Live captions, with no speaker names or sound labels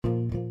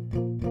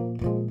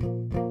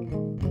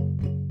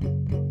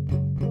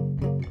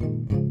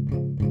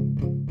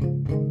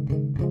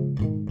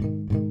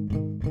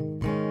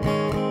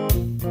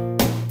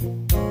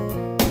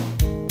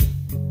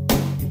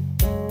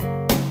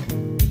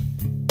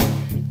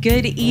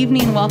Good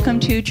evening. Welcome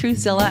to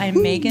Truthzilla. I'm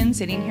Megan,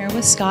 sitting here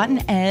with Scott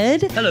and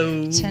Ed.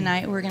 Hello.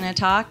 Tonight we're going to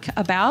talk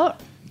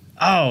about...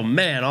 Oh,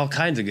 man, all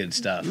kinds of good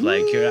stuff.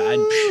 Like,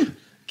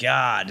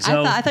 God.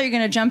 So, I thought you were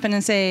going to jump in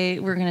and say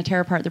we're going to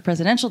tear apart the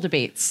presidential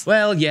debates.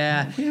 Well,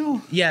 yeah.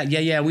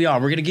 Yeah, we are.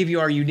 We're going to give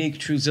you our unique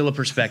Truthzilla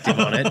perspective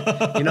on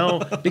it, you know?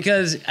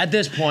 Because at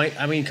this point,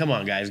 I mean, come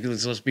on, guys.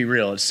 Let's be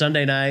real. It's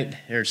Sunday night,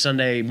 or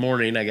Sunday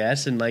morning, I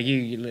guess, and, like,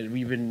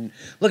 we've been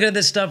looking at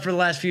this stuff for the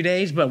last few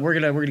days, but we're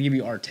gonna give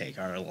you our take,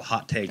 our little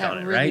hot take on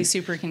it, right? That really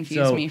super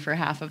confused me for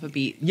half of a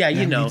beat. Yeah,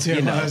 you know. Me too.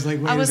 You know. I was like,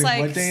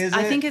 what day is it?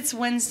 I think it's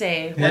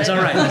Wednesday. That's all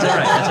right.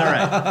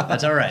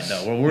 That's all right,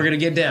 though. We're going to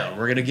get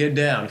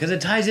down. Because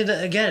it ties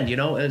into, again, you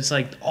know, it's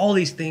like all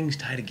these things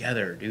tie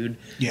together, dude.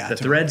 Yeah. The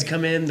threads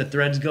come in, the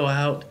threads go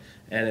out,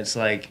 and it's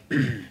like...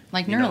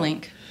 like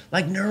Neuralink.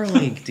 Like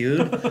Neuralink,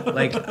 dude.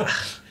 Like,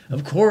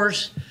 of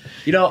course.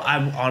 You know,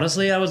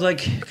 I was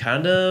like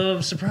kind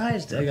of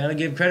surprised. I got to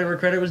give credit where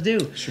credit was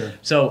due. Sure.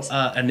 So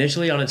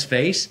initially on its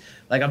face,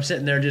 like I'm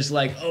sitting there just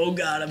like, oh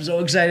God, I'm so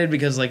excited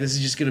because like this is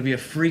just going to be a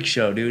freak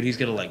show, dude. He's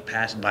going to like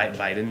pass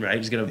Biden, right?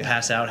 He's going to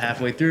pass out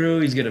halfway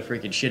through. He's going to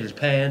freaking shit his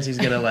pants. He's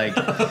going to like,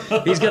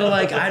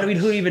 I mean,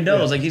 who even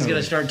knows? Like he's going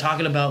to start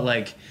talking about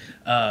like,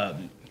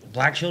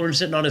 black children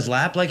sitting on his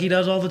lap like he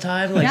does all the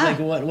time. Like, yeah. like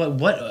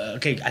what?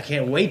 Okay, I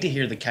can't wait to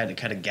hear the kind of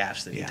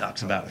gaffes that he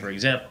talks about, for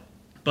example.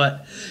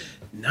 But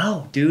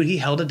no, dude, he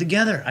held it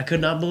together. I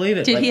could not believe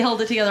it. He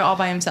hold it together all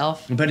by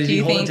himself? But did he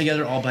hold it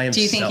together all by himself?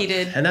 Do you think he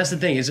did? And that's the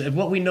thing, is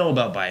what we know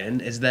about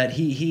Biden is that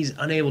he's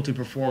unable to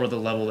perform at the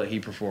level that he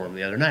performed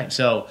the other night.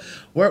 So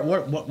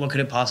what could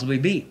it possibly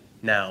be?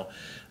 Now,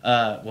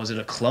 was it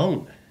a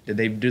clone?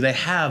 Do they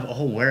have a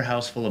whole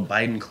warehouse full of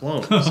Biden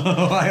clones?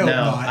 I hope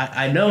not.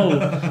 I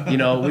know, you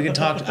know, we could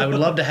talk. I would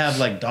love to have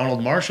like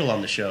Donald Marshall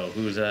on the show,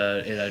 who's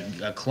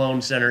a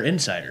clone center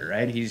insider,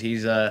 right?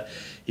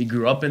 He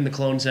grew up in the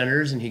clone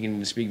centers, and he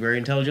can speak very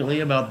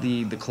intelligently about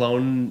the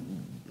clone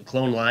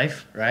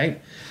life,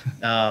 right?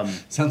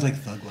 Sounds like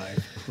Thug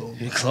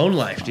Life. Clone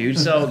life, dude.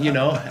 So, you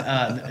know,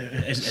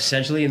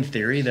 essentially in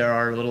theory, there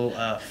are little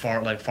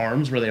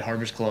farms where they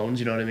harvest clones.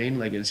 You know what I mean?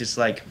 Like it's just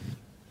like.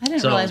 I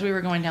didn't realize we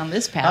were going down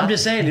this path. I'm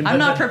just saying. I'm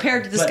not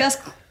prepared to discuss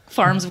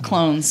farms of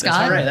clones,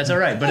 Scott. That's all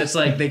right. But it's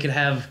like they could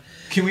have...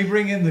 Can we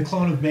bring in the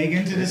clone of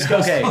Megan to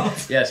discuss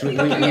clones? Yes. Get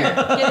in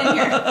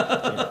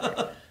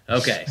here.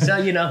 Okay. So,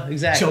 you know,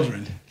 exactly.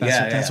 Children.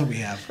 That's what we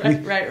have.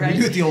 Right. We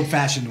do it the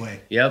old-fashioned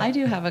way. Yep. I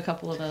do have a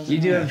couple of those. You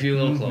do have a few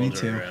little clones me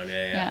too. around.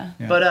 Yeah.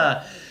 Yeah.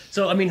 But,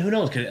 so, I mean, who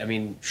knows? I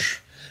mean,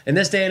 in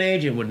this day and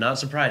age, it would not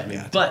surprise me.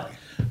 Yeah, but... totally.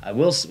 I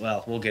will.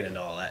 Well, we'll get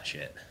into all that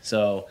shit.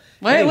 So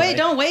wait,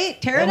 don't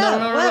wait. Tear it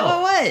up.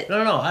 What?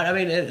 No. I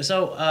mean,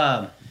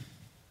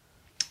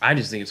 I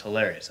just think it's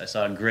hilarious. I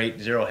saw a great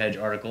Zero Hedge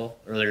article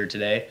earlier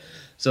today.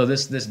 So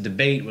this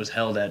debate was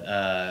held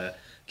at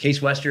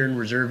Case Western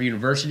Reserve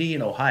University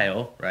in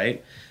Ohio,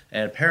 right?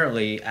 And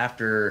apparently,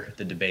 after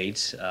the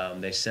debates,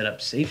 they set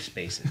up safe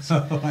spaces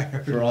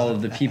for all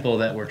of the people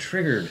that were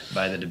triggered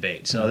by the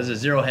debate. So this is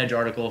a Zero Hedge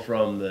article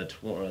from the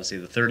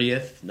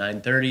 30th,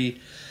 9:30.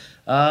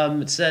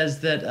 It says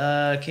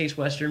that Case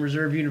Western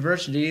Reserve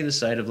University, the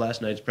site of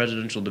last night's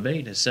presidential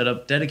debate, has set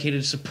up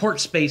dedicated support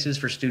spaces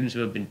for students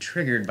who have been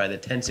triggered by the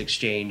tense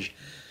exchange.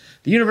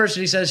 The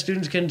university says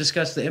students can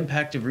discuss the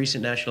impact of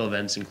recent national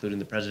events, including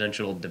the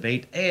presidential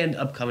debate and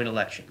upcoming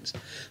elections.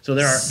 So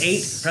there are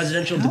 8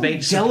 presidential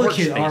debate support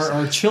spaces. How delicate are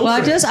our children?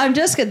 Well, I'm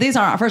just. These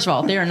aren't. First of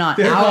all, they are not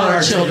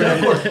our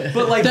children.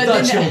 But like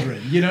the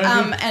children, you know what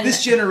I mean? And,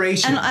 this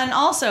generation. And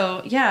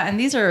also, and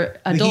these are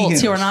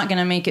adults who are not going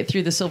to make it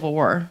through the Civil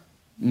War.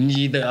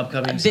 The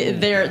upcoming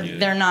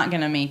they're not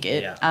going to make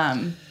it. Yeah.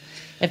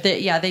 If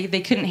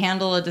they couldn't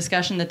handle a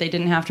discussion that they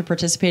didn't have to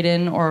participate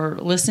in or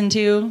listen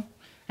to,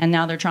 and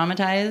now they're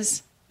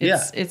traumatized.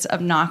 It's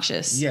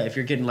obnoxious. Yeah, if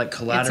you're getting like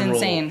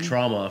collateral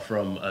trauma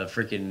from a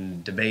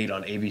freaking debate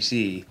on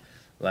ABC,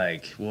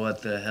 like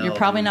what the hell? You're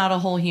probably not a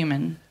whole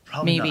human.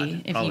 Probably maybe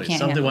not. if Probably. you can't.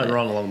 Something went handle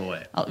wrong along the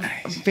way.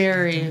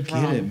 Very I don't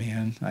wrong. get it,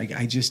 man.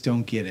 I just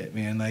don't get it,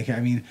 man. Like, I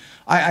mean,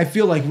 I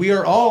feel like we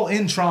are all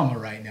in trauma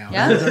right now.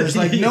 Yeah. There's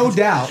like no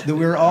doubt that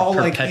we're all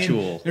like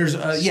perpetual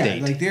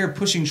state. like they're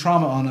pushing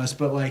trauma on us,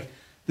 but like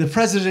the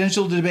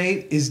presidential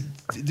debate is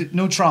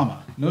no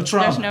trauma. No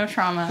trauma. There's no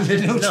trauma.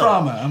 There's no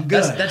trauma. I'm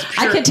good. That's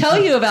pure. I could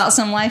tell you about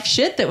some life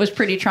shit that was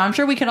pretty trauma. I'm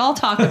sure we could all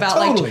talk about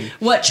Totally. like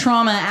what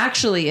trauma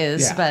actually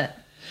is, but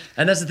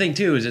And that's the thing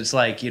too, is it's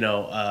like, you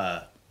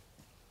know,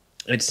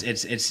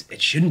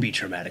 it shouldn't be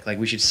traumatic. Like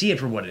we should see it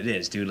for what it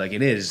is, dude. Like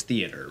it is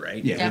theater,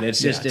 right? Yeah. I mean, it's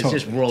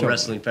just World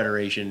Wrestling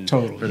Federation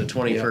for the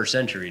 21st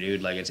century,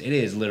 dude. Like it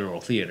is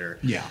literal theater.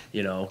 Yeah.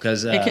 You know,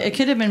 because it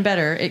could have been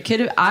better. It could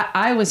have.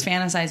 I was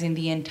fantasizing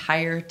the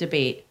entire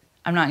debate.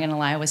 I'm not gonna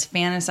lie. I was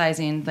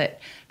fantasizing that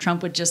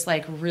Trump would just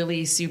like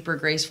really super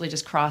gracefully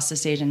just cross the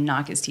stage and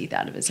knock his teeth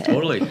out of his head.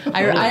 Totally.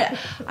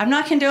 I'm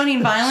not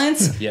condoning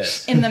violence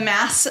Yes. in the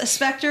mass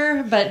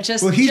specter, but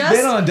just Well, he's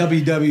been on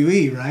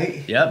WWE,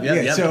 right?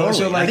 Yep. So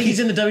Totally. like I think he's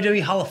in the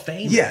WWE Hall of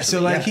Fame. Yeah. So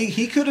like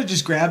he could have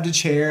just grabbed a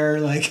chair,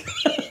 like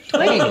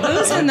Wait,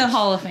 who's in the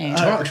Hall of Fame?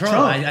 Trump.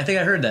 I think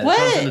I heard that. What?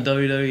 Trump's in the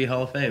WWE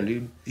Hall of Fame,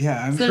 dude.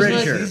 Yeah, I'm So pretty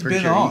there's sure like- he's Pretty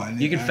been sure. on.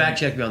 You can fact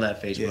check me on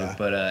that Facebook, Yeah.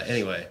 but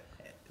anyway.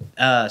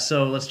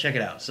 So let's check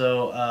it out.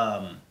 So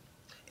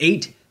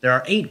there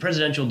are 8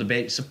 presidential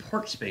debate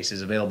support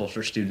spaces available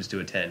for students to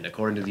attend,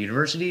 according to the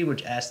university,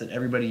 which asks that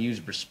everybody use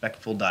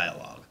respectful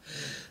dialogue.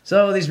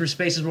 So these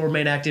spaces will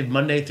remain active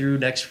Monday through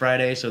next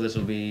Friday. So this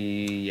will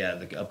be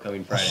the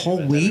upcoming Friday. whole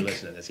by the time you week?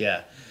 listen to this.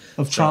 Yeah.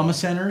 Of trauma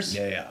centers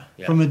Yeah.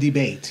 from a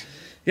debate.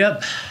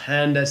 Yep,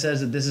 and it says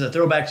that this is a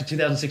throwback to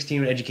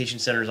 2016 when education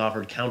centers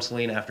offered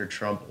counseling after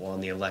Trump won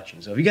the election.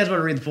 So if you guys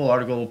want to read the full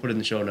article, we'll put it in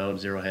the show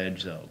notes, Zero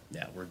Hedge. So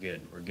yeah, we're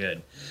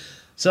good.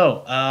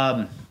 So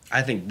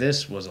I think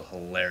this was a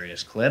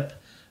hilarious clip.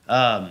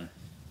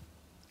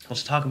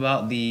 Let's talk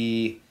about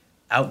the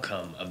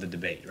outcome of the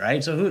debate,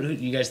 right? So who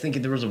you guys think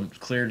there was a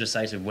clear,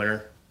 decisive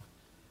winner?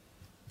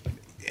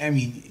 I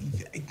mean,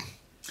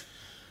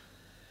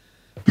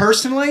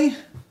 personally,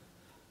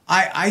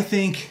 I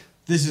think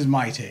this is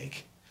my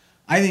take.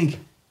 I think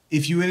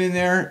if you went in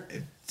there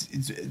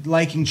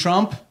liking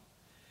Trump,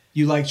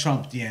 you like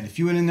Trump at the end. If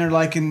you went in there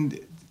liking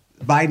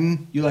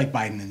Biden, you like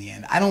Biden in the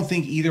end. I don't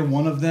think either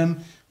one of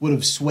them would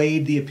have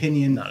swayed the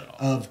opinion Not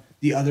at all. of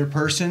the other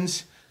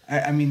persons.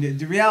 I mean,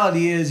 the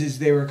reality is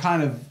they were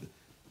kind of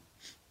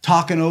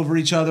talking over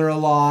each other a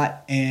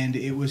lot, and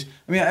it was,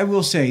 I mean, I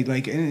will say,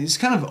 like, and it's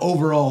kind of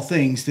overall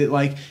things that,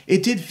 like,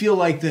 it did feel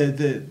like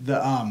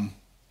the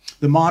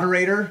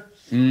moderator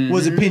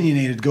was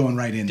opinionated going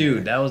right in Dude,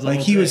 there. that was the like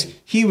whole he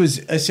thing. was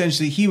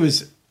essentially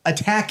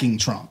attacking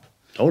Trump.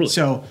 Totally.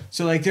 So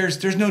like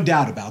there's no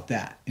doubt about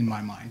that in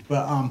my mind.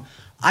 But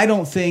I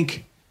don't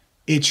think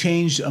it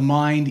changed a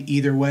mind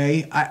either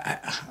way. I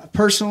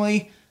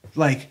personally,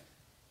 like,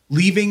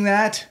 leaving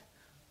that,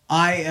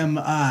 I'm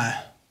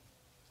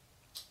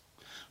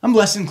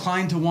less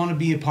inclined to want to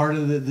be a part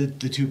of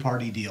the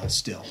two-party deal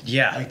still.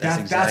 Yeah, like that's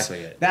exactly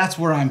it. That's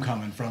where I'm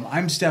coming from.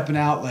 I'm stepping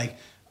out. Like,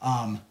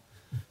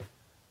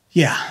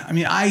 yeah. I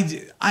mean,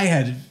 I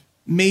had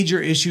major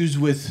issues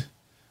with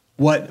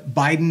what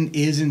Biden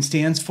is and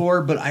stands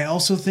for, but I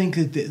also think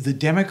that the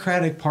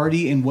Democratic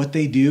Party and what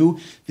they do,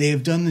 they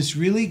have done this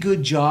really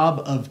good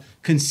job of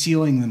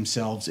concealing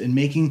themselves and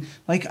making,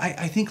 like,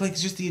 I think, like,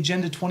 just the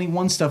Agenda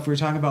 21 stuff we were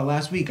talking about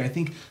last week. I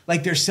think,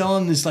 like, they're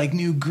selling this, like,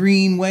 new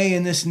green way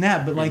and this and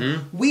that, but, like,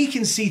 we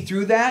can see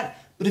through that.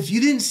 But if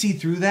you didn't see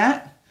through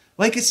that,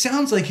 like, it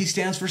sounds like he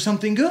stands for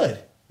something good.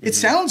 It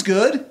sounds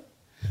good,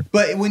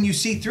 but when you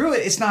see through it,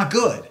 it's not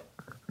good.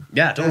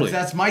 Yeah, totally.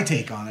 That's my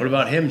take on it. What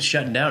about him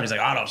shutting down? He's like,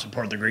 I don't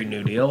support the Green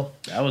New Deal.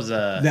 That was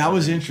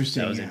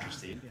interesting. That was yeah.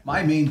 interesting.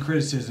 My main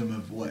criticism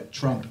of what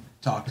Trump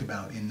talked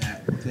about in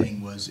that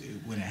thing was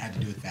when it had to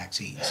do with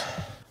vaccines.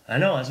 I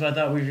know. That's what I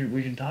thought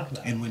we should talk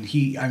about. And when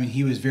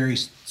he was very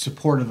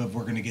supportive of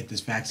we're going to get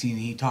this vaccine.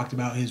 And he talked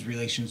about his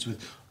relations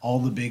with all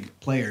the big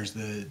players,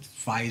 the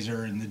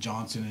Pfizer and the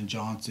Johnson &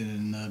 Johnson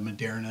and the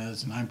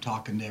Modernas. And I'm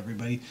talking to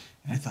everybody.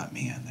 And I thought,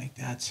 man, like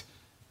that's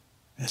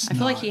I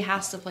feel like he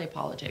has to play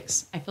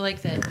politics. I feel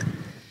like that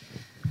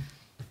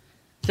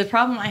the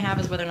problem I have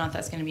is whether or not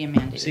that's going to be a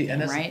mandated thing,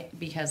 right?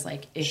 Because,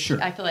 like, I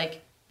feel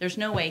like there's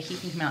no way he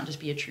can come out and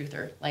just be a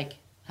truther. Like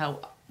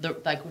how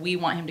we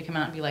want him to come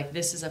out and be like,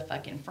 this is a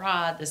fucking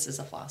fraud, this is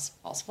a false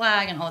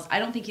flag, and all this. I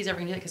don't think he's ever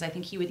going to do that because I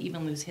think he would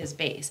even lose his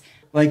base.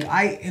 Like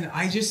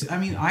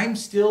I'm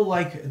still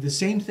like the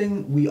same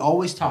thing we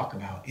always talk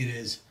about. It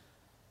is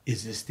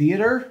this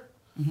theater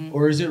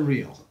or is it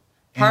real?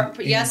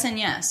 Yes and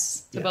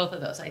yes to both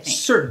of those. I think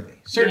certainly.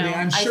 You know,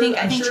 I'm sure.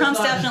 I think sure Trump's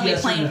it's not definitely yes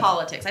or playing no.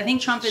 politics. I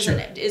think Trump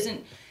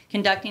isn't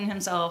conducting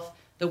himself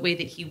the way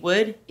that he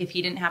would if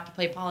he didn't have to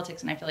play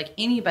politics. And I feel like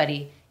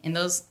anybody in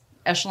those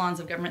echelons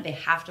of government, they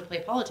have to play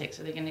politics,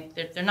 or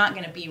they're not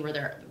going to be where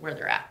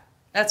they're at.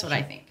 That's what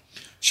I think.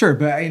 Sure,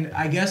 but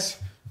I guess,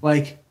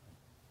 like,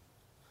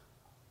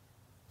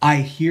 I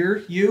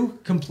hear you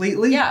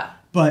completely. Yeah.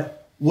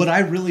 But what I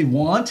really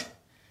want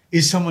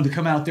is someone to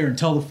come out there and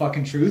tell the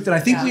fucking truth. And I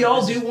think we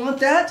all do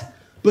want that.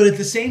 But at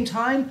the same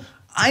time,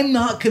 I'm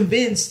not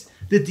convinced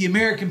that the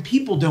American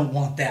people don't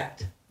want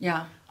that.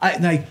 Yeah.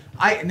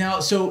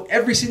 So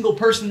every single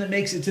person that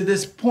makes it to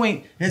this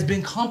point has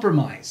been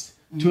compromised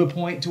to a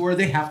point to where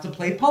they have to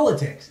play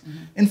politics.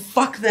 And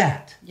fuck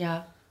that.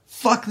 Yeah.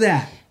 Fuck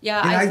that.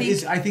 Yeah, and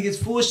I think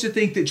it's foolish to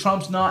think that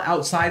Trump's not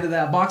outside of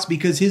that box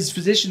because his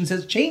positions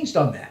has changed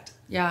on that.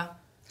 Yeah.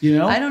 You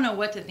know? I don't know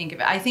what to think of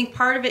it. I think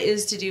part of it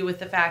is to do with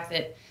the fact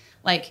that,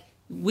 like,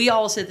 we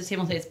all sit at the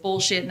table and say it's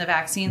bullshit and the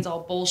vaccine's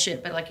all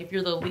bullshit. But, like, if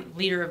you're the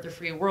leader of the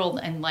free world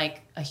and,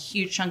 like, a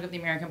huge chunk of the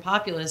American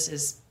populace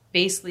has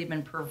basically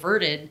been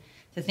perverted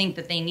to think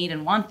that they need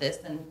and want this,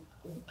 then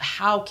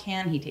how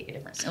can he take a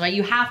difference? Like,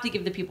 you have to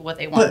give the people what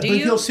they want. But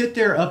he'll sit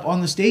there up on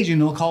the stage and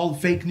he'll call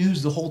fake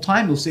news the whole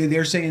time. He'll say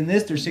they're saying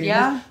this, they're saying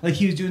this. Like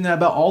he was doing that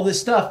about all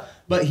this stuff.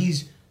 But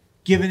he's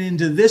given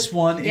into this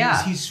one.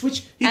 And he's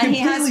switched. He and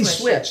completely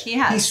switched.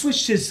 He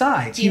switched his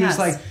sides. He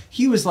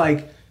was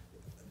like.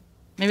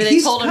 Maybe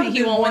they told him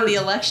he won't win the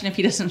election if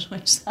he doesn't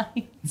switch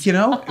sides. You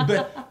know?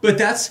 But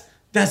that's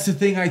the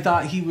thing I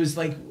thought he was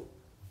like.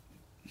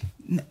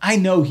 I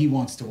know he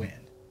wants to win.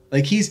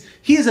 Like he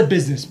is a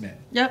businessman.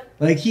 Yep.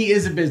 Like he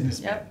is a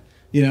businessman. Yep.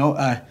 You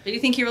know. Do you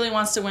think he really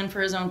wants to win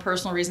for his own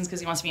personal reasons because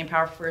he wants to be in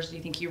power first? Do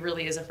you think he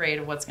really is afraid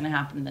of what's going to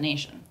happen in the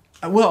nation?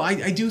 Well,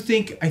 I do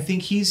think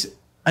he's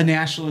a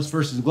nationalist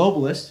versus a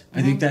globalist.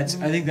 I think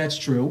that's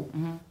true.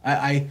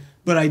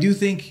 But I do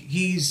think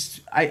he's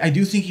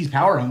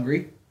power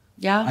hungry.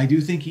 Yeah. I do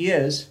think he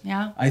is.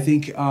 Yeah. I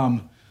think I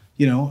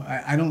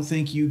don't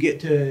think you get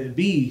to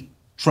be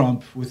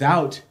Trump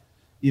without,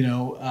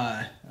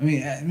 I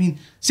mean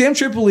Sam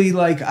Tripoli,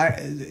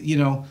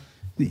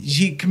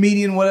 he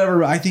comedian,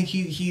 whatever. I think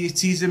he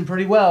sees him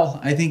pretty well.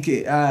 I think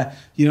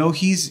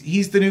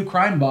he's the new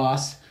crime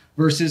boss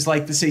versus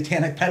like the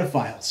satanic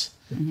pedophiles.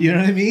 Mm-hmm. You know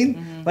what I mean?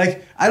 Mm-hmm.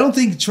 Like I don't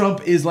think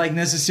Trump is like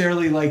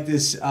necessarily like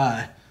this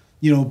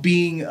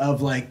being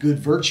of like good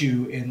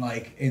virtue and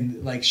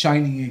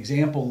shining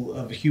example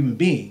of a human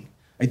being.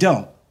 I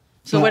don't.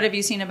 So what have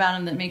you seen about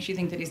him that makes you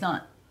think that he's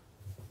not?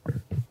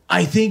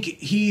 I think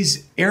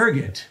he's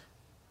arrogant.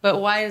 But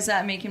why does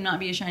that make him not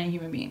be a shining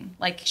human being?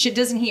 Like,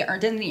 didn't he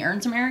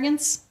earn some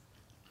arrogance?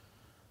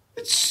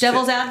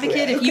 Devil's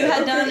advocate. If you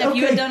had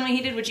done what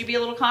he did, would you be a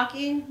little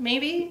cocky?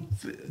 Maybe.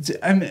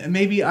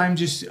 Maybe I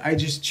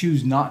just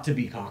choose not to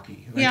be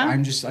cocky. Like, yeah.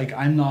 I'm just like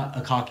I'm not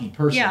a cocky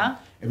person. Yeah.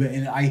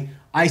 And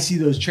I see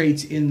those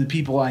traits in the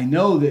people I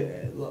know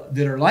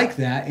that are like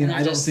that, and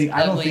I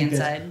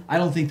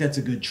don't think that's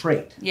a good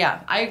trait.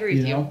 Yeah, I agree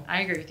with you.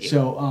 I agree with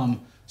you. I'm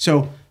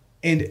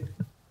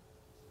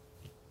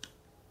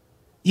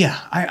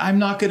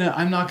not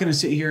gonna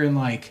sit here and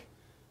I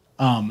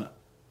don't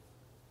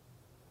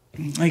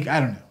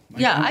know.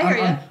 I hear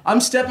you.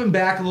 I'm stepping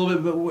back a little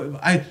bit,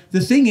 but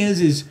the thing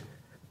is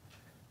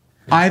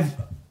I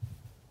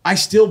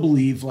still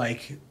believe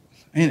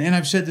and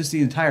I've said this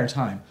the entire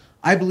time.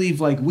 I believe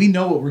we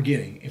know what we're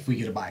getting if we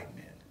get a Biden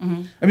in.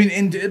 Mm-hmm. I mean,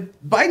 and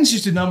Biden's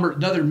just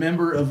another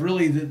member of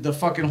really the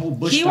fucking whole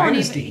Bush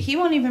dynasty. He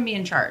won't even be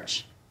in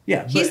charge.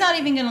 Yeah, he's not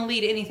even going to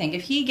lead anything.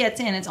 If he gets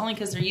in, it's only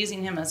because they're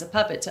using him as a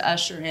puppet to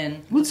usher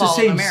in the fall of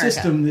America. It's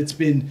the same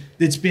system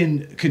that's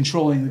been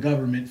controlling the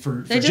government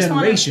for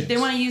generations. They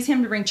want to use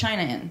him to bring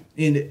China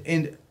in.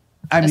 And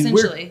I mean,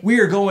 we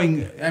are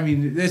going. I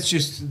mean, that's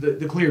just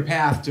the clear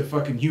path to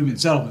fucking human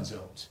settlement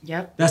zones.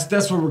 Yep,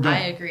 that's where we're going.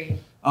 I agree.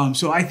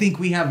 So I think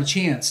we have a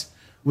chance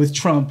with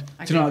Trump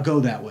to not go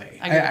that way.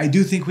 I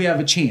do think we have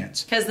a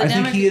chance. I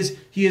think he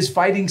is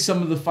fighting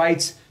some of the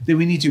fights that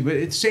we need to, but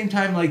at the same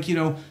time,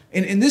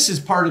 and this is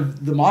part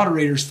of the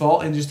moderator's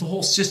fault and just the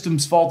whole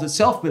system's fault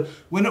itself. But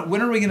when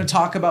are we going to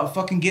talk about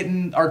fucking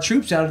getting our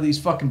troops out of these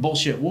fucking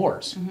bullshit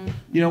wars?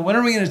 Mm-hmm. When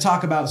are we going to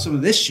talk about some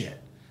of this shit?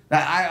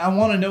 I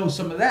want to know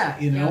some of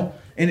that. Yeah.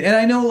 And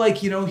I know,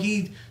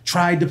 he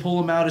tried to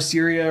pull him out of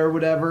Syria or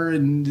whatever,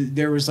 and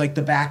there was the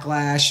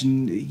backlash,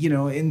 and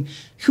and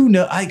who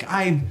knows?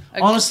 I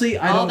honestly,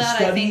 I don't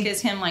study. I think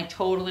is him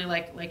totally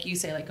like you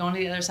say, going to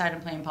the other side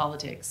and playing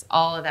politics,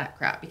 all of that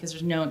crap, because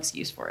there's no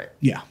excuse for it.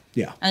 Yeah.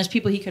 And there's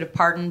people he could have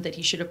pardoned that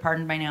he should have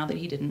pardoned by now that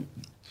he didn't.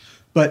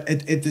 But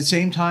at the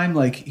same time,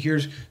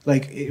 here's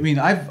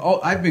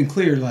I've been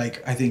clear.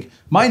 I think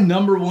my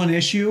number one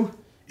issue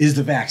is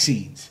the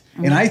vaccines,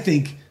 mm-hmm. and I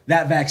think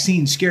that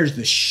vaccine scares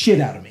the shit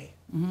out of me.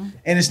 Mm-hmm.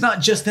 And it's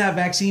not just that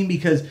vaccine,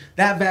 because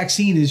that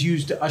vaccine is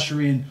used to usher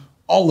in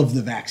all of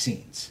the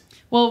vaccines.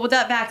 Well, what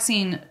that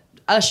vaccine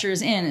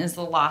ushers in is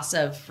the loss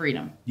of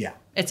freedom. Yeah.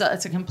 It's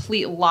a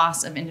complete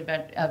loss of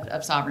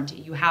sovereignty.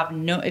 You have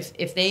no,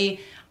 if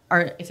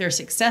they're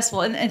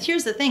successful, and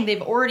here's the thing,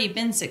 they've already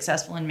been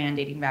successful in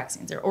mandating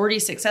vaccines. They're already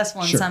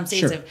successful in some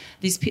states. Of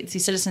these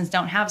citizens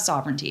don't have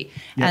sovereignty.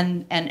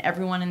 Yep. And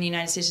everyone in the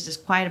United States is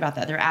just quiet about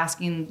that. They're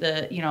asking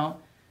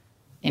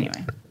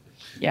anyway,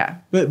 yeah.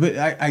 But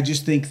I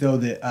just think though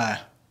that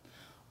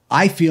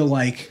I feel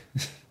like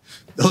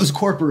those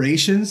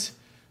corporations,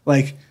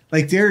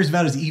 they're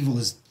about as evil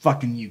as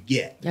fucking you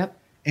get. Yep.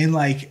 And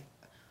I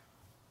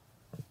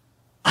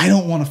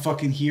don't want to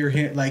fucking hear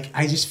him.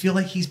 I just feel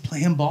like he's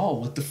playing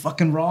ball with the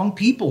fucking wrong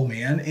people,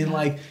 man. And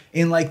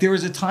there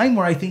was a time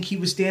where I think he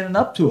was standing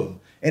up to him,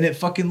 and it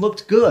fucking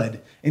looked good.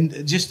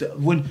 And just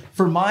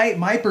for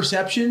my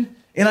perception.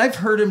 And I've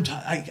heard him.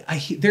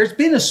 There's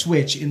been a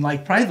switch in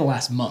probably the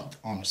last month.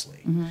 Honestly,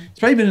 mm-hmm. It's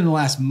probably been in the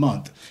last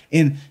month.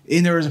 And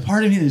there was a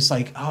part of me that's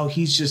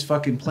he's just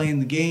fucking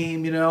playing the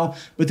game,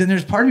 But then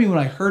there's part of me when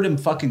I heard him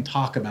fucking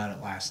talk about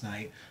it last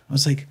night, I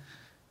was like,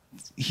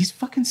 he's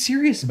fucking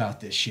serious about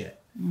this shit.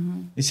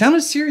 Mm-hmm. It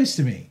sounded serious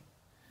to me.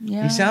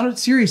 Yeah, he sounded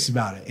serious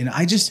about it, and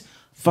I just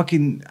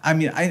fucking.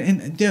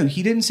 Dude,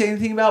 he didn't say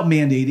anything about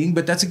mandating,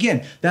 but that's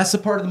the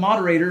part of the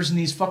moderators in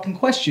these fucking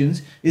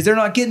questions is they're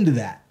not getting to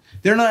that.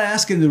 They're not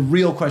asking the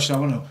real question. I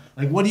want to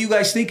know, what do you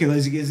guys think?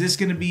 Is this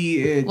going to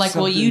be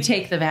will you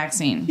take the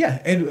vaccine?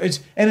 Yeah, and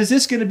is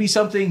this going to be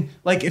something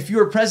if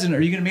you're president,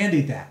 are you going to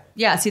mandate that?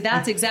 Yeah, see,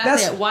 that's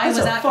exactly it. Why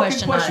was that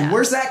question not asked?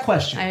 Where's that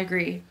question? I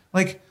agree.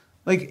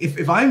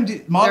 If I'm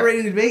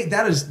moderating the debate,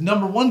 that is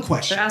number one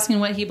question. They're asking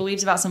what he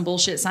believes about some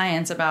bullshit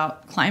science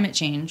about climate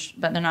change,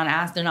 but they're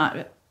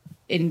not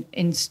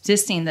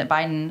insisting that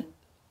Biden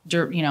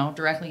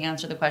directly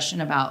answer the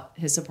question about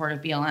his support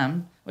of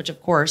BLM, which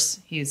of course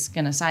he's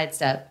going to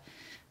sidestep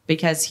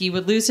because he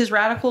would lose his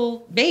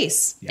radical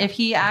base if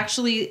he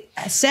actually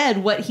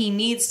said what he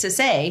needs to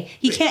say.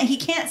 He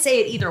can't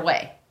say it either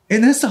way.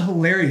 And that's the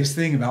hilarious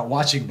thing about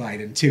watching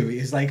Biden too,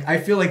 is like,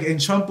 I feel like,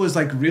 and Trump was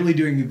like really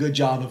doing a good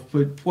job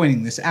of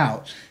pointing this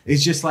out.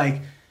 It's just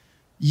like,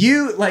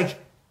 you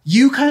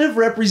kind of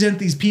represent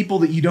these people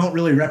that you don't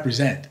really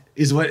represent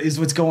is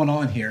what's going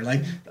on here.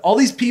 Like all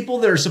these people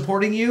that are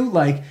supporting you,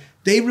 like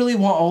they really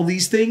want all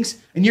these things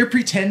and you're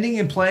pretending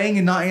and playing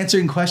and not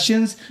answering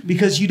questions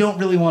because you don't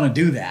really want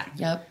to do that.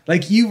 Yep.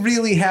 Like you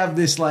really have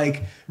this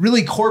like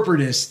really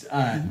corporatist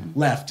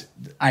left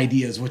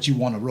ideas what you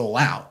want to roll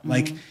out.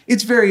 Like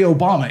it's very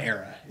Obama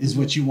era is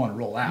what you want to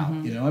roll out.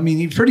 You know, I mean,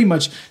 you pretty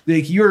much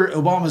like you're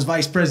Obama's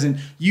vice president.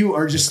 You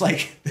are just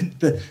like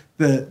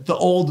the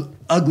old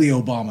ugly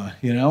Obama,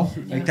 you know,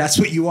 like that's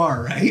what you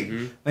are, right?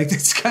 Like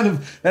that's kind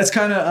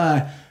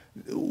of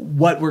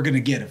what we're going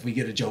to get if we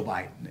get a Joe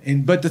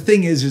Biden. But the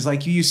thing is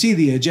like you see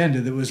the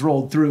agenda that was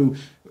rolled through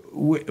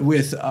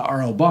with our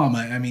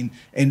Obama. I mean,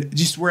 and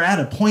just we're at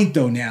a point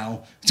though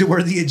now to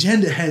where the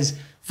agenda has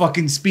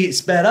fucking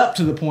sped up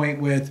to the point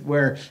with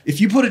where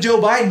if you put a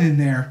Joe Biden in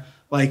there,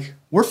 like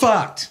we're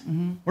fucked.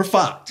 We're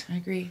fucked. I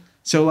agree.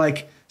 So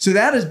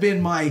that has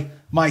been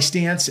my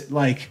stance,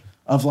 like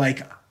of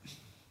like,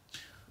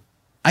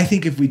 I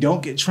think if we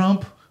don't get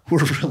Trump,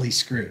 we're really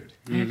screwed.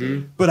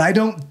 But I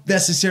don't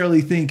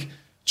necessarily think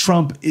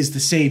Trump is the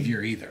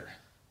savior either.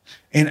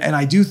 And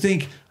I do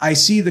think I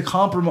see the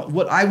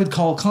what I would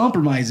call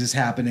compromises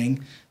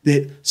happening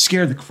that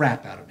scare the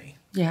crap out of me.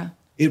 Yeah.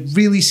 It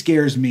really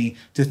scares me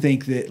to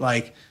think that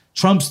like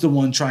Trump's the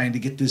one trying to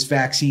get this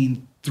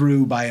vaccine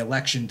through by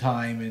election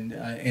time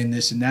and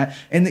this and that.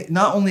 And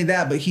not only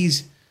that, but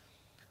he's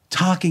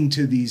talking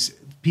to these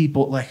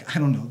people like, I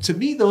don't know, to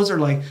me, those are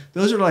like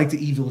the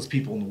evilest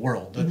people in the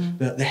world.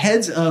 The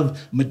heads of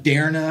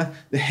Moderna,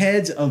 the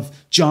heads of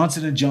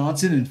Johnson &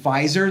 Johnson and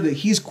Pfizer that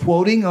he's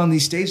quoting on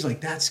these stages,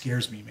 like that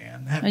scares me,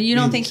 man. You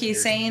don't think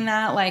he's saying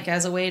that like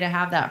as a way to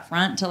have that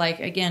front to like,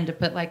 again, to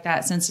put like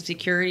that sense of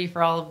security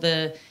for all of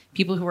the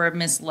people who are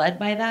misled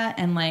by that?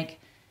 And like,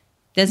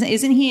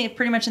 isn't he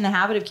pretty much in the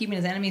habit of keeping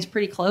his enemies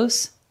pretty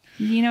close?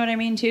 You know what I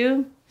mean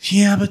too?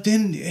 Yeah, but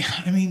then,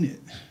 I mean,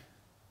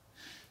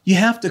 you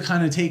have to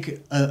kind of take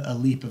a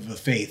leap of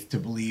faith to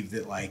believe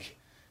that like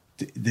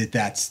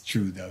that's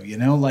true though, you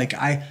know? Like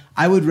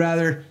I would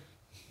rather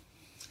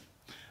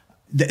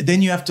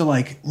then you have to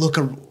like look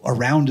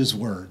around his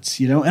words,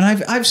 you know? And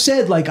I've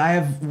said like I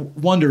have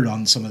wondered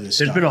on some of this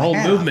There's stuff. been a whole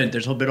movement.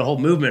 There's been a whole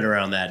movement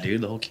around that,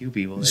 dude. The whole Q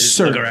people. They just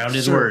look around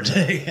his words.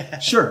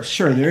 Sure,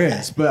 there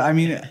is. But I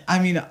mean,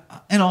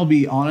 and I'll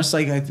be honest,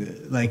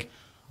 like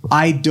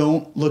I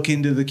don't look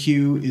into the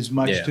Q as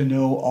much to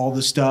know all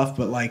the stuff,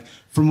 but like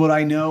from what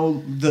I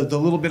know, the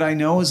little bit I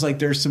know is like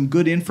there's some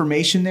good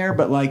information there,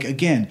 but like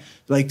again,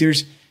 like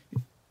there's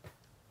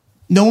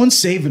no one's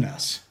saving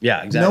us.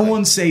 Yeah, exactly. No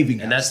one's saving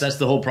us. And that's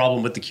the whole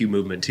problem with the Q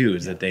movement too,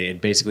 is that it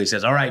basically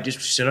says, all right,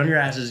 just sit on your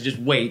asses, just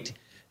wait.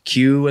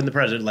 Q and the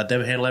president, let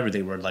them handle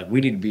everything. We're like,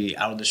 we need to be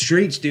out in the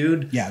streets,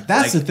 dude. Yeah,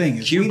 that's like, the thing.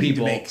 Is Q we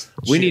people,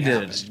 we need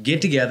to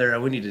get together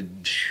and we need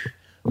to,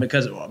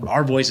 because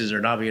our voices are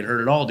not being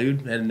heard at all,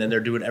 dude. And then they're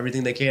doing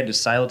everything they can to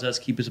silence us,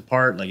 keep us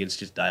apart. Like it's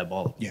just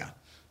diabolical. Yeah.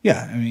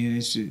 I mean,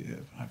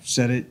 I've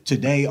said it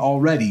today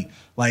already.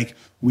 Like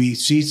we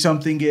see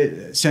something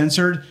get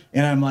censored,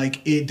 and I'm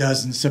like, it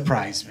doesn't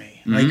surprise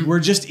me. Like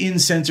we're just in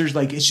censors.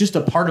 Like it's just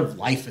a part of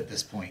life at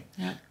this point.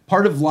 Yeah.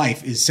 Part of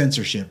life is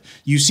censorship.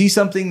 You see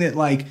something that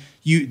like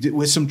you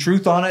with some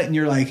truth on it, and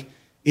you're like,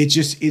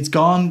 it's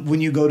gone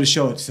when you go to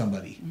show it to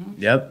somebody.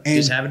 Yep. And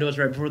just happened to us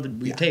right before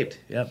we taped.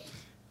 Yep.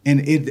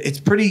 And it's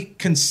pretty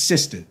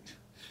consistent.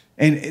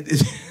 And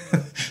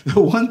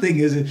the one thing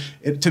is,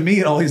 to me,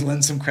 it always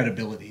lends some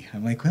credibility.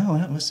 I'm like, well,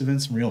 that must have been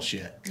some real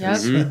shit.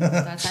 Yep.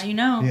 That's how you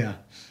know. Yeah,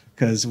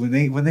 because when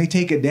they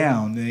take it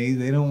down,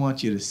 they don't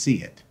want you to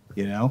see it,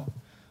 you know.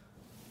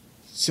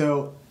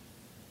 So,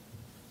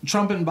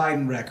 Trump and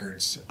Biden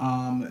records.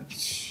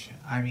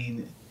 I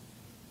mean,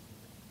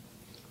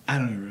 I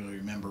don't even really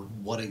remember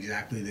what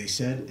exactly they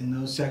said in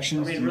those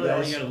sections. I mean, really,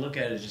 all you got to look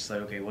at is just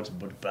like, okay, what's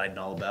Biden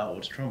all about?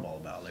 What's Trump all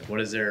about? Like,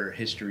 what is their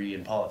history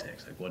in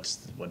politics? Like,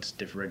 what's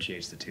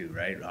differentiates the two,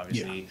 right?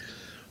 Obviously,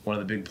 one of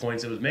the big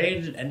points that was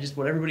made, and just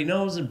what everybody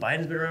knows, that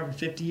Biden's been around for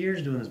 50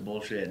 years doing this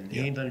bullshit, and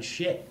he ain't done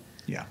shit.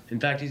 Yeah. In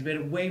fact, he's made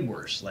it way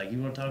worse. Like,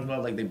 you want to talk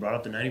about, like, they brought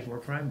up the 94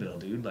 crime bill,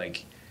 dude.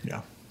 Like,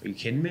 are you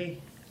kidding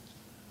me?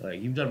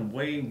 Like, you've done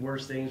way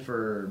worse things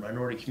for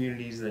minority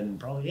communities than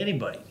probably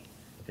anybody.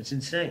 It's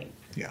insane.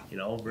 Yeah. You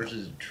know,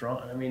 versus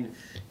Trump. I mean,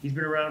 he's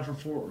been around for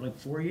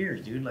 4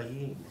 years, dude. Like,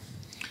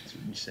 it's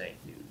insane,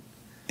 dude.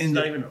 It's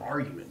not even an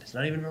argument. It's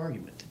not even an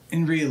argument.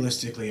 And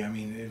realistically, I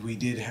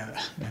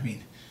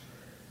mean,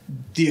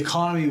 the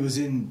economy was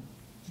in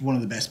one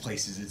of the best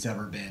places it's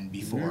ever been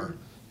before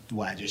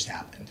what just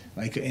happened.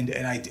 Like, and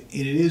it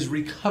is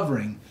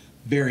recovering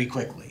very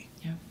quickly.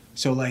 Yeah.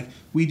 So, like,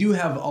 we do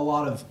have a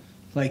lot of,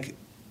 like,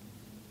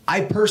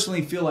 I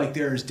personally feel like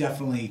there is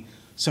definitely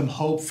some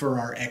hope for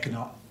our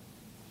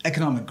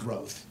economic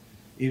growth.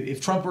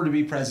 If Trump were to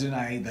be president,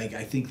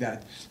 I think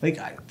that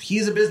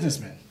he's a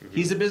businessman. Mm-hmm.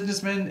 He's a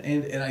businessman,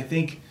 and I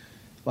think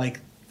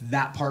like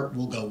that part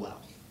will go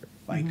well.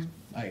 Like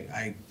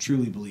I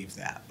truly believe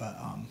that. But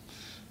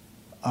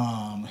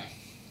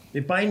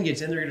if Biden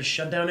gets in, they're going to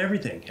shut down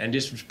everything and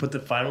just put the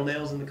final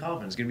nails in the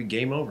coffin. It's going to be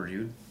game over,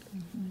 dude.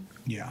 Mm-hmm.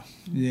 Yeah.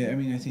 I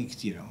mean, I think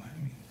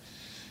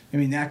I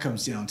mean that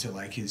comes down to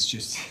like his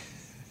just.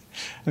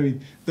 I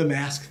mean, the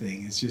mask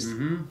thing is just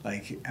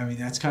like, I mean,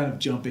 that's kind of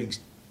jumping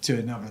to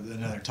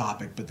another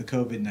topic, but the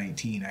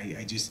COVID-19,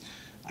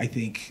 I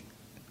think,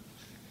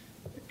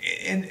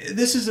 and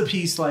this is a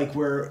piece like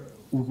where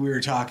we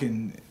were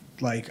talking,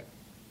 like,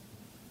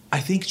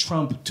 I think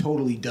Trump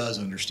totally does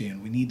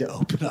understand we need to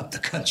open up the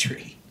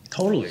country.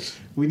 Totally.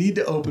 We need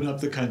to open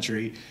up the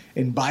country,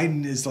 and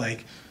Biden is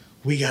like,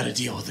 we got to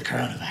deal with the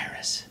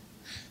coronavirus.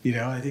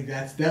 I think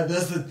that's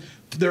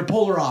they're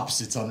polar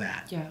opposites on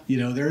that. Yeah.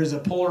 There is a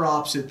polar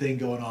opposite thing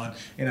going on,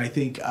 and I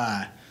think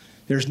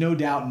there's no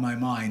doubt in my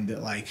mind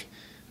that like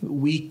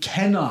we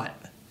cannot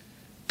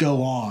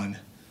go on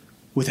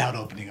without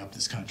opening up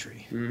this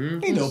country. Mm-hmm.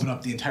 We need to open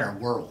up the entire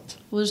world.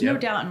 Well, there's no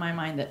doubt in my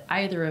mind that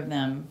either of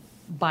them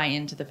buy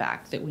into the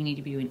fact that we need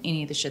to be doing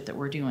any of the shit that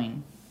we're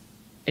doing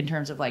in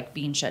terms of like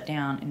being shut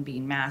down and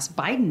being masked.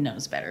 Biden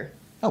knows better.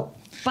 Oh,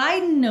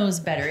 Biden knows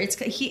better.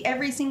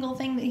 Every single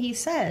thing that he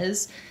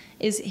says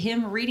is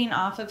him reading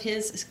off of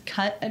his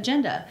cut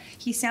agenda.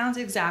 He sounds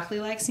exactly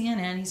like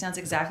CNN. He sounds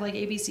exactly like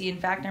ABC. In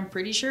fact, I'm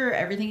pretty sure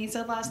everything he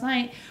said last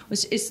night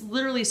it's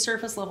literally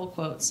surface level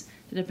quotes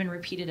that have been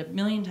repeated a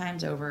million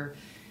times over.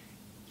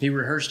 He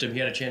rehearsed him. He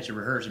had a chance to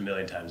rehearse a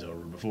million times over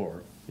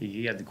before.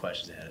 He had the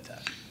questions ahead of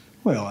time.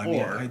 Well, I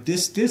mean,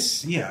 this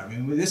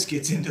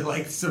gets into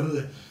like some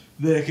of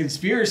the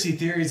conspiracy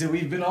theories that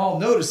we've been all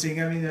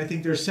noticing. I mean, I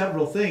think there's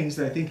several things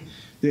that I think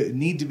that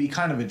need to be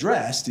kind of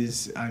addressed. Did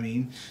he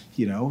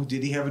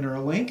have a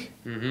Neuralink?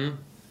 Mm-hmm.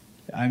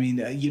 I mean,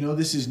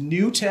 this is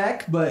new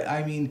tech, but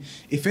I mean,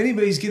 if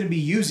anybody's going to be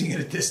using it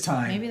at this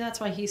time, maybe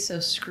that's why he's so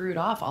screwed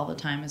off all the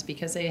time. Is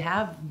because they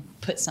have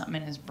put something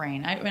in his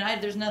brain.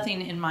 There's nothing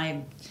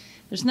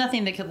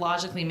that could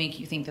logically make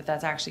you think that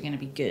that's actually going to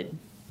be good.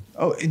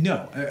 Oh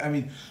no! I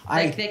mean,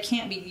 that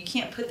can't be. You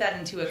can't put that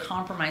into a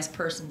compromised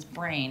person's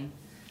brain,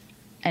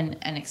 and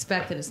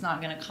expect that it's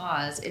not going to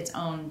cause its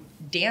own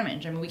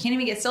damage. I mean, we can't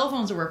even get cell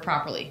phones to work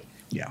properly.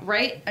 Yeah.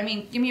 Right? I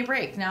mean, give me a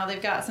break. Now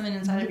they've got something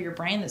inside of your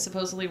brain that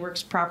supposedly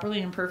works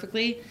properly and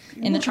perfectly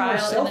in the trial.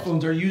 Cell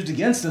phones are used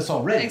against us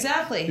already.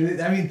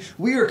 Exactly. I mean,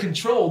 we are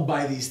controlled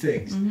by these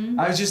things. Mm-hmm.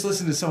 I was just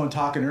listening to someone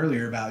talking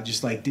earlier about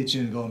just like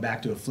ditching and going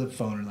back to a flip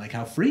phone and like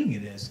how freeing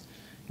it is.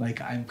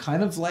 Like I'm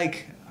kind of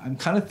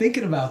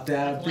thinking about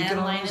that. I'm thinking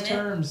on those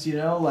terms,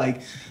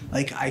 like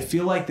I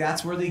feel like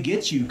that's where they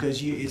get you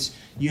because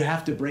you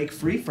have to break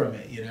free from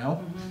it,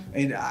 Mm-hmm.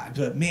 And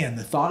but man,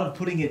 the thought of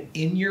putting it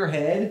in your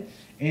head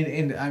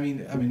and I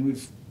mean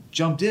we've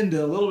jumped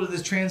into a little bit of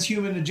this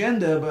transhuman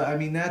agenda, but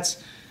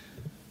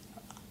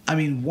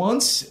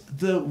once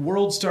the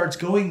world starts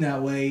going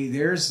that way,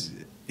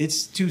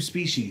 it's two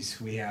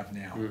species we have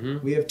now.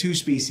 Mm-hmm. We have two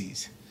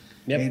species,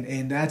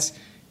 and that's.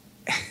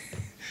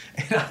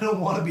 And I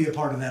don't want to be a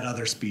part of that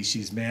other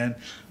species, man.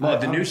 Well,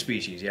 the new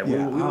species, we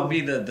will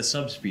be the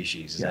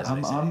subspecies. Yeah,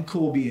 I'm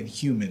cool being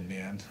human,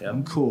 man. Yep.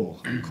 I'm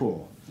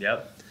cool.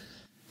 Yep.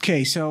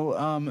 Okay,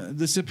 so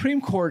the Supreme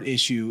Court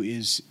issue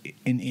is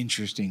an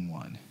interesting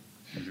one.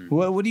 Mm-hmm.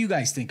 What do you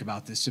guys think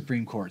about this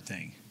Supreme Court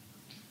thing?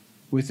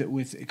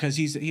 Because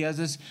he has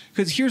this.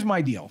 Because here's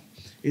my deal: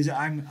 is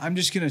I'm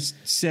just gonna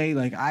say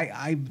like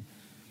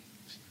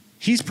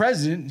he's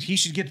president. He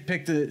should get to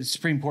pick the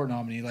Supreme Court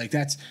nominee. Like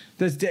that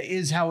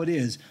is how it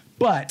is.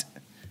 But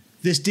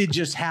this did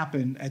just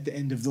happen at the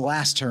end of the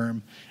last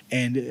term,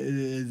 and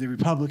the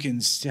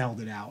Republicans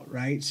held it out,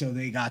 right? So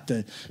they got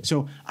the.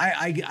 So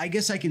I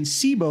guess I can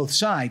see both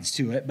sides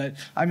to it, but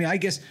I mean I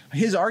guess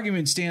his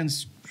argument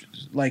stands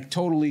like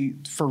totally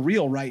for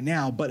real right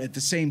now. But at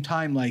the same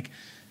time, like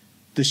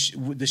the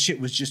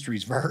shit was just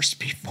reversed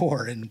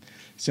before, and.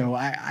 So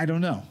I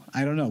don't know.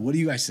 What do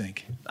you guys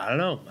think? I don't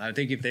know. I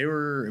think if it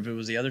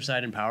was the other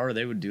side in power,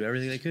 they would do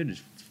everything they could.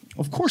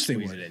 Of course they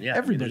would. Yeah,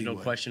 everybody. There's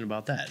no question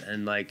about that.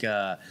 And like,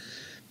 I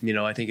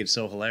think it's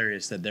so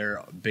hilarious that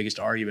their biggest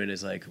argument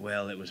is like,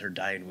 well, it was her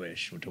dying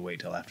wish to wait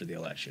till after the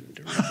election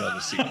to refill the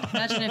seat.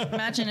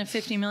 Imagine if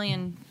 50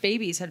 million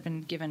babies had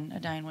been given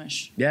a dying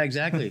wish. Yeah,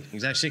 exactly.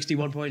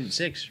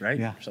 61.6, right?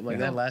 Yeah, something like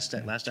that. Last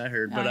I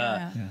heard,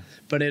 but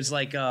but it's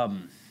like.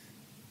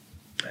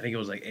 I think it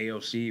was like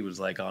AOC was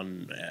like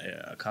on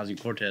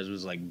Ocasio-Cortez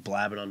was like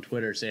blabbing on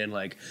Twitter saying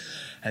like,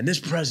 and this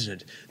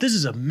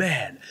is a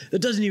man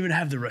that doesn't even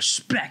have the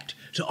respect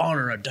to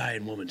honor a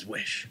dying woman's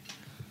wish.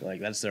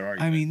 Like that's their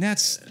argument. I mean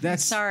that's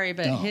sorry,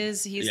 but dumb.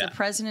 he's the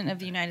president of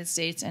the United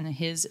States and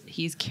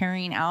he's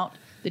carrying out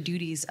the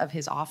duties of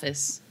his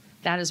office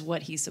that is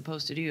what he's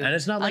supposed to do. And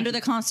it's not like, under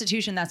the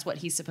Constitution, that's what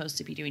he's supposed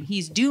to be doing.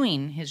 He's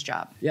doing his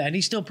job. Yeah, and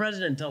he's still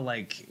president until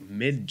like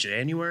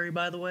mid-January,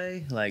 by the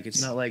way. Like,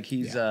 it's not like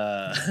he's he's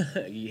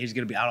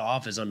going to be out of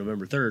office on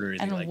November 3rd or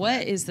anything and like that. And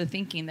what is the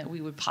thinking that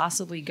we would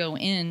possibly go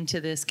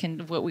into this,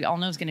 what we all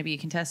know is going to be a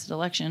contested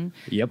election?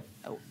 Yep.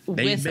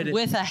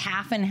 With a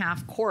half and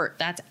half court.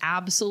 That's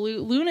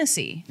absolute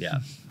lunacy. Yeah.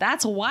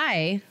 That's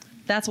why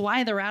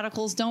the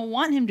radicals don't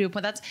want him to.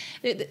 But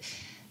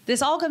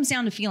this all comes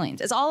down to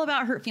feelings. It's all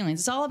about hurt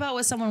feelings. It's all about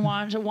what someone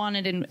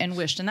wanted and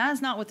wished. And that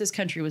is not what this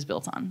country was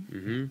built on.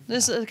 Mm-hmm.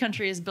 This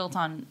country is built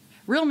on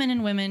real men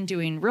and women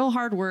doing real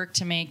hard work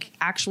to make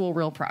actual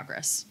real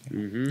progress.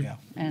 Mm-hmm. Yeah.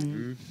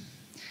 And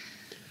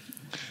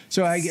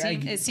so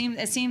it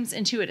seems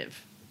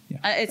intuitive.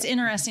 Yeah. It's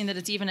interesting that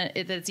it's even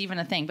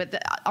a thing, but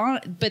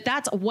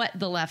that's what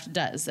the left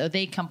does. So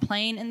they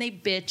complain and they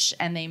bitch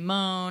and they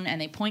moan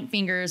and they point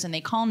fingers and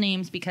they call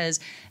names because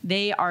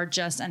they are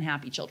just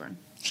unhappy children.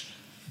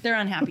 They're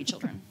unhappy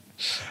children.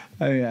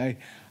 I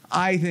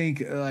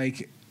think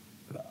like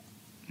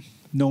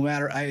no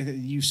matter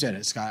you said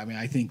it, Scott. I mean,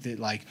 I think that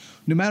like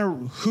no matter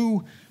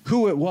who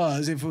it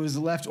was, if it was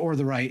the left or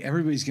the right,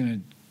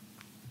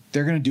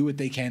 they're gonna do what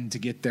they can to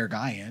get their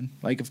guy in.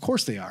 Like, of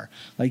course they are.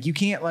 Like, you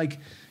can't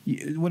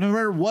no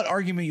matter what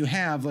argument you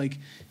have, like,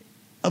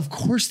 of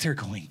course they're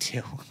going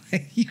to.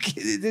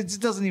 It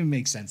doesn't even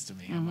make sense to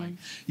me. Mm-hmm. I'm like,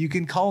 you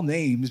can call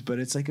names, but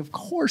it's like, of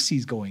course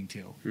he's going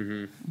to.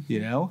 Mm-hmm. You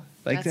know,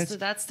 like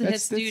that's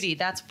his duty.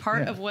 That's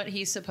part of what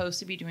he's supposed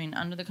to be doing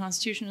under the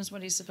Constitution. Is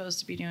what he's supposed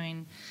to be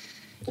doing.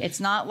 It's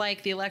not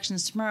like the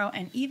election's tomorrow,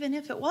 and even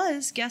if it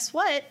was, guess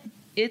what?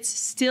 It's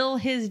still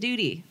his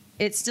duty.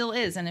 It still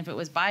is. And if it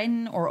was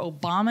Biden or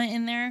Obama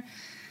in there,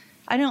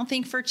 I don't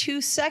think for 2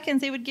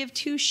 seconds they would give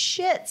two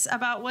shits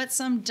about what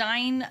some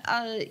dying,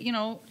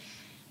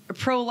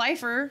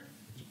 pro-lifer.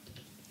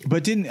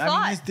 But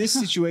this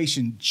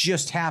situation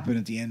just happened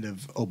at the end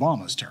of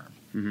Obama's term.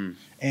 Mm-hmm.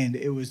 And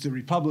it was the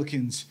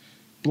Republicans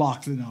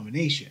blocked the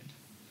nomination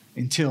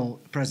until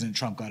President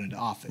Trump got into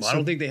office. Well, I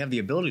don't think they have the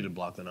ability to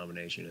block the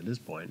nomination at this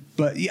point.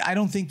 But yeah, I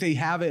don't think they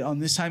have it on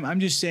this time. I'm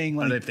just saying,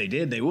 like, but if they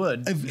did, they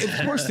would.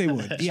 Of course they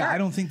would. Yeah, sure. I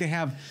don't think they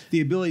have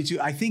the ability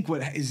to. I think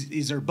what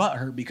is their butt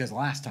hurt because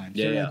last time.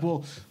 So yeah. Like,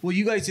 well,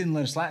 you guys didn't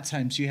let us last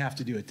time, so you have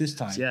to do it this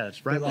time. Yeah,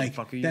 that's right. But, like,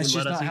 that's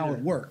just not how it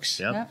works.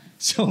 Yep.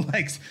 So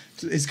like,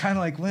 it's kind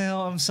of like,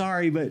 well, I'm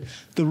sorry, but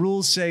the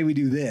rules say we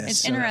do this.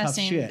 It's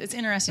interesting. It's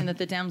interesting that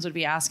the Dems would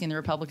be asking the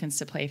Republicans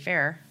to play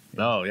fair.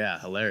 Oh yeah,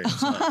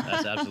 hilarious!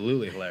 That's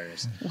absolutely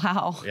hilarious.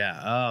 Wow.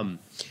 Yeah,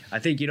 I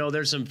think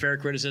there's some fair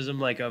criticism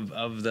like of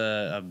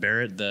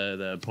Barrett,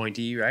 the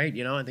appointee, right?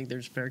 I think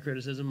there's fair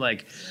criticism,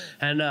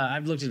 and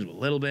I've looked into it a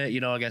little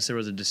bit. I guess there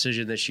was a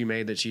decision that she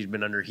made that she's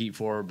been under heat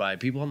for by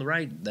people on the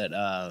right.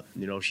 That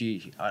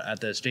she at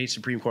the state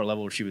Supreme Court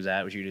level she was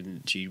at,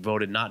 she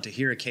voted not to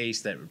hear a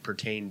case that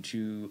pertained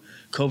to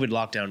COVID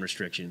lockdown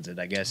restrictions, and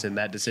I guess in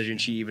that decision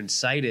she even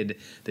cited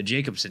the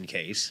Jacobson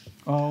case.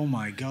 Oh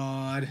my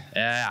God.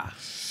 Yeah.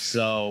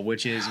 So,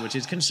 which is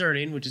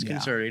concerning,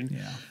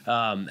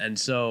 Yeah. And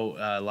so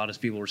a lot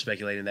of people were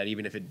speculating that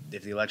even if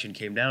the election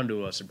came down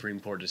to a Supreme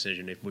Court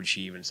decision, would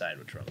she even side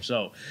with Trump?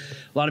 So,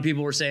 a lot of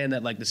people were saying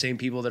that like the same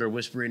people that are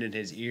whispering in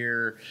his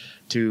ear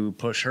to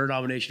push her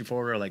nomination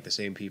forward are like the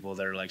same people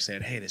that are like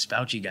saying, "Hey, this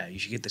Fauci guy, you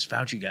should get this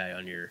Fauci guy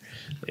on your,"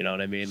 you know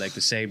what I mean? Like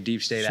the same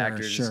deep state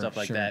actors and stuff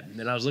like that. And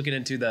then I was looking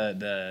into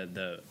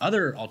the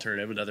other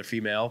alternative, another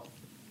female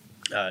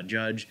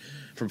judge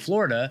from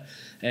Florida,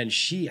 and I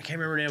can't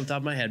remember her name off the top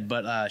of my head,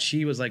 but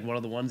she was like one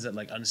of the ones that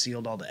like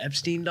unsealed all the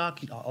Epstein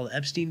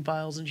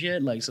files and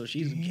shit. Like, so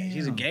she's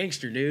a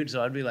gangster, dude.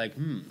 So I'd be like,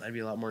 I'd be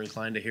a lot more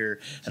inclined to hear.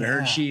 And I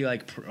heard she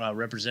like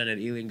represented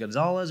Elian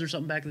Gonzalez or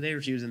something back in the day,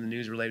 or she was in the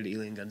news related to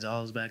Elian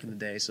Gonzalez back in the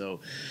day. So,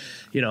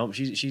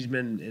 she's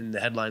been in the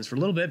headlines for a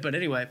little bit. But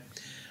anyway,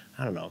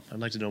 I don't know. I'd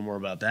like to know more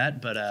about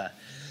that. But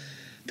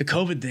the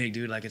COVID thing,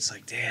 dude, like, it's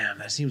like, damn,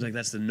 that seems like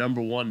that's the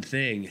number one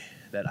thing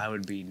that I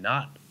would be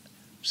not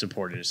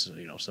supporting,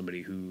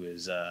 somebody who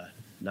is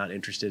not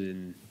interested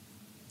in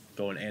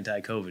going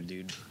anti-COVID,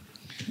 dude.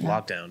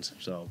 Lockdowns.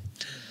 So,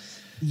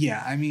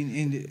 yeah, I mean,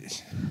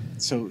 and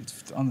so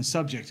on the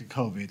subject of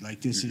COVID,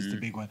 like this is the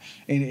big one,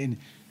 and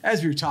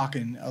as we were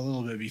talking a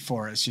little bit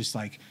before, it's just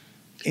like,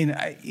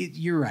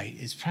 you're right.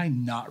 It's probably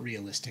not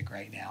realistic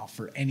right now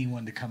for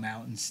anyone to come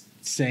out and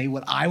say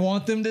what I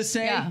want them to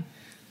say. Yeah.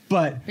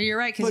 But you're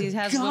right, because he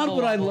has. God,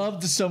 would I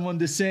love someone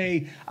to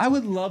say? I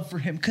would love for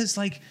him, because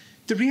like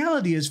the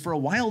reality is, for a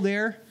while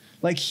there,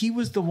 like he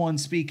was the one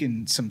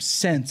speaking some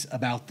sense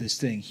about this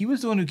thing. He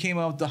was the one who came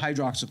out with the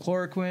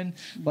hydroxychloroquine,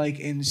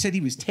 like, and said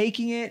he was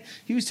taking it.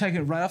 He was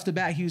taking it right off the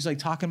bat. He was like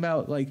talking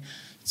about like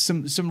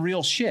some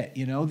real shit,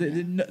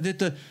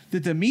 that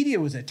the media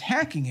was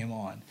attacking him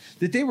on.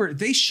 That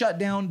they shut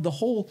down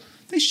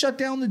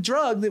the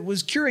drug that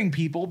was curing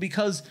people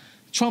because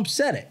Trump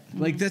said it.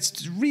 Like,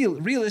 that's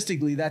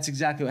realistically, that's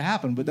exactly what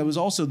happened. But that was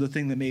also the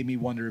thing that made me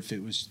wonder if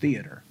it was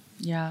theater.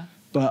 Yeah.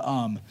 But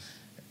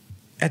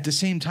at the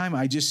same time,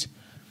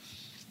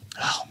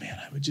 Oh man,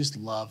 I would just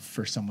love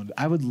for someone.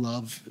 I would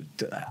love.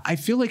 I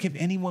feel like if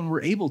anyone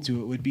were able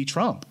to, it would be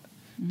Trump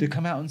to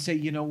come out and say,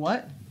 you know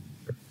what?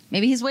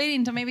 Maybe he's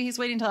waiting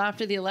till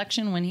after the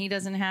election when he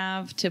doesn't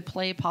have to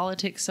play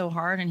politics so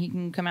hard, and he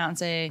can come out and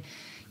say,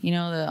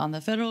 on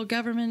the federal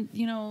government,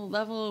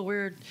 level,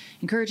 we're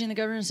encouraging the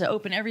governments to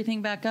open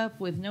everything back up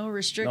with no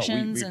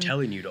restrictions. We're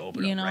telling you to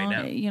open up right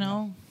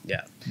now.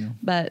 Yeah.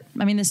 But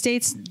the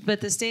states,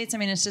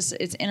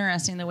 it's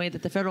interesting the way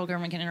that the federal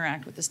government can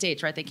interact with the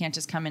states, right? They can't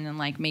just come in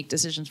and make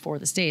decisions for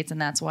the states.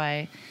 And that's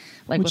why,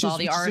 with all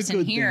the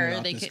arson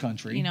here, they could,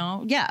 country.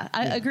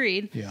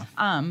 Agreed. Yeah.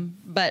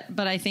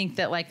 But I think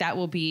that that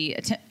will be,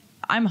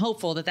 I'm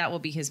hopeful that will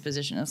be his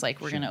position. It's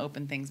we're going to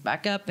open things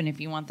back up. And if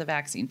you want the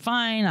vaccine,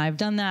 fine. I've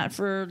done that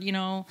for,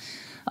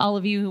 all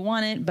of you who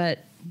want it.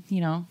 But,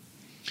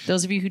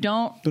 those of you who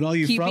don't. But all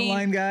you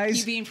frontline guys.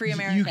 Keep being free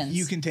Americans.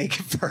 You can take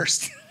it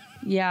first.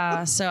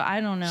 Yeah. So I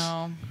don't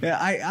know. Yeah,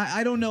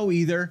 I don't know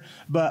either.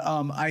 But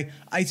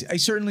I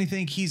certainly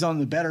think he's on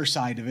the better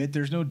side of it.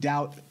 There's no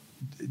doubt.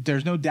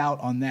 There's no doubt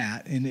on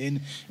that.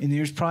 And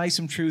there's probably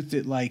some truth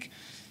that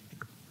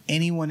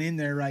anyone in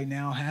there right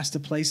now has to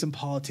play some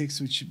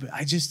politics, which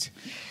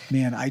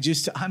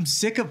I'm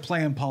sick of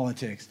playing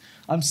politics.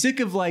 I'm sick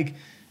of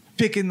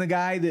picking the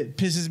guy that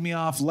pisses me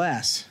off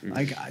less.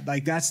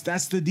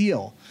 That's the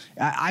deal.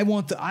 I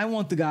want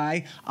the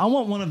guy. I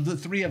want one of the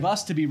three of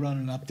us to be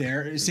running up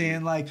there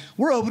saying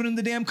we're opening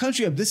the damn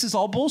country up. This is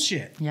all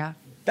bullshit. Yeah.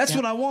 That's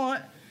what I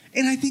want.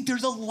 And I think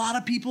there's a lot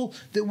of people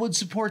that would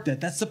support that.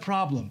 That's the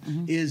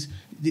problem is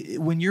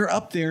when you're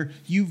up there,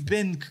 you've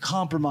been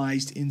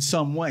compromised in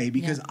some way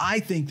because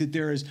I think that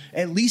there is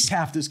at least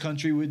half this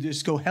country would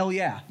just go, hell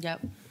yeah.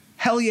 Yep.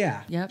 Hell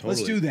yeah. Yep.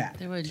 Let's do that.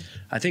 They would.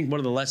 I think one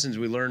of the lessons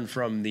we learned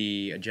from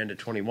the Agenda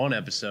 21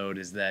 episode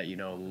is that,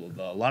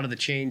 a lot of the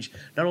change,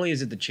 not only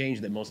is it the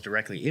change that most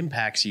directly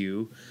impacts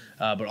you,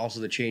 but also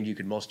the change you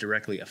can most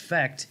directly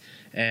affect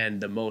and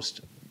the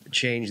most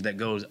change that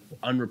goes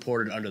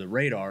unreported under the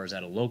radar is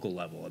at a local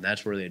level, and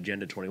that's where the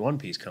Agenda 21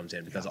 piece comes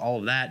in because all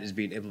of that is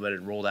being implemented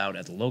and rolled out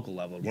at the local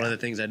level. And one of the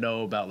things I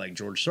know about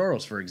George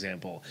Soros, for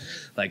example,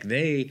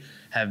 they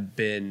have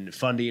been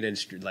funding and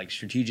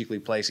strategically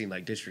placing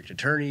district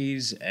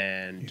attorneys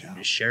and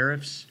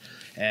sheriffs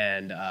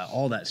and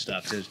all that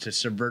stuff to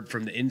subvert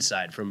from the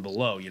inside, from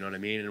below, you know what I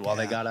mean? And while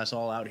they got us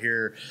all out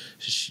here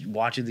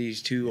watching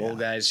these two old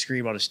guys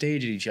scream on a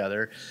stage at each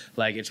other,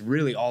 it's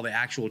really all the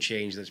actual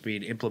change that's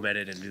being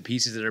implemented and the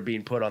pieces that are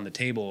being put on the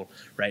table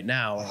right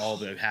now are all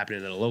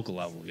happening at a local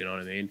level, you know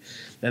what I mean?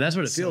 And that's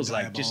what it feels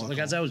like. Just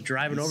as I was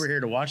driving over here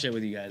to watch that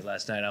with you guys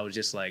last night, I was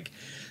just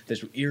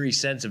this eerie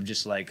sense of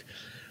just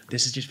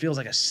this just feels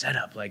like a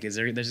setup. This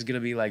is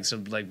going to be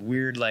some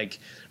weird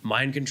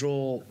mind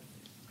control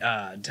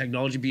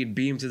technology being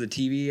beamed to the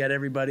TV at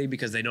everybody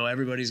because they know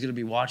everybody's going to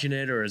be watching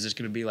it, or is this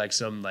going to be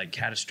some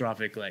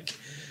catastrophic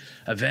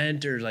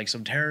event or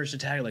some terrorist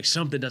attack?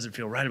 Something doesn't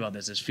feel right about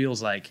this. This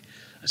feels like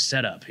a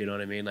setup, you know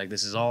what I mean?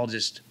 This is all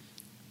just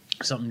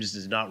something just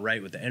is not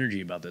right with the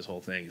energy about this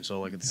whole thing. And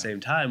so at the same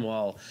time,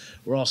 while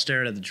we're all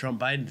staring at the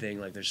Trump-Biden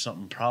thing, there's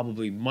something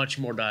probably much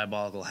more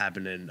diabolical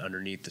happening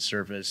underneath the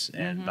surface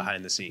and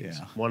behind the scenes.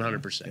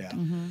 100%. Yeah.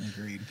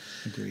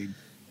 Agreed.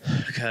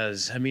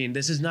 Because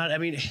this is not.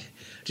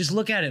 Just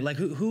look at it.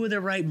 Who in their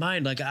right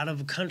mind, out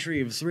of a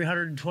country of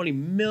 320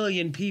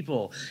 million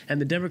people, and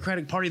the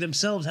Democratic Party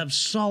themselves have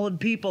solid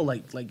people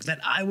that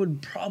I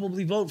would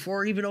probably vote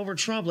for even over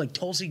Trump,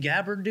 Tulsi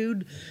Gabbard,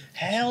 dude.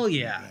 Hell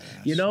yeah.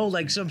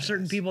 Some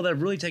certain people that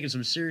have really taken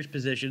some serious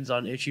positions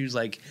on issues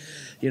like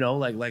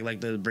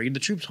the bringing the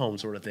troops home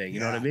sort of thing.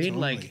 You know what I mean?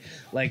 Totally.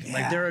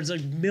 There is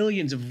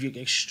millions of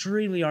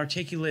extremely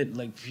articulate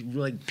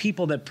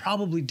people that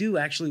probably do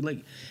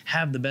actually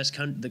have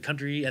the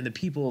country and the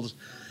people's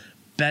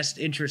best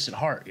interests at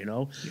heart,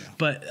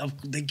 But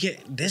they get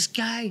this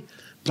guy,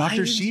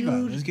 Dr. Shiva.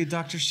 Let's get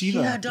Dr. Shiva.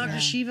 Yeah,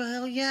 Dr. Shiva.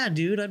 Hell yeah,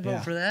 dude! I'd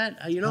vote for that.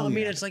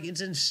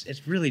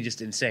 It's really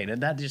just insane,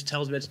 and that just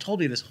tells me. It's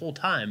told me this whole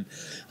time,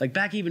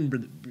 back even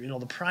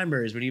the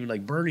primaries when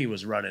even Bernie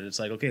was running.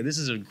 It's okay, this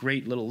is a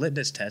great little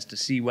litmus test to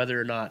see whether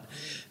or not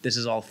this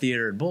is all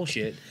theater and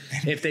bullshit.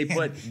 If they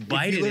put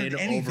Biden in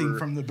anything over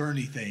from the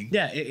Bernie thing,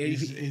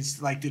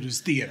 it's it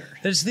was theater.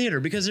 It's theater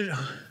because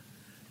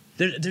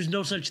there's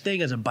no such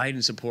thing as a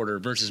Biden supporter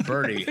versus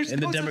Bernie in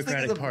the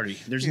Democratic Party.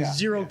 There's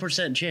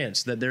 0%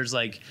 chance that there's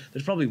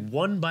probably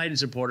one Biden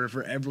supporter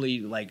for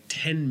every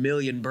 10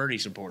 million Bernie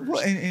supporters. Well,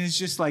 and it's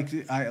just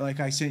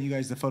I sent you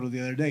guys the photo the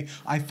other day.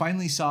 I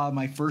finally saw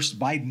my first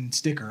Biden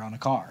sticker on a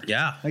car.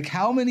 Yeah.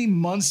 How many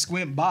months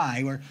went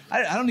by where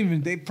I don't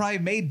even, they probably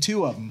made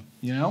two of them,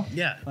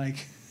 Yeah.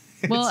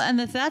 Well, and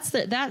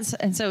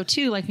and so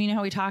too,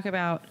 how we talk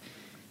about,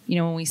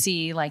 when we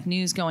see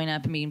news going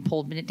up and being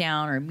pulled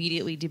down or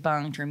immediately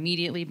debunked or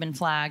immediately been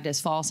flagged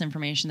as false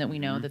information, that we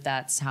know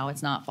that's how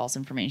it's not false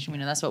information. We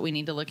know that's what we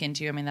need to look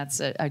into. That's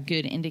a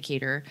good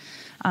indicator.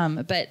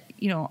 But,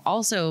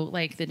 also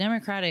the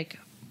Democratic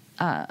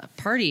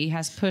party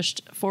has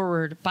pushed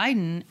forward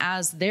Biden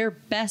as their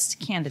best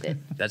candidate.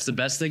 That's the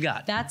best they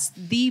got. That's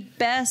the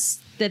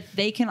best that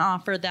they can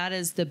offer. That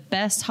is the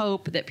best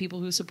hope that people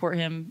who support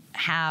him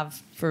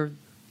have for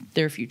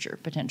their future,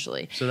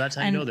 potentially. So that's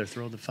how you know they're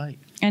thrilled to fight.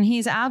 And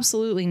he's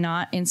absolutely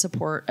not in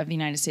support of the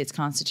United States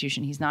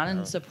Constitution. He's not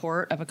in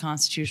support of a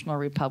constitutional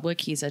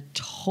republic. He's a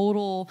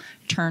total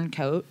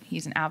turncoat.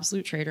 He's an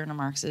absolute traitor and a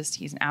Marxist.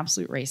 He's an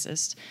absolute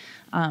racist.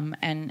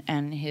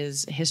 And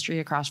his history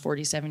across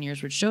 47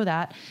 years would show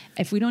that.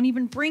 If we don't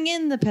even bring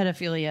in the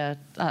pedophilia.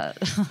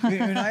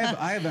 And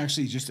I have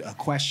actually just a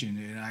question,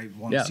 and I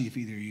want to see if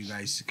either of you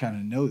guys kind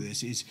of know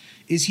this.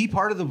 Is he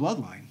part of the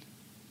bloodline?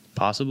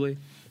 Possibly.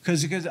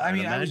 Because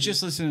I was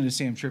just listening to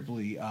Sam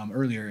Tripoli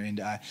earlier,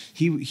 and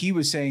he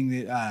was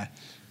saying that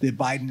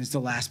Biden is the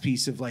last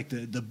piece of like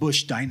the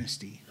Bush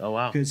dynasty. Oh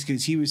wow!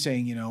 Because he was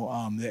saying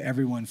that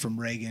everyone from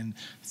Reagan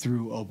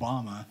through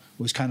Obama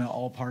was kind of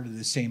all part of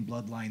the same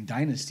bloodline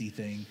dynasty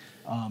thing,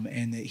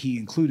 and that he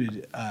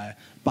included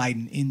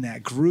Biden in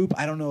that group.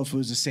 I don't know if it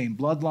was the same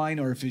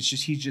bloodline or if he's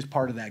just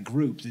part of that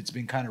group that's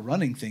been kind of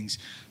running things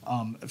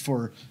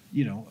for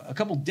a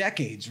couple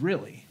decades,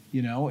 really.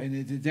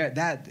 And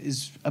that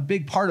is a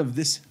big part of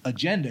this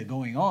agenda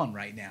going on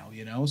right now,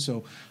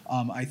 So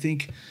I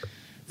think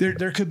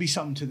there could be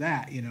something to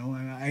that,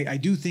 I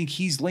do think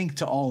he's linked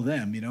to all of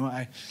them,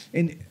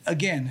 And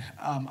again,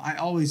 I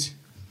always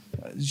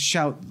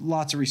shout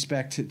lots of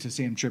respect to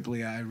Sam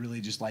Tripoli. I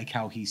really just like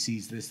how he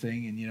sees this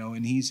thing,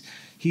 and he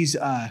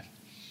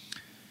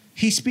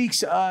speaks,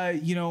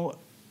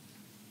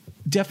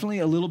 definitely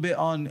a little bit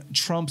on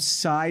Trump's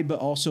side, but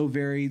also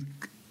very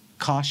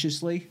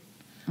cautiously.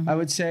 I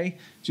would say,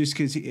 just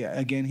because,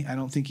 again, I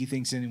don't think he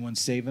thinks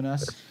anyone's saving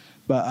us.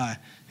 But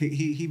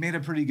he made a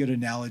pretty good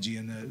analogy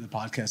in the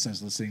podcast I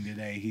was listening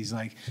today. He's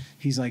like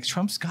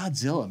Trump's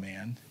Godzilla,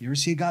 man. You ever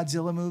see a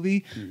Godzilla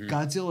movie? Mm-hmm.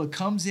 Godzilla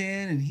comes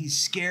in and he's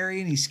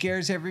scary and he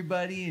scares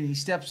everybody and he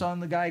steps on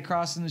the guy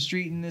crossing the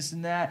street and this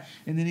and that,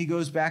 and then he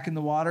goes back in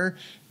the water.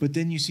 But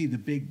then you see the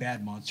big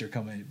bad monster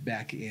coming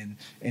back in,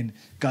 and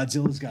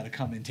Godzilla's got to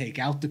come and take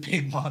out the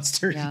big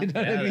monster. Yeah. You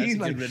know what I mean?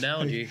 That's a good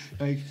analogy.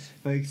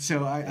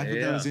 So I thought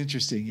that was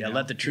interesting. Yeah,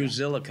 let the true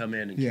Zilla come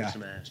in and kick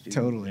some ass, dude.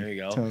 Totally. There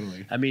you go.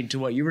 Totally. I mean, to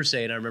what you were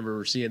saying, I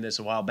remember seeing this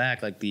a while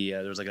back. Like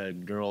there was like a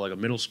girl, like a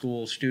middle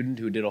school student,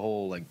 who did a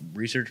whole like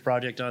research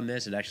project on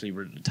this. It actually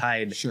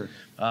tied. Sure.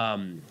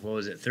 What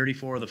was it?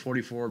 34 of the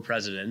 44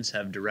 presidents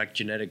have direct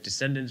genetic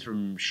descendants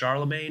from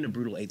Charlemagne, a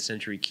brutal 8th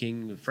century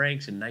king of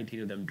Franks, and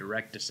 19 of them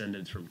direct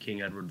descendants from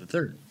King Edward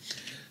III.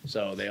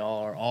 So they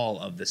are all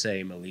of the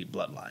same elite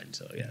bloodline.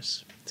 So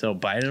yes. So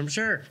Biden, I'm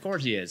sure, of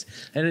course he is.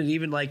 And then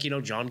even like,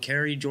 John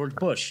Kerry, George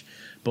Bush,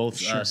 both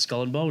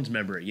Skull and Bones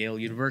member at Yale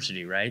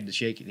University, right? The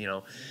shake,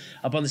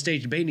 up on the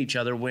stage debating each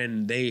other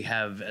when they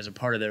have, as a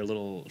part of their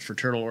little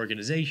fraternal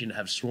organization,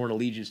 have sworn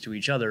allegiance to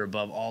each other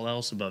above all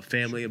else, above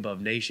family,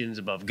 above nations,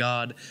 above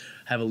God,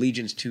 have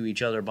allegiance to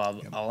each other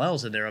above all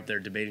else, and they're up there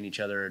debating each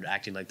other and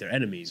acting like they're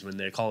enemies when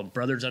they call them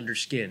brothers under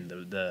skin,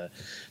 the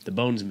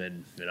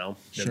Bonesmen,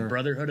 the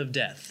Brotherhood of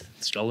Death,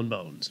 Skull and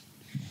Bones.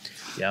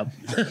 Yep.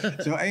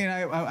 So,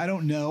 and I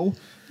don't know.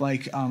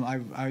 Like,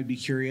 I would be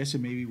curious,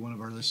 and maybe one of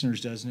our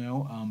listeners does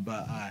know.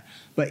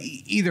 But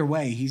either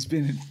way, he's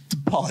been in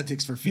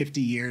politics for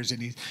 50 years,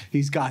 and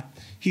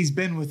he's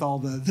been with all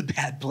the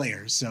bad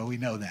players, so we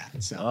know that.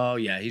 So. Oh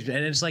yeah, and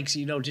it's like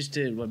just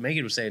to what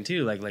Megan was saying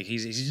too, like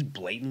he's just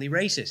blatantly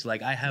racist.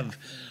 Like I have.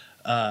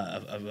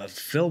 A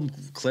film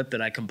clip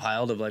that I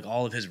compiled of like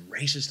all of his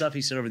racist stuff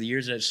he said over the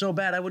years, and it's so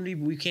bad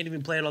we can't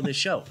even play it on this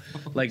show.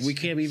 Like we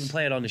can't even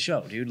play it on the show,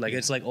 dude. Like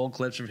it's like old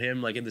clips from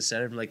him like in the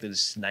Senate from like the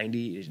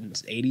 80s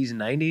and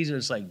 90s, and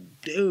it's like,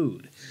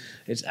 dude,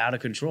 it's out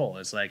of control.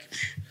 It's like,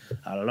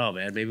 I don't know,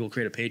 man. Maybe we'll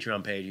create a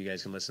Patreon page. You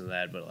guys can listen to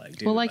that, but like,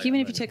 dude, well, like even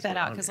if you took that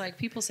out, because like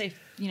people say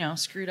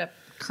screwed up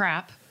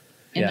crap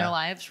in their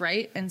lives,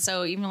 right? And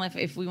so even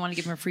if we want to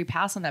give him a free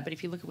pass on that, but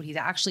if you look at what he's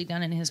actually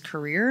done in his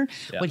career,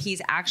 what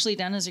he's actually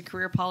done as a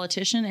career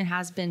politician, it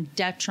has been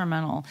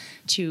detrimental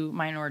to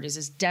minorities.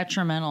 It's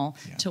detrimental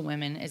to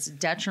women. It's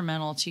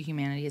detrimental to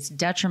humanity. It's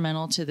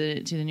detrimental to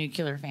the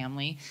nuclear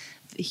family.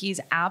 He's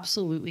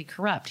absolutely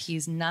corrupt.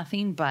 He's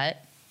nothing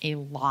but a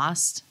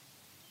lost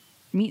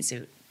meat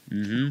suit.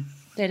 Mm-hmm.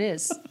 It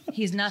is.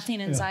 He's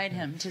nothing inside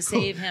him to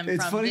save him from this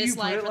life. It's funny you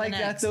put it like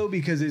that, though,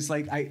 because it's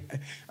like I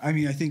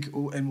mean, I think,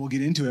 and we'll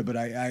get into it, but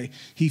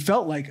he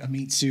felt like a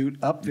meat suit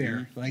up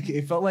there. Mm-hmm. Like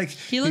it felt like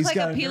he looks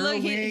like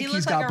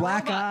he's got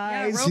black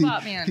eyes. Yeah,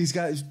 robot man. He's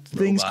got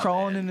things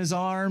crawling in his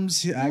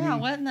arms. Yeah,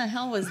 what in the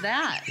hell was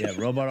that? Yeah,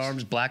 robot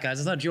arms, black eyes.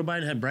 I thought Joe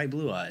Biden had bright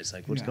blue eyes.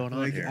 Like, what's going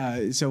on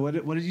here? So what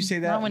did you say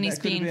that? Not when he's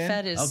being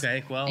fed his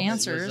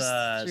answers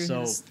through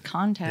his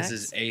contacts.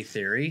 This is a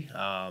theory.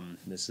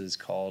 This is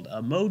called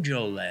a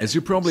mojo lens. As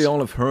you probably all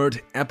have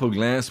heard, Apple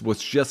Glass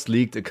was just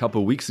leaked a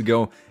couple weeks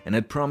ago and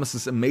it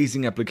promises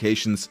amazing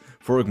applications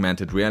for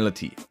augmented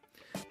reality.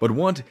 But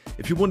what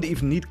if you wouldn't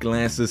even need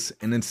glasses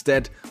and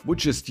instead would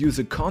just use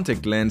a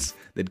contact lens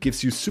that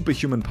gives you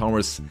superhuman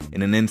powers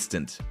in an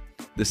instant?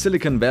 the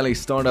Silicon Valley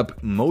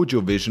startup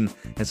Mojo Vision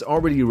has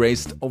already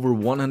raised over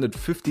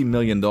 $150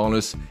 million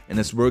and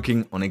is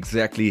working on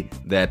exactly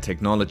that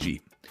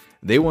technology.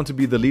 They want to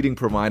be the leading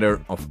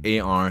provider of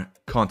AR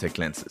contact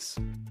lenses.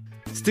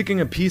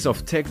 Sticking a piece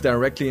of tech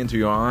directly into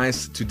your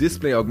eyes to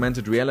display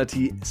augmented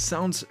reality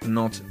sounds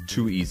not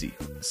too easy.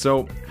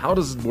 So, how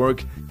does it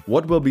work?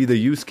 What will be the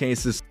use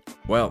cases?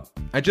 Well,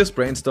 I just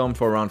brainstormed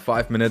for around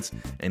 5 minutes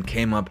and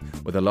came up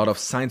with a lot of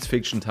science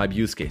fiction type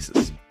use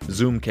cases.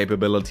 Zoom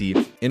capability,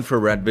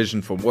 infrared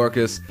vision for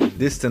workers,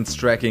 distance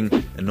tracking,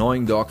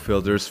 annoying dog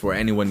filters for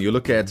anyone you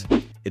look at,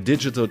 a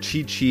digital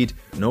cheat sheet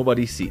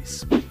nobody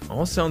sees.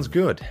 All sounds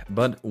good,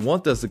 but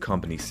what does the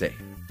company say?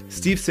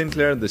 Steve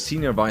Sinclair, the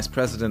Senior Vice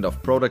President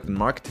of Product and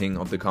Marketing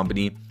of the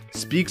company,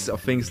 speaks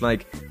of things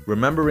like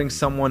remembering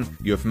someone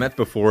you have met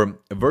before,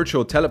 a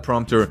virtual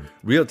teleprompter,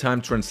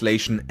 real-time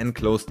translation, and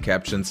closed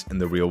captions in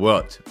the real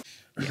world.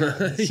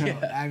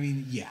 I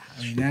mean,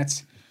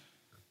 that's...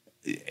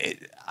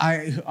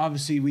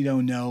 obviously we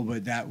don't know,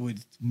 but that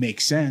would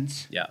make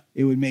sense. Yeah,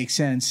 it would make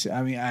sense.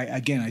 I mean, I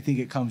think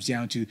it comes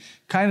down to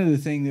kind of the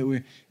thing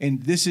that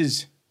and this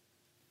is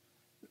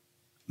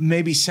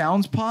maybe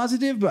sounds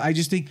positive, but I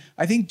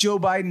think Joe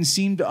Biden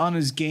seemed on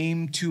his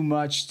game too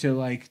much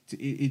to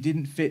it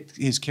didn't fit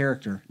his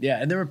character. Yeah,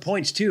 and there were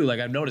points too, like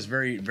I've noticed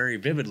very, very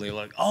vividly,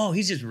 like, oh,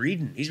 he's just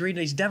reading. He's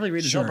definitely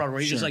reading the teleprompter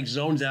where he just like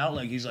zones out,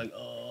 like he's like,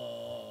 oh.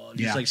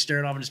 Just like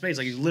staring off into space,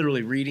 like he's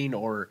literally reading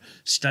or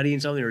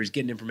studying something, or he's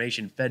getting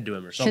information fed to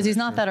him or something. Because he's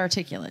not that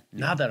articulate.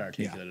 Not that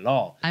articulate at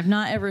all. I've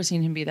not ever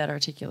seen him be that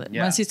articulate.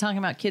 Unless he's talking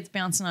about kids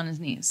bouncing on his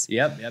knees.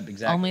 Yep,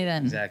 exactly. Only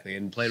then. Exactly,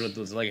 and played with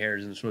those leg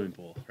hairs in the swimming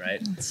pool, right?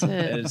 That's it.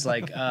 And it's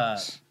like,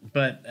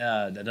 but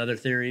another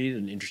theory,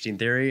 an interesting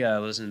theory, I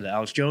listened to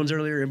Alex Jones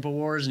earlier,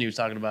 InfoWars, and he was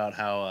talking about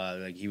how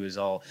like he was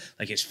all,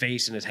 like his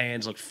face and his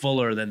hands looked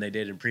fuller than they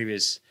did in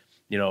previous,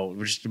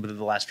 just within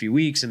the last few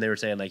weeks, and they were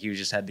saying like he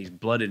just had these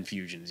blood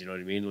infusions, you know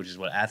what I mean? Which is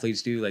what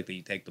athletes do, like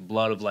they take the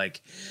blood of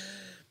like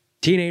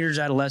teenagers,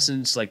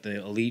 adolescents, like the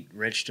elite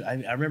rich. I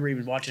remember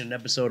even watching an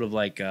episode of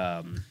like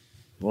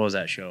what was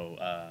that show?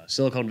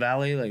 Silicon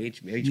Valley, like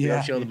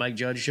HBO show, the Mike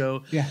Judge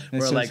show. Yeah,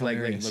 where like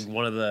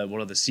one of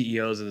the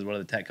CEOs of one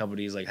of the tech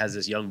companies like has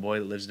this young boy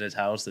that lives in his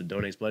house that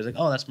donates blood. He's like,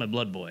 oh, that's my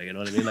blood boy. You know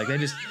what I mean? Like they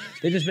just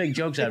make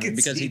jokes out of him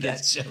because he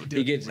gets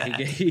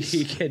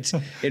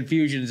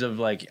infusions of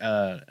like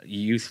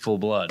youthful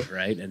blood,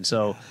 right? And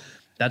so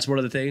that's one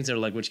of the things that are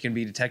like, which can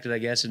be detected, I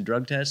guess, in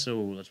drug tests.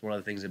 So that's one of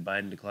the things that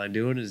Biden declined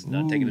doing is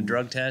not taking a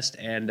drug test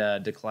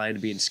and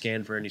declined being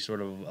scanned for any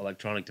sort of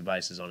electronic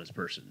devices on his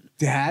person.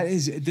 That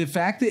is the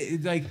fact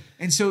that like,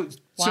 and so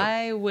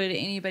why would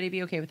anybody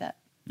be okay with that?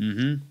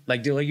 Mm-hmm.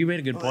 Like you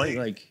made a good point.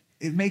 Like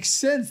it makes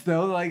sense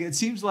though. Like it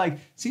seems like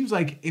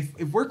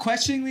if we're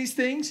questioning these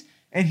things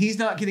and he's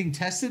not getting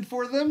tested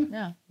for them,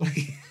 yeah.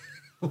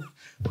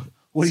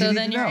 So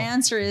then your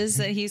answer is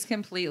that he's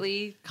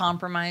completely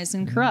compromised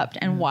and corrupt.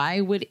 And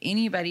why would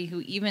anybody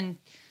who even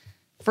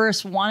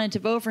first wanted to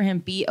vote for him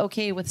be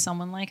okay with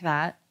someone like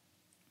that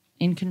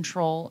in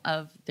control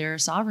of their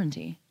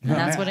sovereignty? And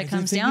that's what it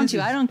comes down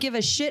to. I don't give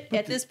a shit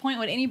at this point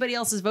what anybody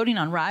else is voting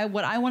on.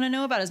 What I want to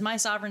know about is my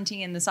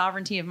sovereignty and the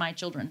sovereignty of my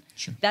children.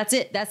 Sure. That's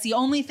it. That's the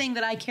only thing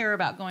that I care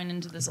about going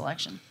into this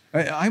election.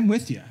 I'm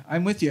with you.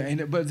 But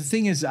the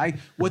thing is,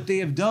 what they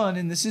have done,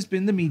 and this has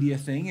been the media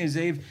thing, is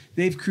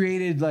they've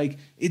created like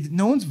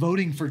no one's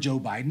voting for Joe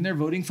Biden. They're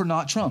voting for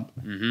not Trump.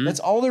 Mm-hmm. That's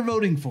all they're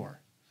voting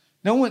for.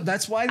 No one.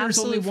 That's why there's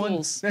only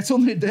one. There's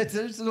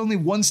only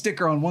one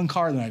sticker on one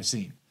car that I've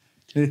seen.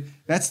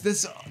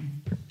 That's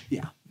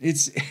yeah.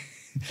 It's.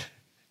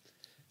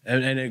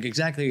 And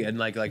exactly, and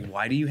like,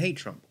 why do you hate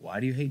Trump?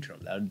 Why do you hate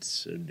Trump?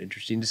 That's an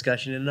interesting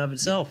discussion in and of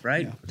itself,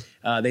 right?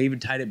 Yeah. They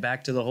even tied it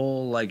back to the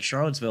whole like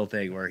Charlottesville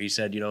thing, where he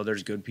said,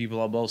 there's good people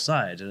on both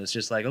sides, and it's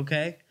just like,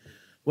 okay,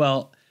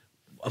 well,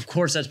 of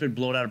course that's been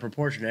blown out of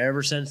proportion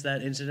ever since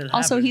that incident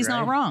happened. Also, he's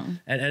not wrong,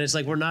 and it's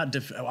like we're not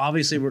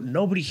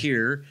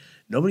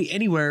nobody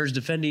anywhere is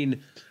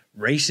defending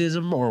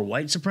racism or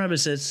white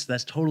supremacists.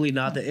 That's totally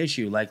not the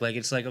issue. Like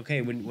it's like,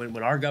 okay,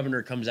 when our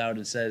governor comes out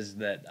and says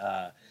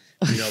that.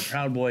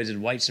 Proud Boys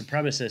and white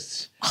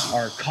supremacists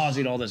are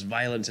causing all this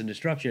violence and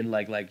destruction.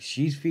 Like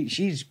she's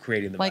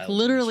creating the like violence.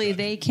 Literally,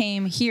 they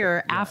came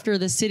here after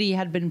the city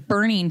had been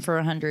burning for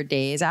 100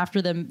 days.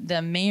 After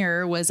the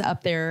mayor was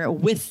up there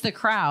with the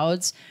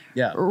crowds,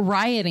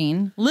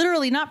 rioting.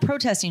 Literally, not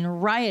protesting,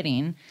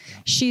 rioting. Yeah.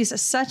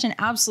 She's such an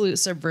absolute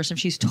subversive.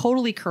 She's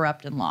totally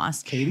corrupt and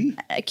lost. Katie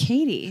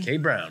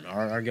Kate Brown,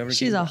 our governor.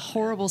 She's a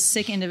horrible,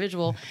 sick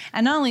individual.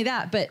 And not only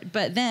that,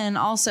 but then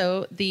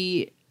also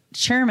the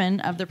chairman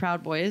of the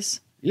Proud Boys.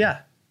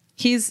 Yeah.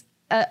 He's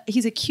a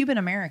Cuban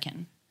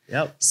American.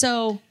 Yep.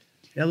 So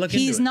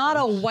he's not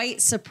a white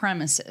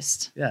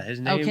supremacist. Yeah,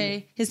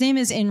 his name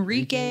is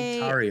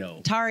Enrique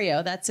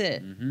Tarrio. That's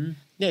it. Mm-hmm.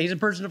 Yeah, he's a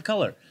person of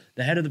color,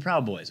 the head of the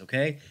Proud Boys,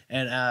 okay?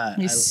 And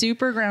he's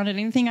super grounded.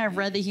 Anything I've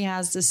read that he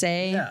has to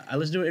say. Yeah, I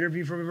listened to an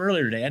interview from him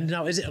earlier today. And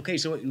now is it okay,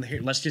 so here,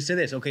 let's just say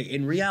this. Okay,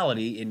 in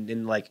reality,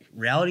 in like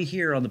reality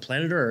here on the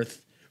planet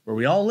Earth, where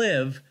we all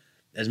live,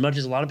 as much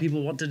as a lot of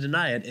people want to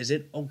deny it, is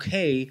it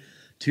okay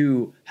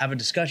to have a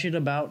discussion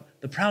about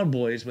the Proud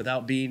Boys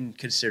without being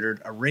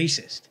considered a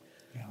racist.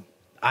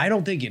 I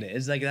don't think it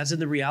is. Like, that's in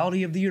the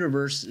reality of the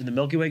universe, in the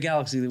Milky Way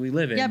galaxy that we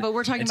live in. Yeah, but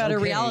we're talking about a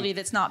reality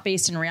that's not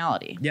based in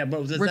reality. Yeah,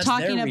 but we're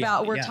talking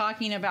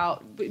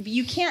about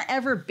you can't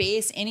ever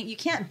base you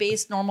can't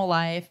base normal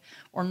life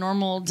or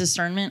normal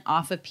discernment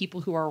off of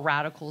people who are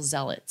radical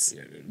zealots.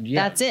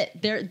 Yeah. That's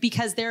it.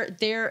 Because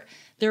their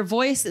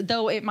voice,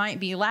 though it might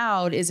be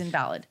loud, is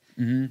invalid.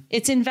 Mm-hmm.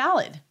 It's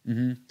invalid.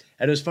 Mm-hmm.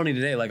 And it was funny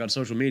today, like on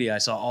social media, I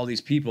saw all these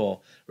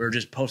people who were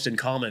just posting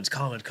comments,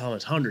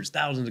 hundreds,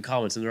 thousands of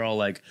comments, and they're all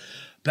like,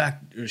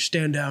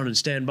 stand down and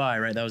stand by,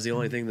 right? That was the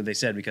only thing that they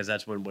said, because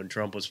that's when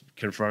Trump was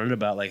confronted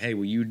about, like, hey,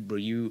 will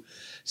you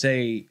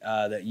say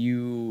that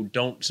you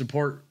don't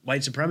support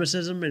white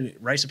supremacism and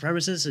white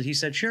supremacists? And he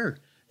said, sure.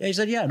 Yeah, he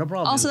said, yeah, no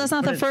problem. Also, that's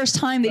not the first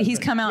time that he's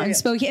come out and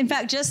spoke. In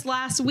fact, just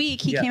last week,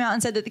 he came out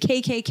and said that the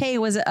KKK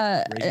was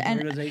an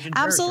organization.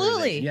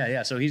 Absolutely.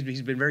 Yeah. So he's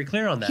been very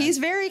clear on that. He's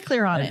very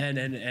clear on it.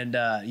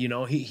 And you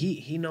know,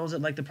 he knows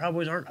that, like, the Proud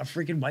Boys aren't a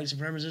freaking white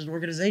supremacist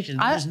organization.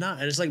 It's not.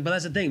 And it's like, but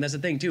that's the thing. That's the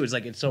thing too. It's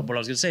like, it's so. What I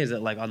was gonna say is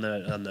that, like, on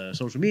the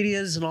social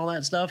medias and all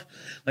that stuff,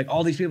 like,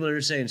 all these people that are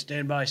saying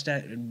stand by,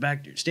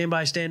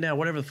 stand down,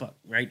 whatever the fuck,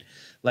 right?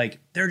 Like,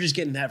 they're just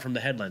getting that from the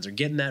headlines. They're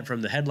getting that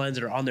from the headlines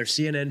that are on their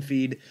CNN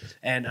feed.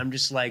 And I'm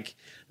just like,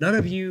 none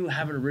of you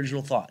have an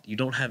original thought. You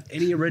don't have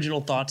any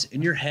original thoughts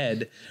in your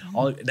head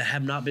that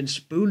have not been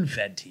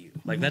spoon-fed to you.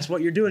 Like, that's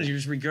what you're doing, is you're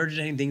just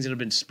regurgitating things that have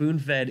been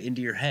spoon-fed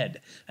into your head.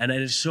 And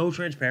it is so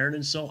transparent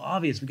and so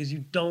obvious, because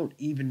you don't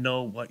even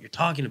know what you're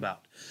talking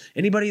about.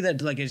 Anybody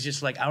that, like, is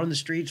just, like, out on the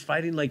streets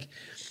fighting, like,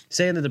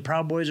 saying that the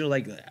Proud Boys are,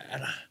 like,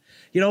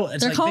 you know,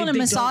 it's they're calling him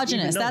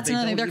misogynist. That's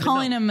another thing. They're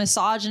calling him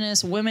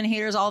misogynist, women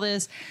haters, all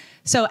this.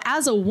 So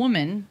as a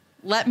woman,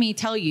 let me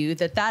tell you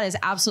that is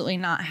absolutely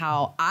not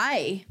how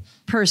I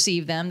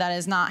perceive them. That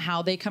is not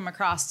how they come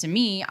across to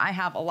me. I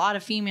have a lot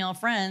of female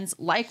friends.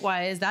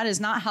 Likewise, that is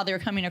not how they're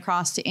coming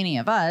across to any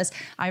of us.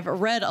 I've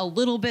read a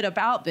little bit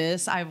about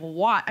this. I've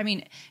watched. I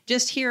mean,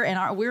 just here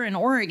we're in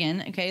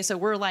Oregon. Okay, so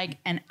we're like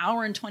an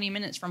hour and 20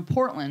 minutes from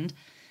Portland.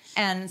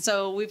 And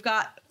so we've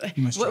got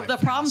the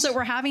problems that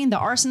we're having, the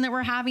arson that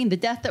we're having, the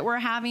death that we're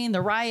having,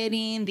 the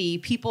rioting, the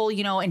people,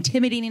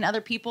 intimidating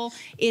other people.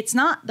 It's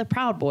not the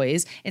Proud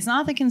Boys. It's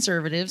not the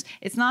conservatives.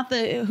 It's not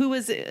what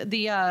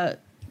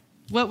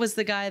was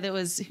the guy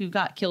who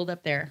got killed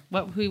up there?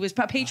 Who was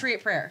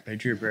Patriot Prayer?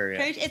 Patriot Prayer,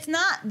 yeah. It's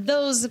not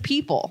those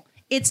people.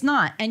 It's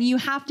not. And you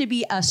have to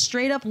be a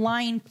straight up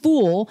lying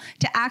fool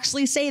to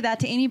actually say that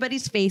to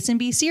anybody's face and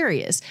be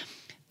serious.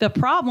 The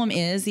problem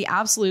is the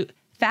absolute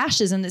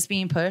fascism that's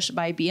being pushed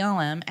by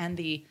BLM and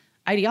the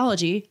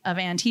ideology of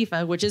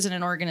Antifa, which isn't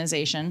an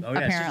organization,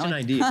 apparently. It's just an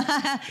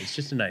idea. It's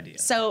just an idea.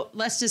 So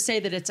let's just say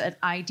that it's an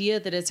idea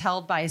that is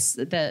held by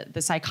the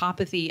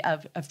psychopathy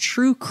of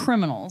true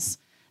criminals.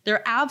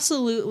 They're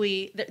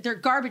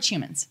garbage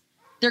humans.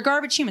 They're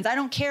garbage humans. I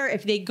don't care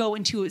if they go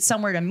into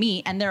somewhere to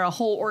meet and they're a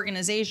whole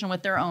organization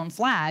with their own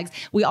flags.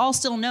 We all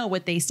still know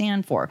what they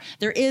stand for.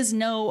 There's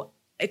no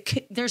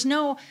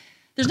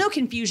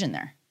confusion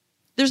there.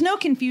 There's no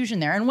confusion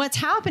there. And what's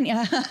happening...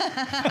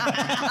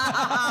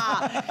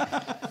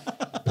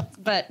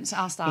 But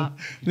I'll stop.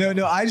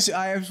 No. I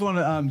just want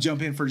to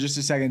jump in for just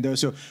a second, though.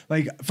 So,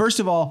 like, first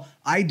of all,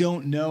 I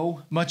don't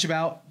know much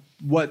about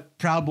what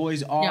Proud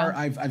Boys are.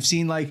 Yeah. I've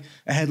seen, like,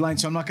 a headline,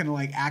 so I'm not going to,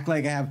 like, act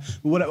like I have.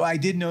 But what I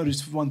did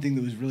notice, one thing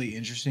that was really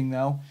interesting,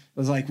 though,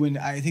 was, like, when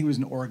I think it was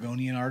an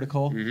Oregonian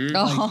article.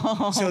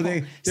 Mm-hmm.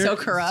 Like, they're so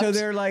corrupt. So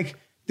they're like...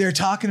 They're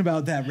talking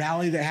about that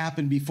rally that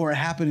happened before it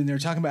happened, and they're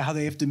talking about how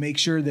they have to make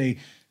sure they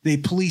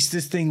police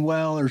this thing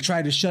well or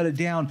try to shut it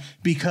down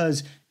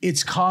because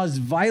it's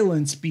caused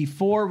violence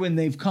before when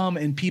they've come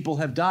and people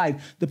have died.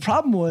 The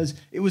problem was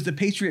it was the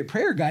Patriot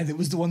Prayer guy that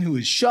was the one who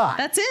was shot.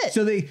 That's it.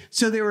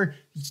 So they were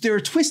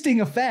twisting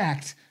a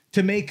fact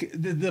to make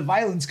the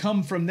violence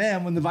come from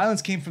them when the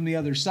violence came from the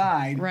other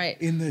side. Right.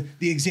 In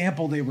the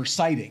example they were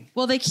citing.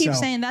 Well, they keep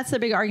saying that's the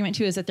big argument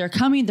too, is that they're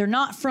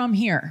not from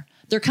here.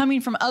 They're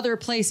coming from other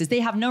places.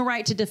 They have no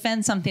right to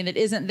defend something that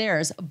isn't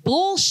theirs.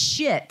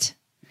 Bullshit.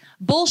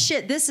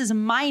 This is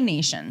my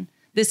nation.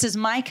 This is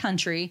my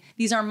country.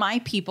 These are my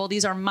people.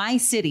 These are my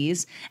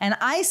cities. And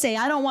I say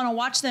I don't want to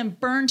watch them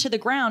burn to the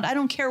ground. I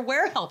don't care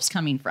where help's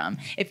coming from.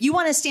 If you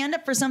want to stand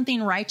up for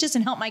something righteous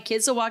and help my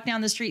kids to walk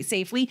down the street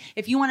safely,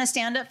 if you want to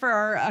stand up for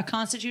our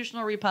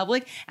constitutional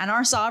republic and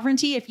our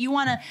sovereignty, if you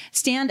want to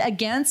stand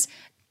against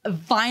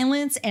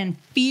violence and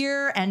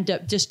fear and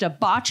just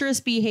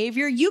debaucherous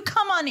behavior, you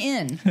come on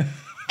in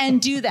and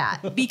do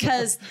that,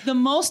 because the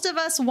most of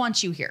us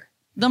want you here.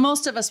 The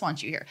most of us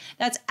want you here.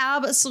 That's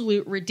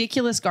absolute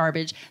ridiculous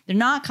garbage. They're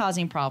not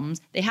causing problems.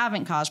 They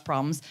haven't caused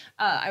problems.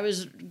 I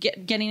was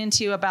getting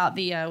into about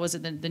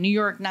the New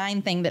York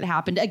 9 thing that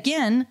happened.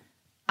 Again,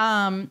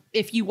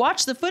 if you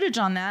watch the footage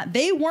on that,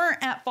 they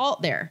weren't at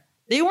fault there.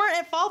 They weren't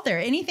at fault there.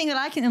 Anything that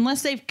I can,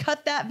 unless they've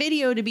cut that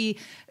video to be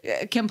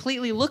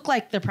completely look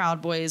like the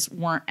Proud Boys,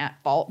 weren't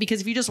at fault. Because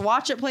if you just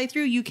watch it play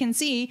through, you can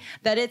see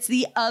that it's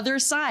the other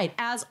side.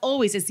 As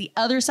always, it's the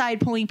other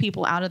side pulling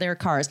people out of their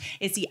cars.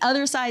 It's the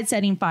other side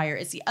setting fire.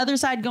 It's the other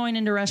side going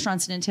into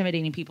restaurants and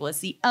intimidating people. It's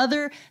the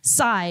other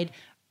side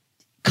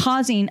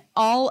causing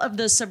all of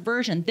the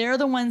subversion. They're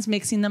the ones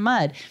mixing the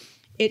mud.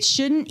 It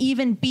shouldn't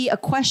even be a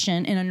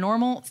question in a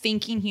normal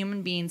thinking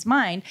human being's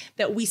mind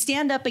that we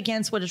stand up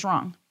against what is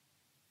wrong.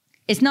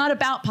 It's not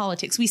about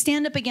politics. We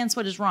stand up against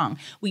what is wrong.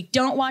 We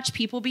don't watch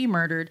people be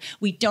murdered.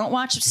 We don't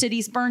watch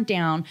cities burn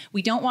down.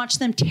 We don't watch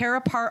them tear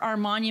apart our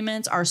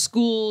monuments, our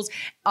schools,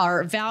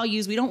 our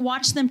values. We don't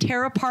watch them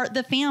tear apart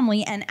the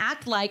family and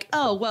act like,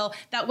 oh, well,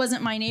 that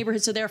wasn't my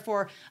neighborhood, so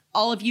therefore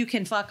all of you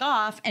can fuck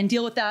off and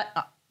deal with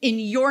that in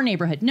your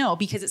neighborhood. No,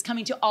 because it's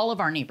coming to all of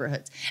our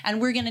neighborhoods. And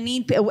we're going to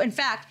need, in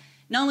fact,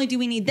 not only do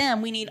we need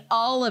them, we need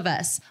all of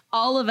us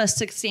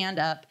to stand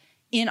up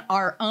in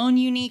our own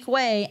unique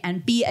way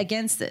and be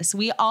against this.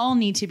 We all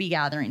need to be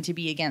gathering to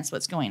be against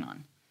what's going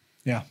on.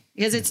 Yeah.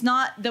 Because it's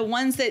not the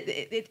ones that,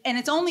 and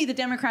it's only the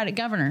Democratic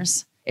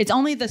governors. It's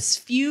only the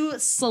few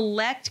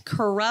select,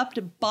 corrupt,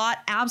 bought,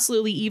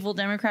 absolutely evil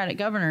Democratic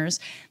governors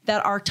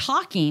that are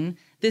talking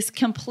this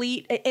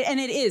complete, and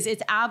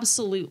it's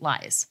absolute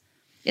lies.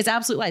 It's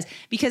absolute lies.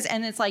 Because,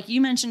 and it's like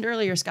you mentioned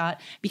earlier, Scott,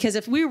 because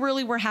if we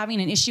really were having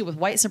an issue with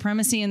white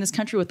supremacy in this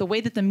country, with the way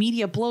that the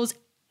media blows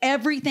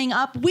everything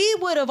up, we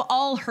would have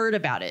all heard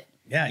about it.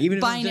 Yeah, even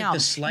if it's the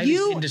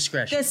slightest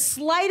indiscretion. The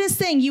slightest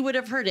thing, you would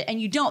have heard it,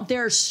 and you don't.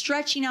 They're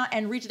stretching out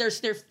and reaching.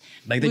 They're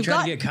like they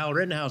tried to get Kyle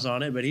Rittenhouse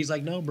on it, but he's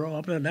like, "No, bro,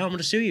 I'm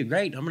gonna sue you.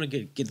 Great, I'm gonna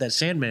get that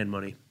Sandman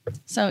money."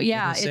 So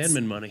yeah,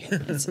 Sandman money.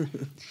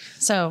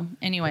 So,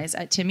 anyways,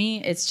 to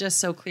me, it's just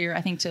so clear. I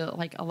think to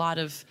like a lot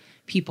of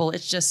people,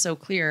 it's just so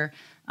clear.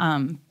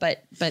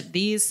 But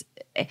these,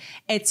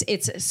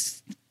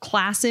 it's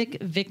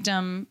classic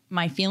victim.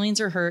 My feelings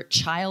are hurt.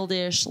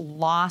 Childish,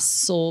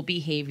 lost soul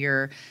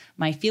behavior.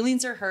 My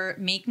feelings are hurt.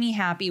 Make me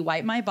happy.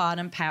 Wipe my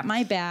bottom. Pat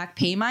my back.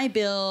 Pay my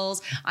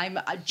bills. I'm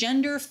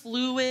gender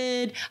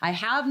fluid. I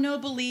have no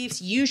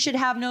beliefs. You should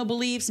have no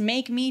beliefs.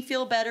 Make me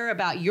feel better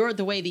about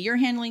the way that you're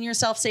handling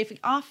yourself safely.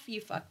 Off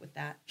you fuck with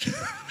that.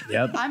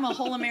 Yep. I'm a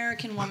whole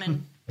American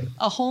woman.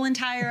 A whole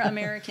entire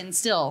American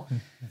still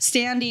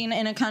standing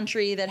in a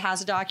country that has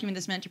a document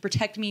that's meant to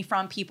protect me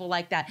from people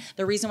like that.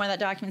 The reason why that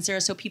document's there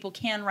is so people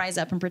can rise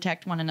up and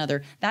protect one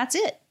another. That's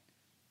it.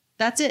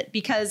 That's it.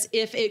 Because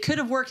if it could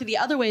have worked the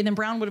other way, then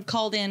Brown would have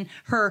called in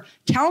her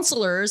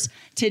counselors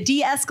to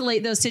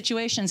de-escalate those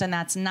situations, and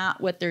that's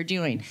not what they're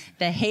doing.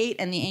 The hate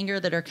and the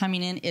anger that are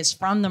coming in is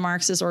from the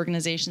Marxist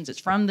organizations. It's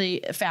from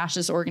the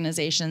fascist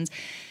organizations.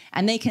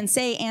 And they can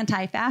say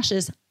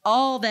anti-fascist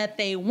all that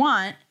they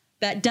want.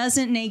 That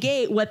doesn't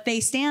negate what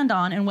they stand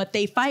on and what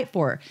they fight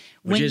for.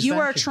 When you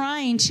are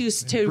trying to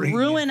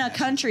ruin a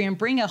country and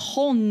bring a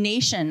whole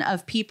nation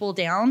of people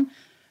down,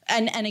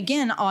 and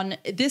again,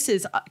 this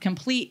is a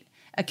complete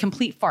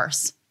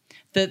farce.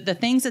 The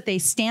things that they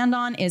stand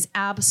on is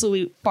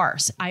absolute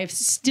farce. I have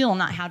still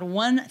not had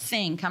one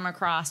thing come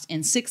across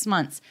in 6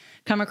 months,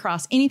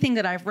 anything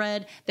that I've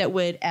read that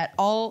would at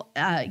all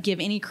give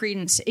any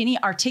credence,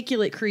 any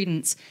articulate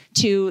credence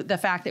to the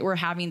fact that we're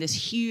having this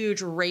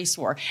huge race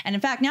war. And in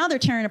fact, now they're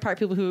tearing apart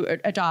people who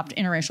adopt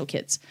interracial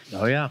kids.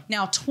 Oh, yeah.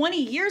 Now,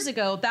 20 years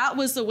ago, that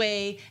was the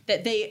way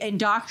that they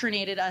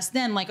indoctrinated us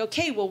then. Like,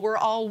 okay, well, we're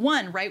all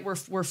one, right?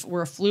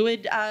 We're a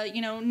fluid,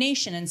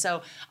 nation. And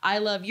so I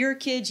love your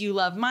kids. You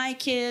love my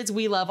kids.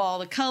 We love all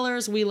the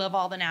colors. We love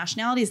all the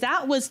nationalities.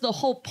 That was the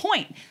whole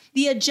point.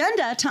 The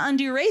agenda to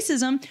undo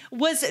racism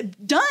was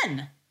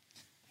done.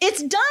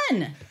 It's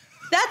done.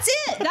 That's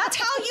it. That's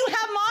how you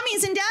have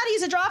mommies and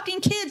daddies adopting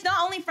kids, not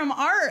only from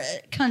our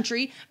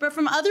country, but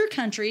from other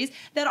countries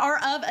that are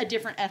of a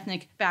different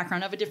ethnic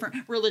background, of a different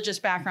religious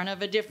background,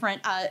 of a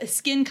different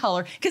skin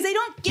color, because they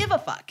don't give a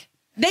fuck.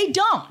 They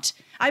don't.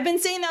 I've been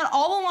saying that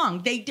all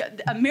along.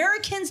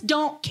 Americans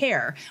don't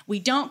care. We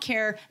don't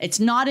care. It's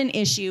not an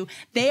issue.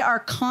 They are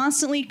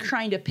constantly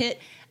trying to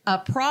pit a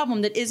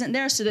problem that isn't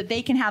there so that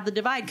they can have the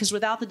divide, because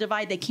without the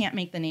divide, they can't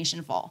make the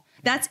nation fall.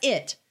 That's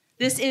it.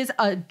 This is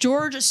a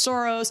George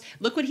Soros.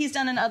 Look what he's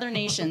done in other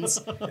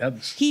nations.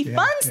 Yep. He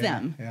funds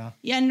them.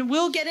 Yeah. And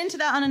we'll get into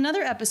that on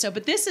another episode.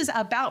 But this is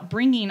about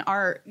bringing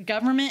our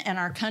government and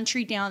our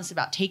country down. It's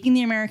about taking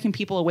the American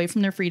people away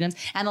from their freedoms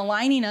and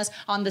aligning us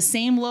on the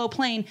same low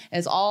plane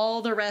as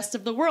all the rest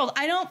of the world.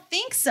 I don't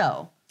think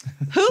so.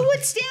 Who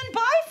would stand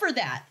by for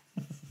that?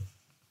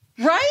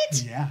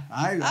 Right? Yeah,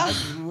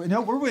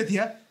 no, we're with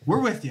you.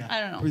 We're with you.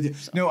 I don't know.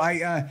 No,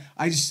 I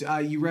just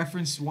you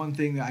referenced one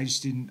thing that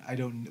I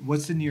don't.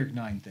 What's the New York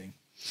 9 thing?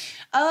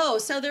 Oh,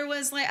 so there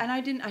was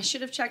I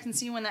should have checked and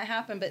seen when that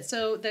happened. But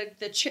so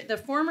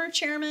the former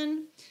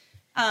chairman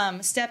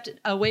stepped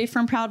away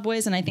from Proud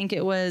Boys, and I think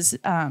it was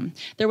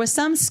there was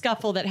some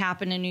scuffle that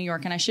happened in New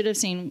York, and I should have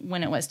seen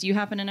when it was. Do you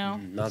happen to know?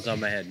 Not off the top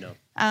of my head, no.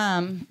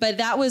 But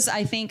that was,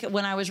 I think,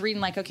 when I was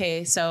reading, like,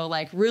 okay, so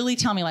like really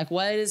tell me, like,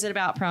 what is it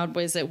about Proud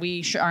Boys that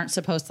we aren't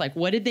supposed to, like,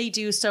 what did they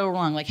do so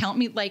wrong? Like, help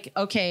me, like,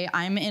 okay,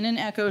 I'm in an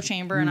echo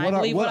chamber and I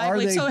believe what I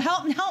believe. So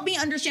help me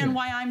understand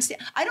why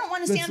I don't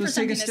want to stand for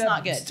something that's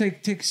not good.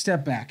 Take a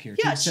step back here.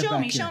 Yeah, show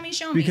me.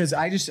 Because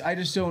I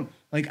just don't,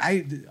 like,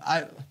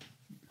 I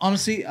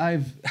honestly,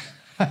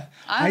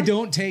 I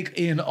don't take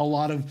in a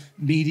lot of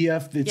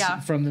media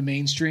that's from the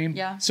mainstream.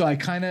 Yeah. So I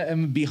kind of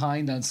am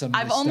behind on some of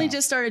I've only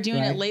just started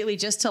doing it lately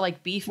just to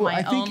like beef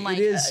my own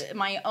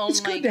it's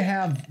good to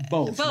have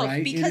both,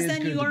 right? Because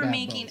then you are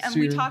making and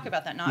we talk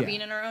about that, not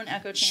being in our own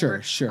echo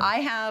chamber. Sure. I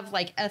have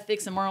like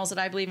ethics and morals that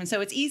I believe in.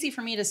 So it's easy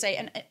for me to say,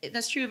 and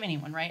that's true of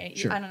anyone, right?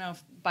 Sure. I don't know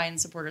if Biden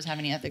supporters have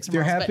any ethics or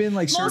morals. There have been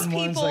like certain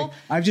ones, like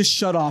I've just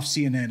shut off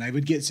CNN. I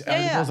would get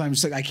articles, I'm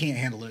just like, I can't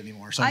handle it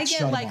anymore. So I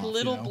get like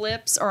little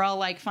blips, or I'll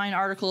like find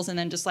articles and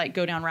then just like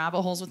go down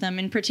rabbit holes with them,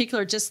 in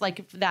particular just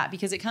like that,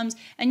 because it comes,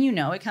 and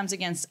it comes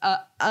against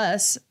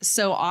us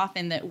so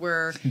often that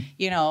we're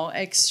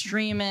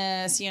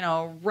extremists,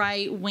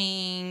 right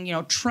wing,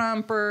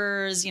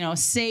 Trumpers,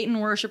 Satan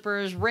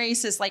worshipers,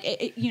 racists, like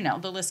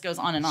the list goes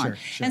on and on. Sure.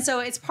 And so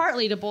it's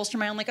partly to bolster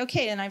my own, like,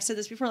 okay, and I've said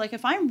this before, like,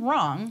 if I'm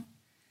wrong,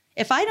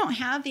 if I don't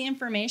have the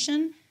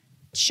information,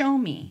 show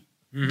me.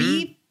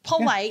 Be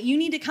polite. You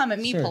need to come at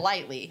me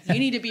politely. You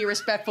need to be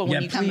respectful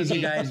when you come at me.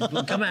 You guys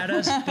come at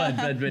us, but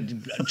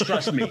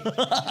trust me.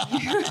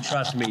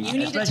 Trust me. You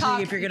need Especially to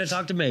talk, if you're going to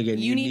talk to Megan.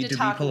 You need to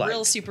talk be polite.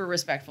 real super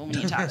respectful when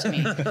you talk to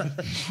me.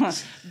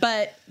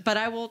 but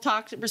I will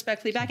talk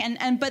respectfully back.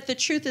 But the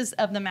truth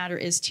of the matter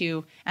is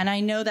too, and I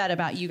know that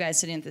about you guys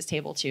sitting at this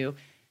table too,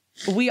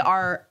 we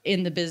are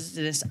in the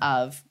business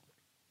of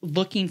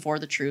looking for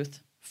the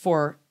truth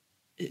for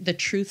the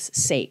truth's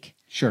sake.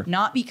 Sure.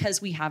 Not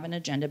because we have an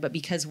agenda, but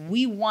because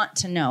we want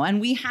to know. And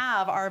we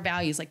have our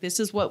values. Like, this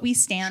is what we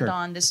stand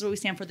on. This is what we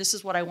stand for. This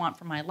is what I want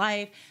for my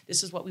life.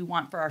 This is what we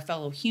want for our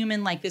fellow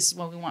human. Like, this is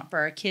what we want for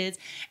our kids.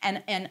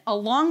 And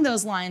along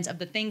those lines of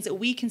the things that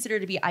we consider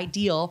to be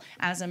ideal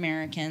as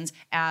Americans,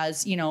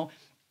 as,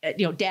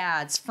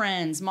 dads,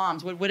 friends,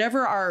 moms,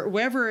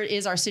 whatever it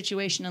is our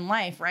situation in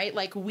life, right?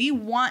 Like, we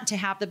want to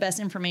have the best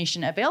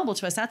information available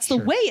to us. That's the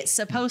way it's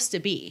supposed to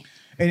be.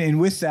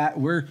 And with that,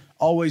 we're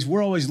always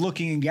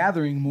looking and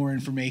gathering more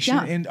information,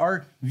 and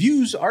our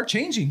views are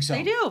changing. So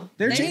they do.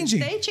 They're changing.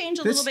 They change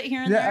a little bit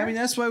here and there. I mean,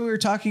 that's why we were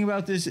talking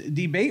about this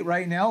debate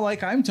right now.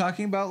 Like, I'm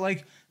talking about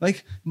like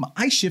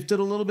I shifted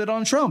a little bit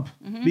on Trump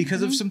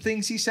because of some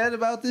things he said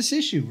about this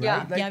issue.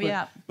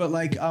 Right? But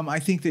like, I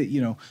think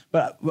that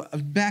But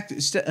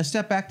a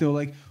step back though.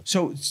 Like,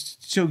 so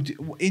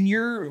in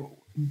your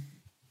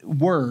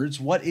words,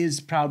 what is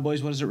Proud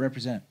Boys? What does it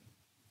represent?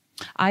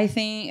 I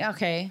think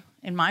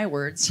in my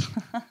words,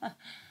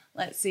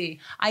 let's see.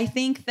 I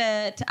think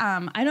that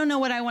I don't know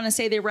what I want to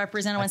say they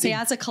represent. I want to say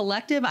as a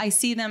collective, I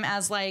see them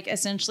as like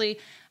essentially,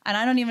 and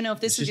I don't even know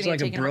if this is going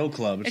to get taken. It's like a bro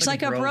club. It's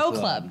like a bro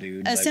club,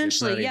 dude.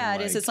 Essentially,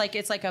 it is. It's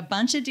like a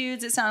bunch of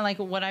dudes. It sounded like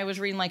what I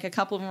was reading. Like a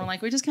couple of them were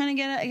like, we just kind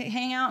of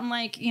hang out and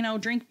like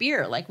drink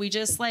beer. Like we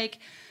just like.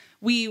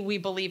 We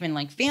believe in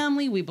like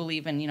family, we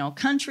believe in,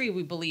 country,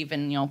 we believe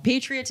in,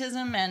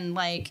 patriotism, and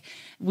like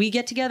we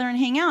get together and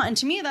hang out. And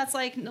to me, that's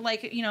like,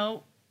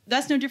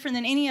 that's no different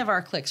than any of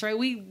our cliques, right?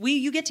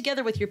 You get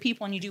together with your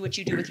people and you do what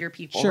you do with your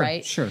people,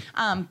 right? Sure.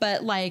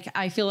 But like,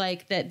 I feel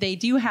like that they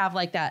do have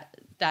like that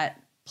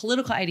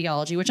political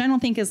ideology, which I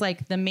don't think is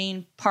like the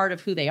main part of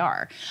who they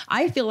are.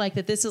 I feel like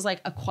that this is like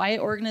a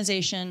quiet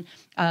organization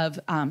of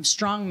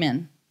strong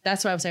men.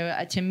 That's what I would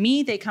say. To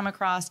me, they come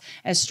across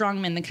as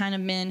strong men, the kind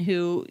of men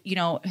who,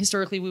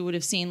 historically we would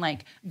have seen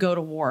like go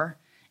to war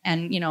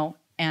and,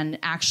 and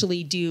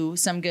actually do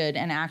some good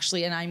and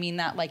I mean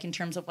that like in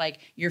terms of like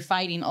you're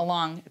fighting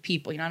along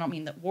people. I don't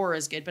mean that war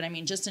is good, but I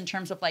mean just in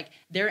terms of like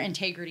their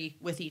integrity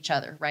with each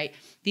other, right?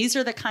 These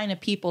are the kind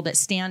of people that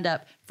stand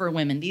up for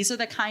women. These are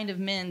the kind of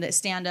men that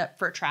stand up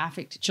for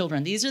trafficked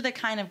children. These are the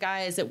kind of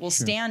guys that will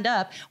stand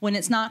up when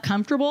it's not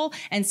comfortable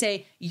and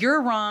say,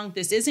 you're wrong.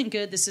 This isn't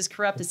good. This is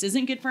corrupt. This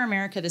isn't good for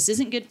America. This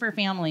isn't good for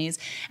families.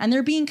 And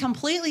they're being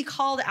completely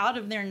called out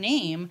of their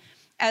name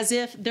as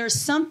if there's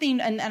something,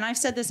 and I've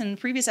said this in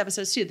previous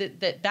episodes too,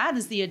 that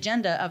is the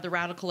agenda of the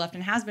radical left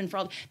and has been for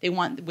all. They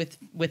want,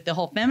 with the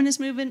whole feminist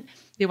movement,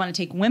 they want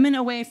to take women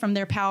away from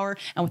their power,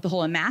 and with the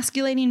whole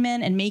emasculating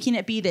men and making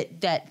it be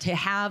that to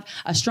have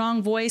a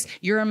strong voice,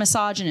 you're a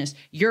misogynist,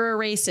 you're a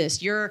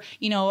racist, you're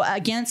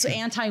against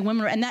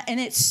anti-women, and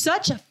it's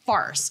such a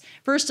farce.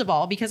 First of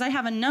all, because I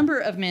have a number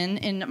of men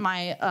in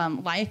my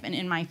life and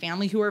in my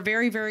family who are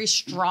very, very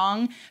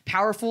strong,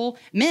 powerful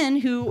men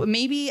who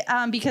maybe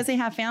because they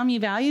have family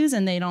values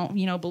and they don't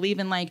believe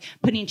in like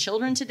putting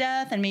children to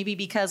death, and maybe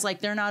because like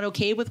they're not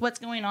okay with what's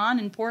going on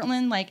in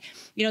Portland, like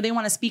they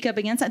want to speak up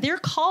against that. They're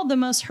called the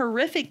most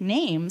horrific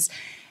names,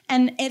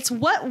 and it's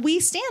what we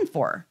stand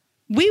for.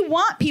 We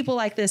want people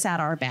like this at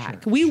our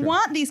back. We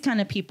want these kind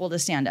of people to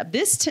stand up.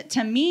 This,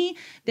 to me,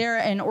 they're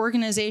an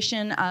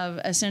organization of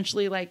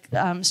essentially like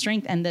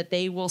strength, and that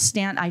they will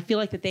stand. I feel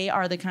like that they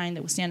are the kind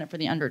that will stand up for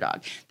the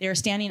underdog. They're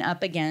standing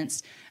up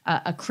against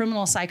a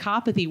criminal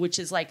psychopathy, which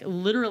is like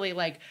literally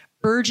like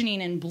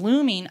burgeoning and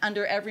blooming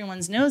under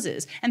everyone's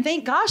noses. And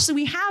thank gosh that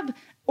we have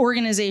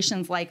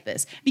organizations like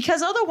this,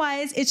 because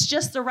otherwise it's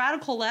just the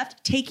radical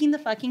left taking the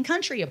fucking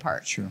country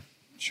apart. Sure.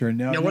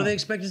 Now, what do they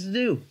expect us to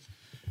do?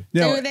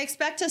 No. They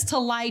expect us to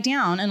lie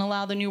down and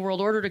allow the New World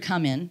Order to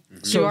come in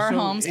to our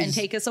homes and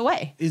take us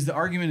away. Is the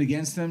argument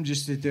against them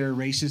just that they're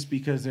racist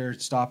because they're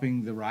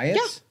stopping the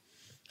riots?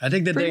 Yeah. I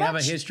think that they have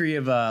a history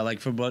of, like,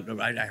 from what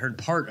I heard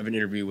part of an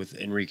interview with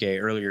Enrique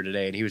earlier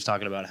today, and he was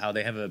talking about how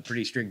they have a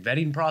pretty strict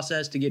vetting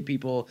process to get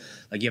people.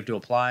 Like, you have to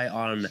apply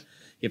on, you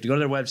have to go to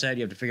their website,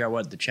 you have to figure out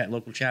what the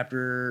local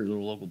chapter, the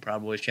local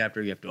Proud Boys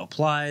chapter, you have to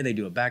apply. They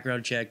do a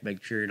background check,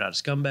 make sure you're not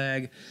a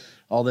scumbag,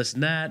 all this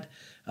and that.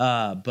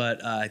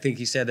 But I think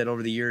he said that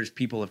over the years,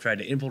 people have tried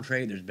to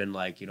infiltrate. There's been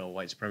white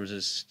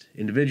supremacist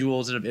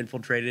individuals that have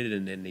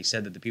infiltrated. And he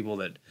said that the people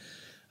that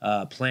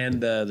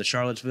planned the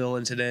Charlottesville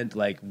incident,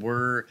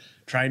 were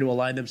trying to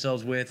align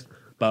themselves with,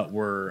 but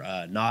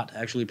were not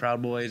actually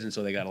Proud Boys. And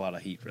so they got a lot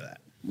of heat for that.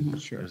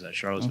 Sure. It was that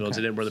Charlottesville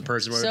incident where the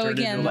person turned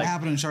into what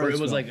happened in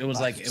Charlottesville? It was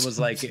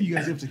like you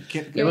guys have to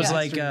get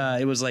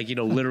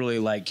literally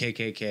like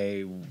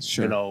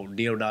KKK,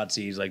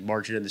 neo-Nazis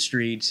marching in the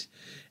streets,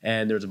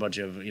 and there was a bunch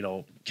of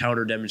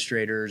counter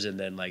demonstrators, and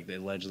then they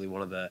allegedly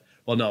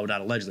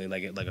not allegedly,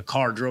 like a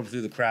car drove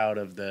through the crowd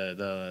of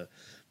the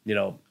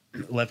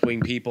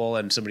left-wing people,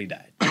 and somebody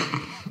died.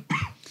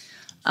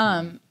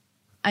 I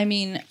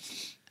mean,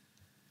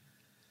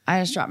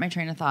 I just dropped my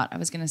train of thought. I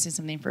was going to say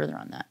something further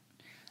on that.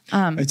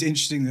 It's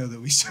interesting though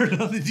that we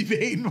started on the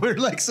debate and we're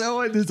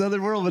so in this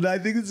other world, but I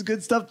think it's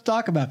good stuff to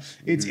talk about.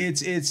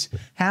 It's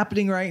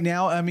happening right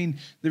now. I mean,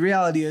 the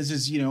reality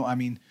is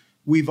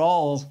we've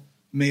all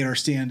made our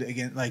stand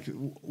again.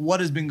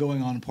 What has been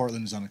going on in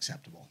Portland is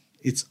unacceptable.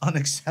 It's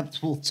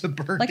unacceptable to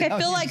burn. I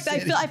feel like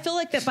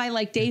that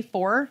by day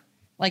 4,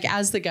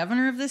 as the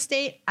governor of the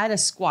state, I'd have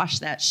squashed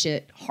that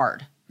shit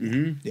hard,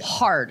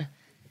 hard.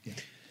 Yeah.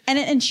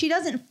 And she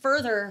doesn't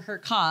further her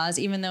cause,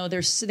 even though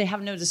they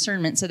have no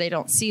discernment, so they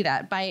don't see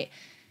that.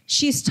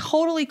 She's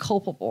totally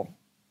culpable.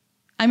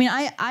 I mean,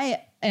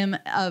 I am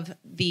of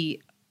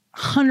the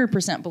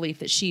 100% belief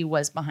that she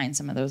was behind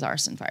some of those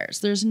arson fires.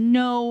 There's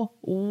no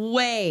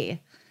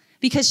way,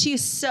 because she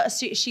is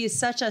such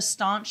a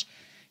staunch.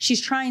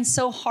 She's trying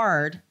so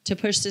hard to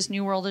push this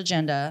New World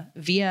agenda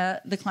via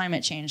the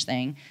climate change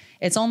thing.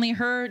 It's only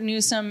her,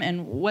 Newsom,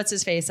 and what's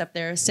his face up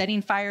there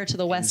setting fire to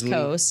the West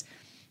Coast.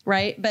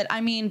 Right. But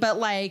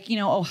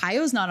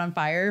Ohio's not on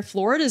fire.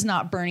 Florida's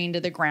not burning to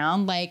the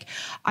ground.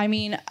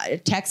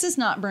 Texas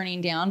not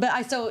burning down.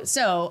 But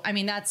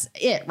that's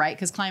it. Right.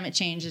 Because climate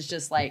change is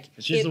just it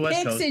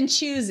picks and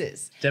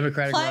chooses.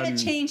 Democratic climate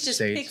change just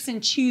picks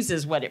and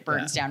chooses what it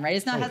burns down. Right.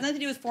 Has nothing to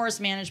do with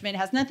forest management. It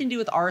has nothing to do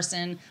with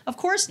arson. Of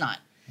course not.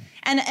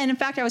 And in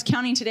fact, I was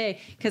counting today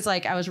because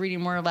I was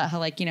reading more about how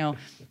what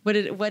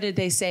did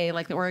they say?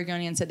 The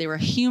Oregonian said they were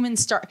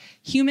human-caused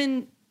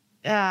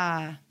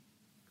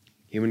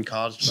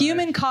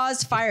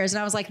fires.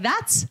 And I was like,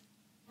 that's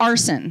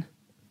arson.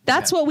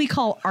 That's what we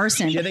call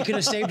arson. Yeah, they could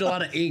have saved a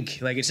lot of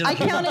ink. Instead of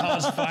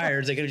human-caused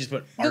fires, they could have just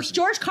put arson.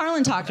 George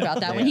Carlin talked about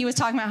that when he was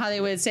talking about how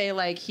they would say,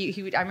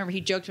 he would, I remember he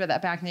joked about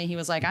that back in the day. He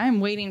was like, I'm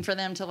waiting for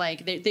them to,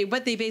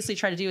 what they basically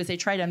try to do is they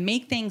try to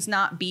make things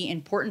not be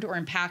important or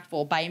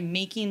impactful by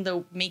making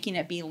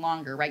it be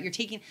longer, right? You're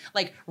taking,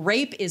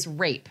 rape is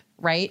rape.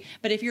 Right.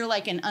 But if you're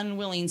an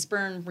unwilling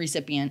sperm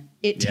recipient,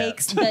 it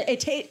takes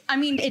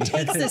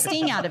the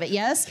sting out of it.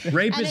 Yes.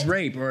 Rape is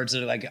rape, or it's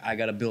I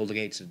got a Bill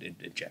Gates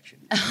injection.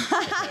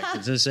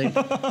 Is this safe?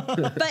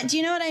 But do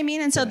you know what I mean?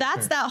 And so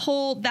that's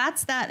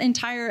that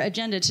entire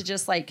agenda to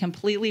just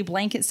completely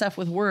blanket stuff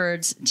with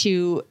words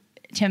to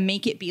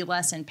make it be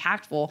less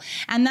impactful.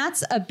 And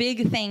that's a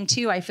big thing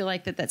too. I feel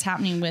like that's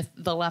happening with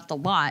the left a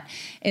lot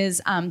is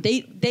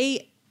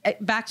they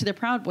back to the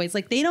Proud Boys,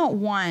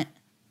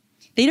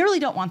 they really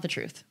don't want the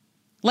truth.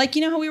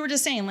 How we were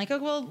just saying,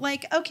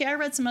 okay, I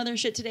read some other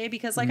shit today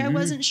because I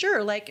wasn't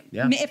sure.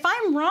 If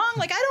I'm wrong,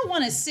 I don't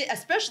want to sit,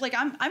 especially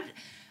I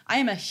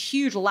am a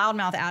huge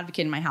loudmouth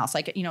advocate in my house.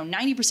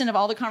 90% of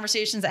all the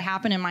conversations that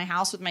happen in my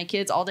house with my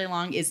kids all day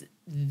long is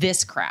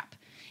this crap.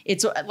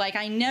 It's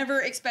I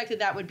never expected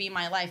that would be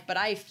my life, but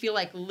I feel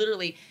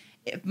literally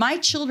my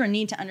children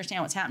need to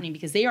understand what's happening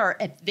because they are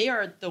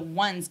the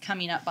ones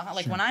coming up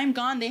behind. When I'm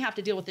gone, they have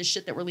to deal with this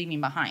shit that we're leaving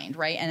behind,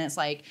 right? And it's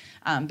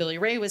Billy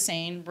Ray was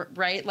saying,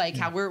 right?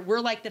 How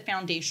we're the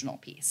foundational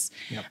piece.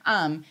 Yep.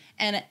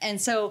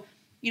 And so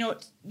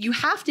you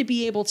have to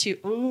be able to.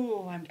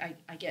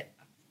 I get.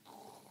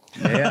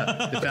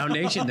 Yeah, the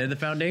foundation. They're the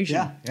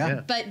foundation.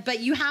 Yeah.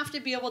 But you have to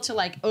be able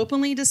to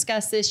openly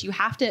discuss this. You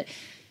have to.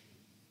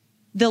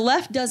 The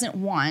left doesn't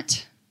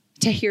want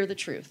to hear the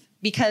truth.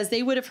 Because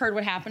they would have heard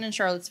what happened in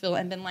Charlottesville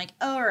and been like,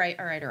 oh, all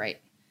right.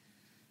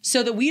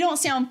 So that we don't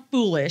sound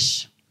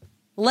foolish,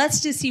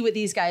 Let's just see what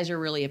these guys are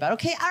really about.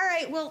 Okay, all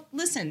right, well,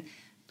 listen,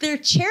 their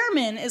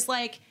chairman is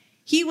like,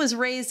 he was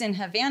raised in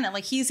Havana,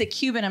 like he's a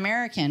Cuban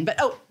American, but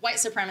white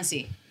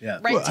supremacy. Yeah.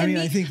 Right. Well,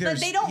 I think but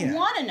they don't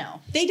want to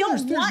know. They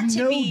don't want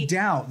to be. There's no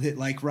doubt that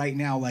like right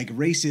now, like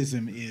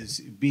racism is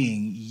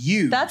being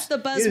used. That's the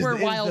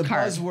buzzword wild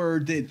card.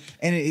 Buzzword that,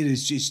 and it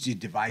is just, it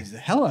divides the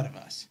hell out of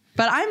us.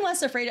 But I'm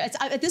less afraid.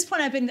 At this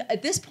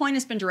point,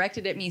 it's been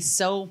directed at me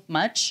so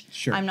much.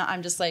 Sure.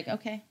 I'm just like,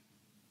 okay.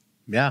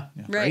 Yeah.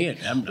 Right.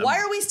 Why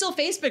are we still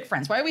Facebook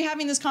friends? Why are we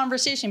having this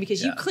conversation?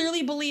 Because you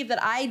clearly believe that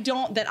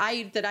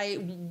I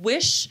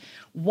wish,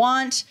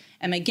 want,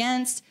 am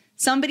against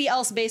somebody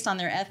else based on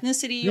their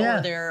ethnicity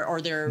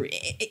or their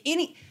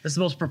any. That's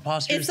the most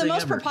preposterous. It's the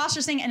most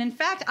preposterous thing. And in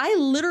fact, I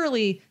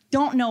literally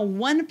don't know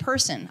one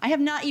person. I have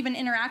not even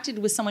interacted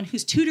with someone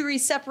who's 2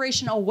 degrees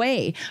separation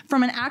away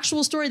from an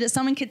actual story that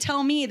someone could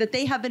tell me that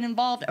they have been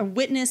involved, or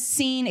witnessed,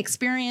 seen,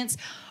 experienced.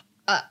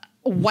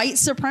 White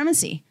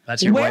supremacy.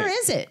 Where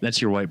is it?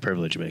 That's your white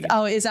privilege, Megan.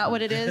 Oh, is that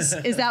what it is?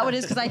 Is that what it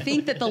is? Because I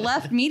think that the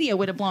left media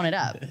would have blown it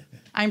up.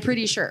 I'm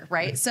pretty sure,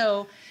 right?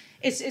 So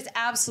it's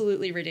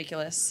absolutely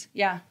ridiculous.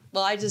 Yeah.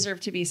 Well, I deserve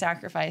to be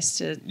sacrificed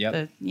to the,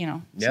 Yep.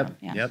 So,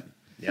 yeah.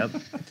 Yep.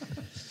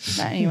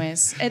 But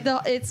anyways,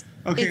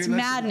 it's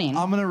maddening.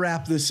 I'm going to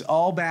wrap this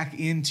all back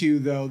into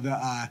though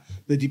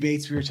the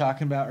debates we were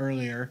talking about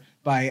earlier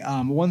by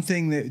one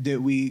thing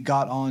that we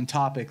got on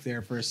topic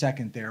there for a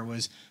second there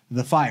was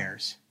the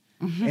fires.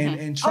 Mm-hmm.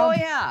 And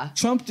Trump,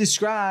 Trump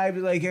described,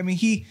 like, I mean,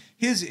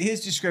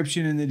 his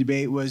description in the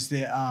debate was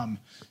that,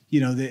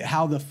 that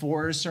how the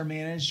forests are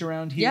managed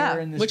around here.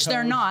 In this which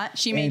they're not.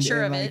 She made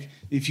sure of it.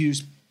 If you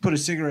just put a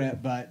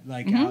cigarette butt,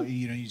 like, out,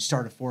 you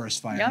start a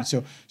forest fire. Yep.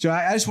 So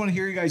I just want to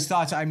hear you guys'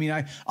 thoughts. I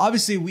mean,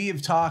 obviously we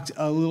have talked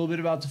a little bit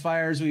about the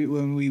fires.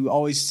 When we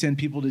always send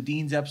people to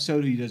Dean's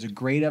episode, he does a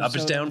great episode. Up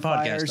is Down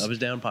podcast. Up is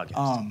Down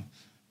podcast.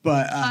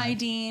 But hi,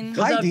 Dean.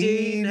 Hi, up,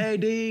 Dean. Hey,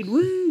 Dean.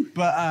 Woo.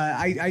 But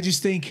I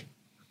just think.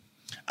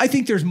 I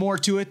think there's more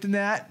to it than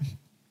that,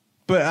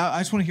 but I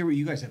just want to hear what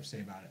you guys have to say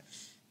about it.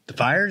 The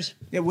fires?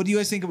 Yeah. What do you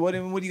guys think of what do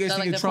you guys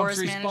think of Trump's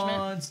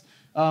response?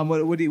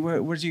 What do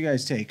you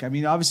guys take? I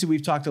mean, obviously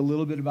we've talked a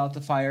little bit about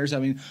the fires. I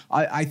mean,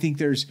 I think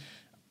there's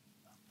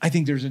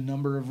a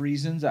number of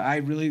reasons.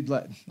 I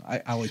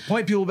always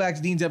point people back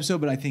to Dean's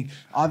episode, but I think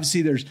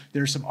obviously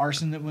there's some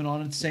arson that went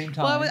on at the same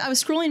time. Well, I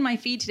was scrolling my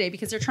feed today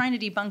because they're trying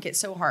to debunk it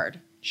so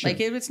hard. Sure.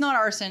 Like it's not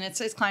arson,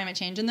 it's climate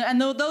change,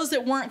 and those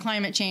that weren't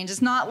climate change,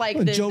 it's not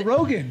like Joe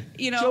Rogan.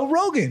 Joe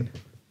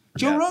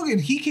Rogan.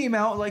 He came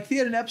out like he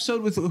had an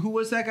episode with who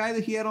was that guy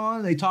that he had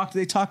on? They talked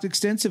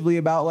extensively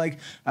about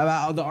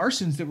the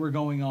arsons that were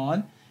going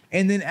on,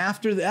 and then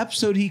after the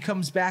episode, he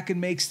comes back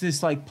and makes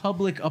this like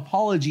public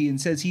apology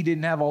and says he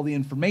didn't have all the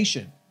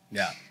information.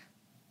 Yeah.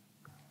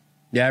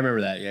 Yeah, I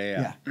remember that.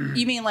 Yeah.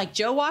 You mean like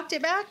Joe walked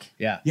it back?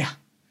 Yeah.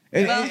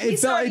 Well, he's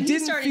starting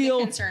to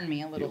concern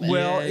me a little bit.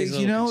 Well,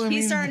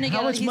 he's starting to get.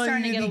 How much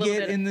money did he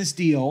get in this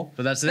deal?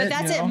 But that's it.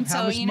 How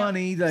much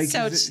money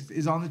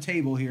is on the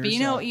table here? But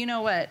you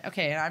know what?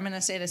 Okay, I'm going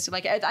to say this.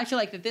 Like, I feel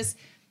like that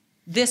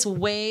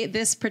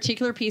this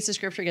particular piece of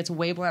scripture gets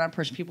way blown out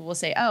of. People will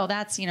say, "Oh,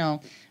 that's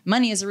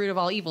money is the root of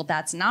all evil."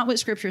 That's not what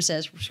scripture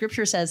says.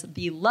 Scripture says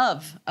the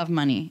love of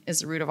money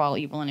is the root of all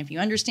evil. And if you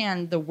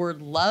understand the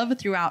word love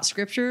throughout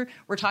scripture,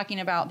 we're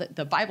talking about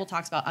the Bible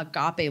talks about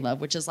agape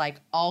love, which is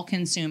like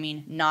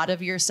all-consuming, not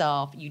of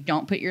yourself. You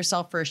don't put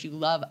yourself first. You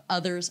love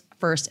others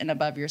first and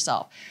above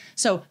yourself.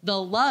 So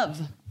the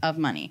love of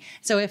money.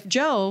 So if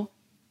Joe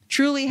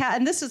truly had,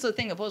 and this is the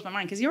thing that blows my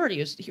mind because he already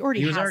has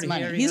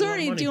money. He's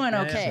already doing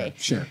okay.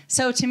 Yeah, sure.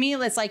 So to me,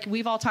 it's like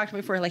we've all talked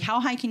before. Like,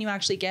 how high can you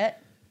actually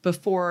get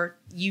before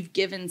you've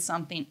given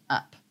something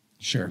up?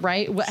 Sure.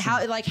 Right. Sure.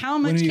 How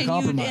much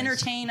can you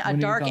entertain a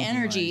dark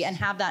energy and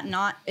have that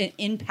not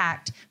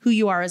impact who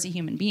you are as a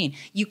human being?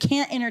 You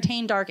can't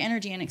entertain dark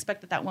energy and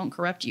expect that won't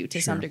corrupt you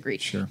to some degree.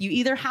 Sure. You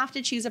either have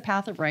to choose a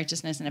path of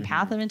righteousness and a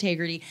path of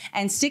integrity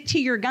and stick to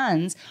your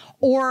guns,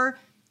 or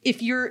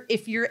if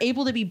you're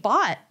able to be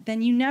bought,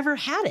 then you never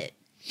had it.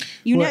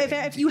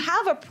 If you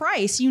have a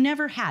price, you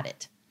never had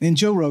it. And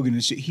Joe Rogan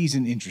he's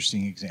an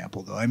interesting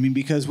example though. I mean,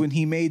 because when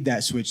he made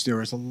that switch, there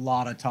was a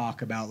lot of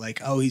talk about like,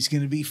 oh, he's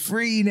going to be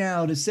free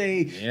now to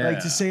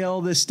say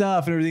all this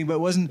stuff and everything. But it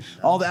wasn't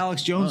all the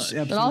Alex Jones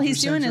episodes. But all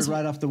he's doing is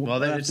right off the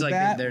it's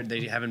like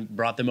they haven't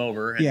brought them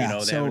over. And, they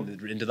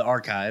haven't into the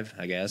archive,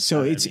 I guess.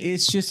 So it's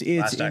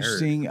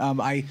interesting.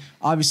 I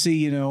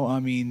obviously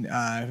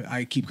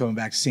I keep coming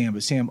back to Sam,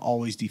 but Sam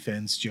always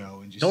defends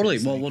Joe and just totally.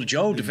 Well,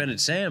 Joe defended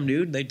Sam,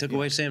 dude. They took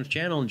away Sam's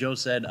channel, and Joe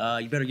said,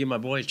 "You better give my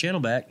boy his channel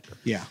back."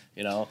 Yeah.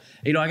 I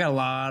got a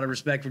lot of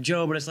respect for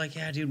Joe, but it's like,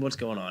 yeah, dude, what's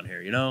going on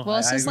here? Well,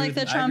 it's just like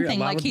the Trump thing.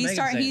 Like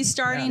he's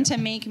starting to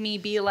make me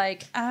be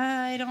like,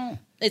 I don't.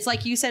 It's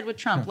like you said with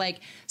Trump.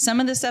 Like some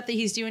of the stuff that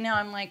he's doing now,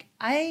 I'm like,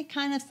 I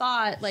kind of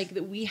thought like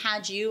that we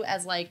had you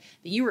as like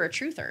that you were a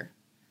truther.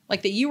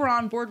 Like that you were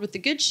on board with the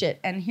good shit,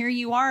 and here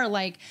you are,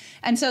 like,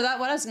 and so that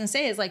what I was going to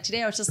say is like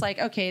today I was just like,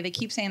 okay, they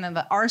keep saying that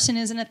the arson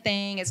isn't a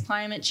thing, it's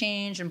climate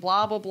change and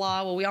blah blah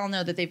blah. Well, we all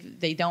know that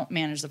they don't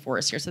manage the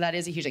forest here, so that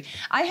is a huge thing.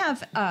 I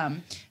have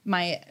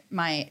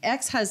my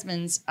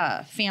ex-husband's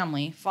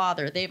family,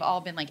 father, they've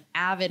all been like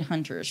avid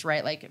hunters,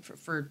 right? Like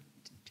for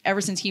ever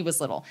since he was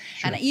little,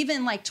 and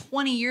even like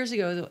 20 years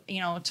ago,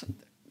 you know.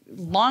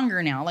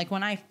 Longer now, like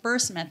when I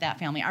first met that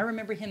family, I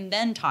remember him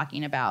then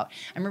talking about,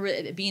 I remember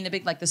it being the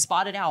big, like the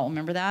spotted owl.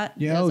 Remember that?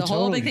 Yeah, there's a totally.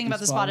 whole big thing about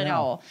the spotted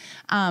owl.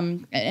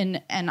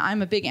 And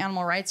I'm a big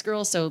animal rights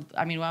girl, so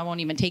I mean, I won't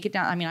even take it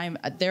down. I mean,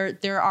 there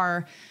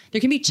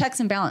can be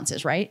checks and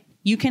balances, right?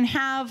 You can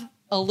have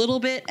a little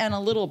bit and a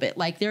little bit.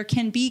 Like there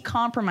can be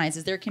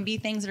compromises. There can be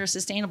things that are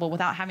sustainable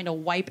without having to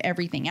wipe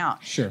everything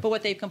out. Sure. But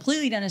what they've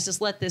completely done is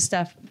just let this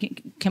stuff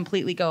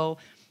completely go.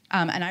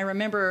 And I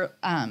remember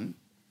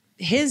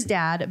his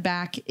dad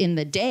back in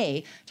the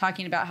day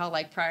talking about how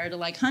like prior to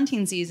like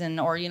hunting season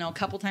or, you know, a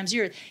couple times a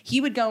year,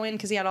 he would go in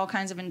because he had all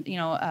kinds of, you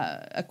know,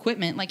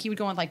 equipment. Like he would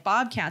go with like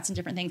bobcats and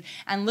different things.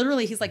 And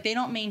literally he's like, they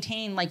don't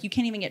maintain, like you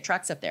can't even get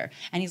trucks up there.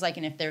 And he's like,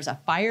 and if there's a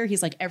fire,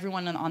 he's like,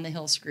 everyone on the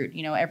hill screwed,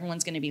 you know,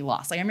 everyone's going to be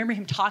lost. Like I remember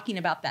him talking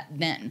about that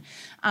then.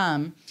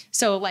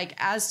 So like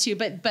as to,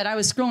 but I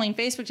was scrolling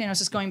Facebook and I was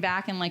just going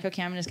back and like,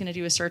 okay, I'm just going to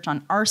do a search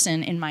on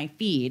arson in my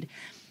feed.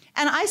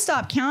 And I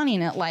stopped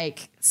counting at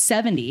like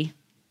 70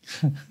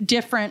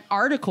 different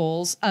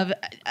articles of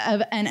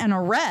and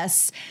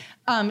arrests,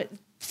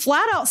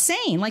 flat out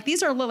saying like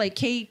these are like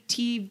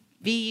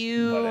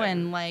KTVU whatever.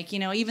 And like, you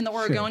know, even the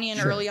Oregonian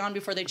early on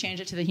before they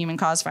changed it to the human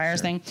cause fires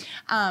thing.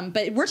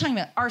 But we're talking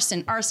about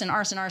arson.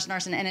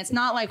 And it's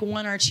not like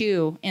one or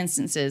two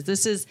instances.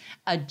 This is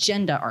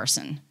agenda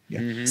arson. Yeah.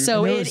 Mm-hmm.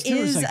 So it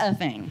is like, a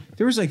thing.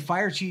 There was like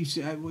fire chiefs.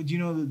 Do you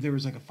know that there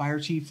was like a fire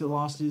chief that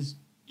lost his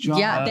job?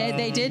 Yeah,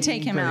 they did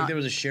take him out. I think there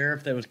was a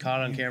sheriff that was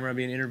caught on camera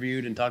being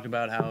interviewed and talked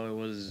about how it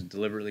was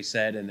deliberately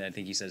said, and I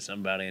think he said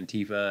something about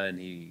Antifa,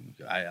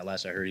 and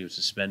last I heard he was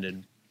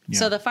suspended. Yeah.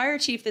 So the fire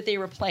chief that they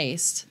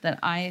replaced, that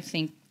I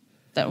think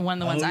that one of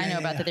the ones I know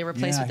about that they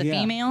replaced with the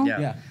female.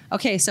 Yeah.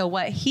 Okay, so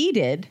what he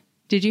did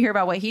you hear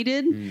about what he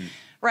did?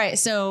 Right.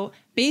 So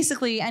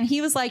basically, and he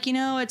was like, you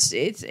know,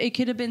 it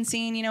could have been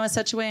seen, you know, in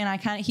such a way.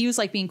 And he was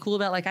like being cool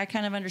about, like, I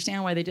kind of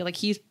understand why they do, like,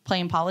 he's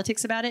playing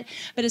politics about it.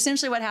 But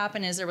essentially what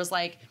happened is there was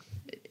like,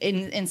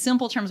 in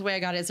simple terms, the way I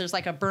got it is there's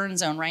like a burn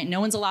zone, right? No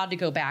one's allowed to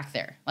go back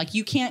there. Like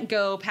you can't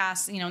go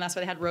past, you know, and that's why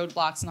they had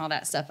roadblocks and all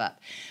that stuff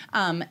up.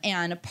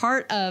 And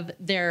part of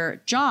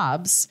their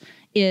jobs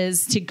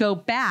is to go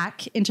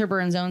back into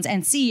burn zones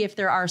and see if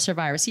there are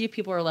survivors, see if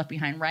people are left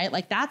behind, right?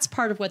 Like that's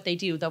part of what they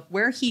do.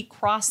 Where he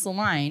crossed the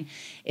line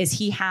is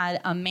he had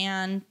a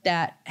man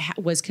that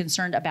was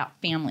concerned about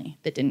family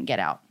that didn't get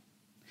out.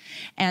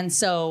 And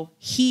so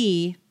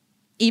he,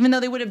 even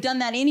though they would have done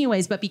that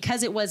anyways, but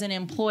because it was an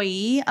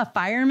employee, a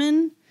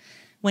fireman,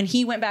 when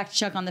he went back to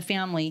check on the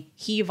family,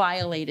 he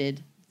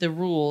violated the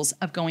rules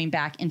of going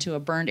back into a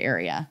burned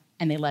area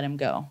and they let him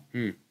go.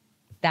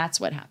 That's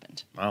what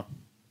happened. Wow.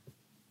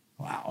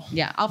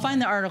 Yeah, I'll find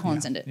the article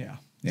and send it.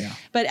 Yeah.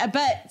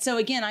 But so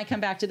again, I come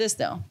back to this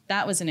though.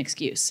 That was an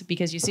excuse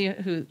because you see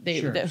who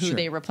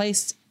they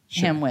replaced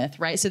him with,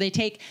 right? So they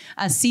take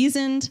a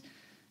seasoned,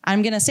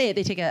 I'm going to say it,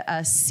 they take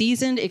a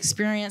seasoned,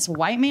 experienced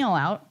white male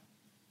out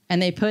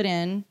and they put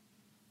in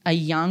a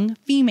young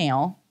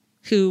female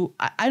who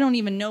I don't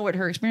even know what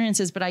her experience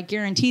is, but I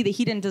guarantee that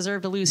he didn't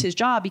deserve to lose his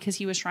job because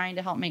he was trying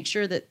to help make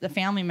sure that the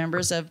family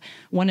members of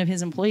one of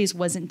his employees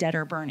wasn't dead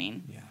or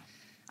burning. Yeah.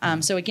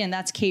 So again,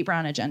 that's Kate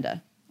Brown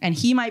agenda. And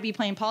he might be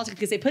playing politics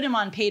because they put him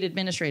on paid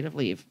administrative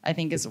leave, I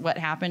think is what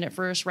happened at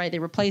first, right? They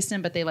replaced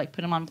him, but they like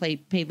put him on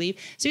paid leave.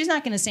 So he's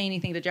not going to say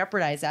anything to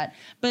jeopardize that.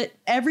 But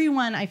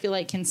everyone, I feel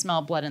like, can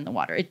smell blood in the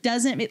water.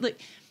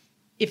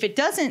 If it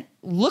doesn't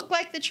look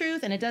like the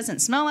truth and it doesn't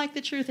smell like the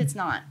truth, it's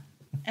not.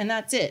 And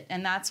that's it.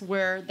 And that's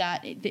where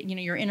you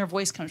know, your inner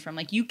voice comes from.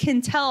 Like you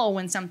can tell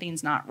when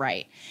something's not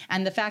right.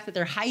 And the fact that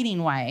they're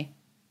hiding why,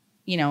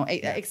 you know,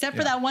 except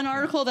for that one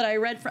article that I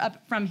read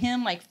from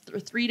him like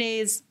 3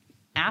 days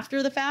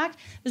after the fact,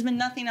 there's been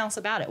nothing else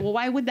about it. Well,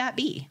 why would that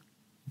be?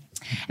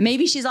 And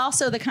maybe she's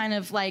also the kind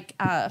of like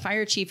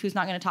fire chief who's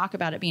not going to talk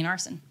about it being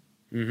arson.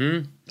 Mm-hmm.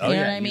 You know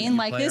what I mean?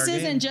 Like this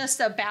isn't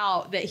just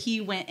about that he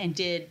went and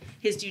did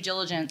his due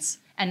diligence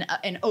and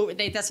that's what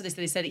they said.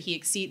 They said that he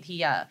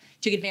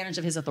took advantage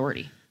of his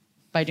authority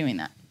by doing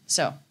that.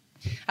 So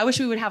I wish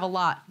we would have a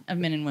lot of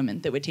men and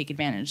women that would take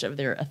advantage of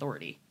their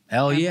authority.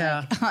 Hell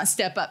yeah. Like,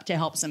 step up to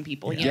help some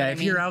people. You know if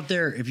you're out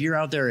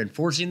there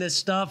enforcing this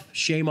stuff,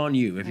 shame on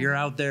you. If you're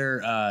out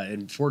there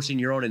enforcing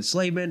your own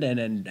enslavement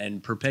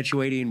and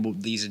perpetuating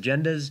these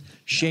agendas,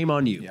 shame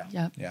on you.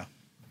 Yeah.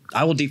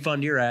 I will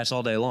defund your ass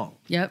all day long.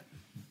 Yep.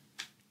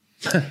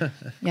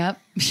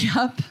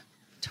 Yep.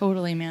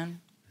 Totally,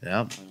 man.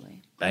 Yep.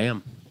 Totally.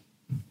 Bam.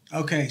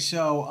 Okay,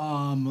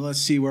 so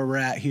let's see where we're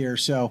at here.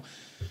 So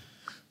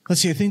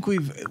let's see. I think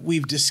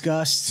we've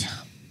discussed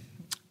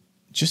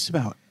just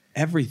about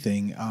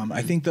everything.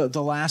 I think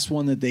the last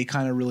one that they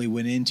kind of really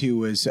went into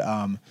was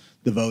the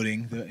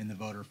voting and the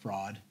voter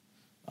fraud.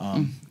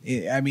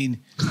 I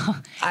mean,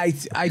 I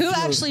who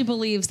actually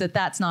believes that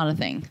that's not a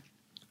thing?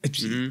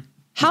 Mm-hmm.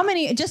 How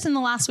many, just in the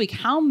last week,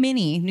 how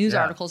many news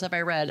articles have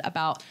I read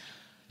about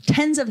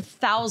tens of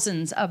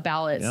thousands of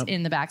ballots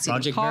in the backseat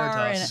Project of a car?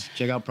 Veritas.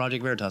 Check out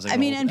Project Veritas. I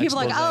mean, and people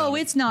are like, oh,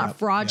 it's not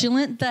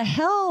fraudulent. The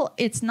hell,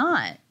 it's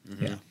not.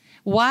 Yeah.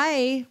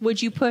 Why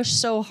would you push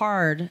so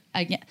hard?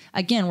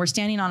 Again, we're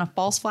standing on a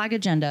false flag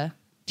agenda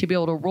to be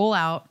able to roll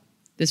out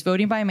this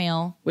voting by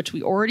mail, which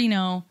we already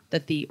know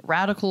that the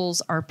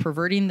radicals are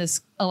perverting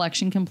this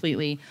election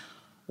completely.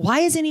 Why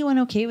is anyone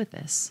okay with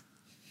this?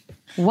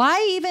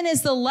 Why even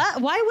is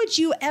why would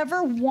you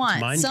ever want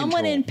Mind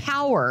someone control. in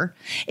power?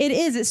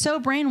 It's so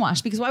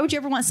brainwashed, because why would you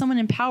ever want someone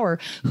in power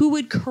who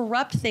would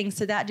corrupt things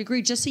to that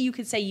degree just so you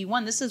could say you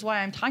won? This is why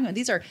I'm talking about.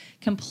 These are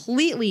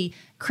completely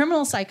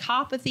criminal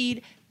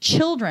psychopathy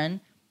children.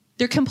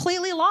 They're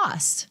completely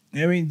lost.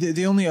 I mean,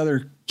 the only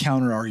other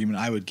counter argument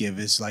I would give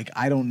is like,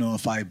 I don't know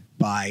if I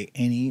buy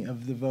any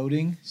of the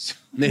voting.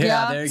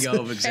 Yeah, there you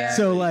go. Exactly.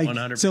 So like,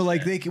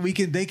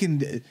 100%. they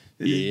can,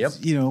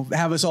 you know,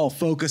 have us all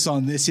focus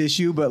on this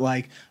issue. But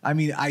like, I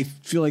mean, I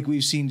feel like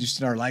we've seen just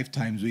in our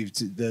lifetimes,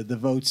 the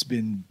vote's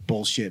been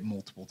bullshit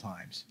multiple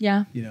times.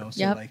 Yeah. You know,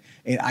 so like,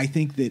 and I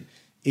think that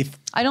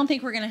I don't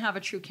think we're going to have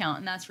a true count,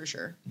 and that's for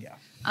sure. Yeah.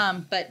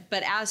 But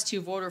as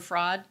to voter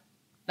fraud,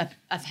 of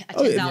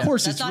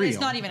course it's real. It's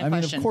not even a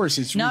question. question. Of course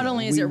it's not real.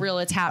 only is it real,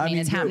 it's happening.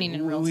 It's happening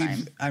in real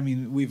time. I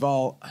mean,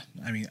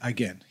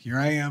 again, here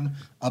I am,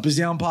 Up is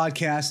Down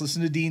podcast.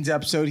 Listen to Dean's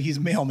episode. He's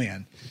a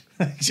mailman.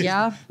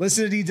 Yeah.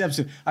 Listen to Dean's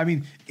episode. I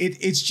mean,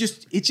 it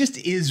just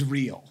is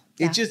real.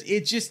 Yeah.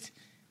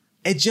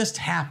 It just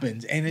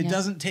happens, and it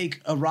doesn't take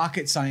a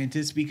rocket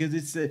scientist,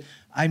 because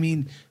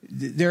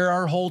there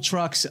are whole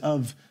trucks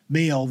of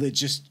mail that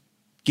just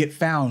get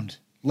found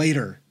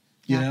later.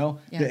 You know,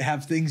 that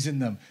have things in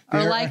them.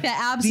 Or like the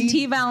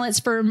absentee ballots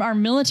for our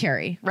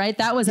military, right?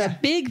 That was a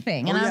big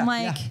thing. And I'm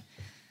like,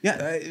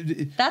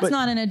 that's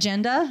not an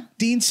agenda.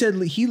 Dean said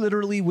he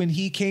literally, when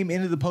he came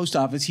into the post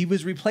office, he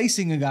was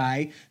replacing a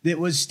guy that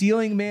was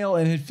stealing mail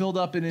and had filled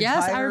up an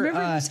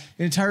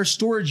entire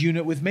storage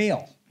unit with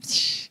mail.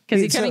 Because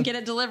he couldn't get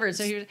it delivered,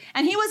 so he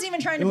wasn't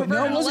even trying to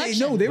pervert an election.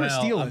 No, they were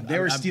stealing. They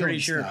were stealing. Pretty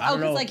sure. Stuff. I don't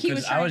know. Like he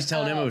was I was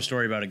telling him a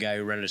story about a guy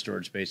who rented a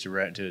storage space to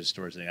rent to his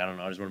storage thing. I don't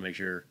know. I just want to make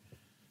sure.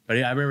 But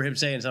I remember him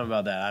saying something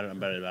about that. I don't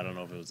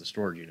know if it was the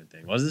storage unit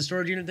thing. Was it the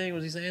storage unit thing?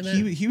 Was he saying that?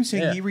 He was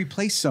saying he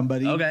replaced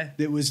somebody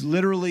that was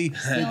literally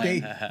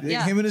him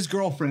and his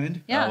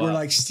girlfriend were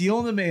like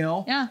stealing the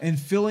mail and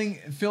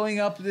filling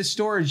up the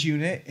storage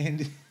unit.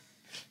 And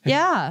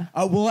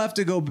we'll have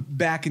to go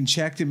back and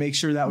check to make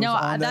sure that was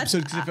on the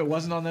episode, because if it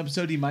wasn't on the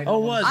episode, he might.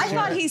 I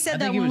thought he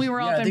said that when we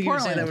were up in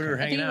Portland. I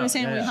think he was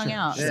saying we hung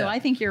out. So I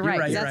think you're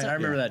right. You're right. I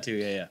remember that too.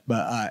 Yeah.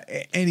 But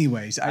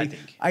anyways, I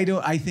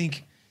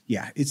think.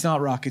 Yeah, it's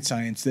not rocket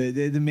science.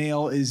 The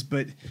mail is,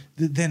 but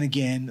then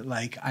again,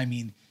 like, I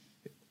mean,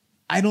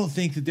 I don't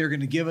think that they're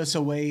going to give us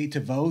a way to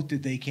vote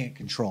that they can't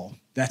control.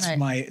 That's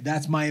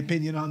my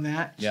opinion on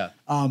that. Yeah.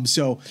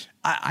 So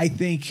I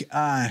think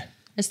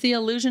it's the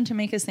illusion to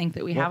make us think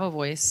that we have a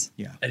voice.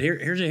 Yeah. And here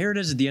it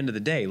is at the end of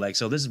the day. Like,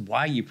 so this is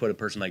why you put a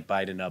person like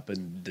Biden up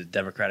in the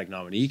Democratic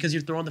nominee, because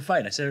you're throwing the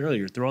fight. I said it earlier,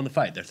 you're throwing the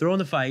fight. They're throwing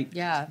the fight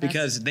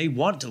because they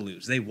want to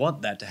lose. They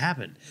want that to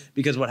happen.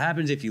 Because what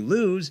happens if you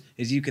lose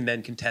is you can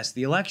then contest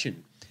the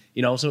election.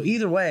 You know, so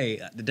either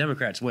way, the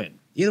Democrats win.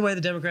 Either way,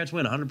 the Democrats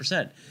win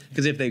 100%.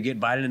 Because if they get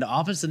Biden into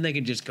office, then they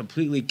can just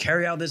completely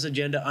carry out this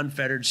agenda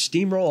unfettered,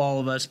 steamroll all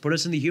of us, put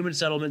us in the human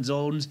settlement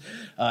zones,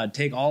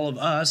 take all of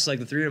us, like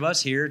the three of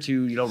us here,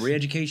 to, you know,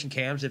 re-education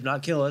camps, if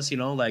not kill us. You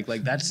know, like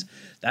that's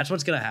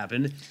what's going to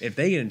happen if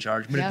they get in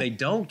charge. But if they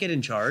don't get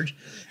in charge,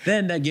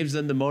 then that gives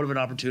them the motive and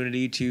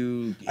opportunity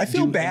to I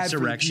feel do bad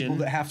insurrection. for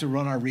people that have to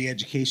run our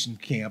re-education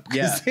camp.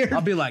 Yeah,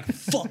 I'll be like,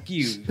 fuck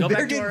you. Go they're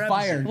back to getting our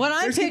fired.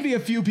 There's going to be a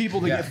few people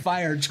that get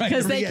fired trying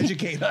to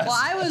re-educate us. Well,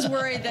 I was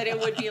worried that it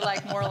would be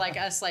like more like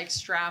us, like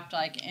strapped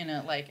like in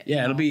a like.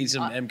 Yeah, it'll be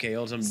some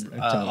MKO, some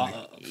like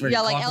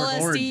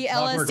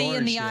LSD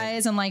in the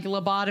eyes and like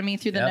lobotomy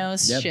through the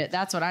nose. Shit,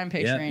 that's what I'm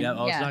picturing.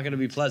 Yeah. It's not going to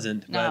be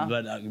pleasant. No.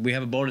 But we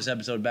have a bonus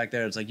episode back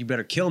there. It's like, you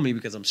better kill me,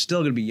 because I'm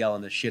still going to be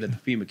yelling this shit at the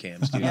FEMA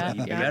camps, dude.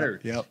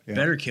 You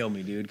better kill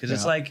me, dude. Because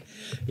it's like,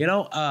 you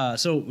know,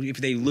 so if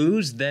they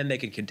lose, then they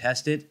can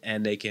contest it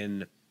and they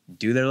can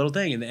do their little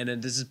thing.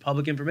 And this is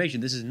public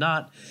information. This is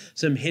not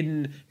some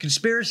hidden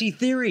conspiracy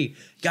theory.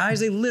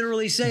 Guys, they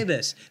literally say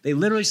this. They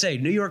literally say,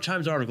 New York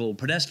Times article,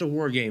 Podesta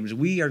War Games,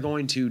 we are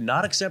going to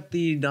not accept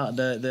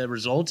the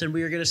results, and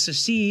we are going to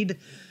secede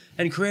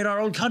and create our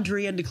own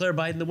country and declare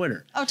Biden the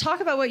winner. Oh, talk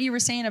about what you were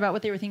saying about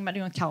what they were thinking about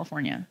doing with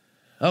California.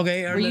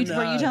 Okay. Were you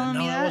telling me that?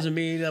 No, that wasn't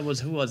me. That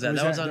was, who was that?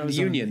 That was on the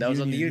Union. That was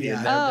on the Union.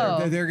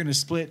 Yeah. They're going to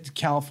split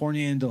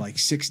California into like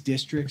 6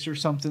 districts or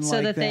something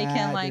so that they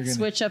can like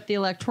switch up the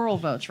electoral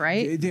votes,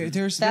 right?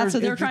 They're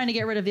trying to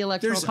get rid of the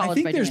electoral college.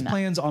 I think there's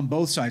plans on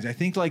both sides. I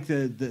think like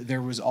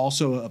there was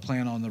also a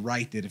plan on the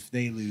right that if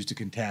they lose to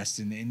contest,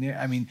 and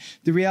I mean,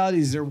 the reality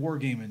is they're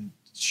wargaming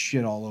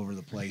shit all over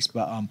the place.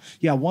 But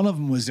one of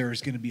them was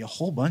there's going to be a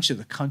whole bunch of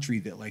the country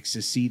that like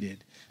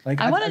seceded. Like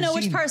I want to know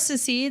which part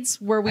succeeds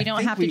where we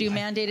don't have to do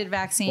mandated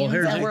vaccines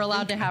and we're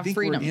allowed to have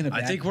freedom.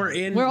 I think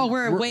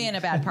we're way in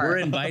a bad part. We're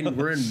in Biden.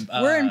 We're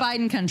in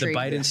Biden country. The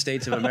Biden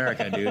states of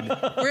America, dude.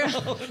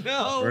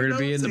 We're gonna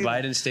be in the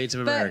Biden states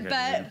of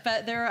America.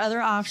 But there are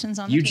other options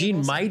on the Eugene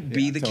tables. might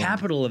be the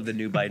capital of the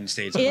new Biden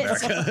states of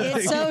America.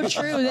 It's so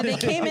true that they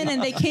came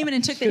in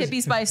and took the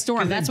hippies by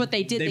storm. That's what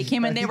they did. They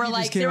came in. They were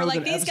like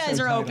these guys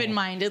are open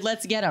minded.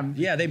 Let's get them.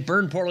 Yeah, they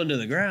burned Portland to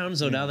the ground.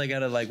 So now they got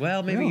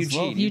to maybe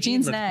Eugene.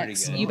 Eugene's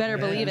next. You better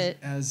believe it.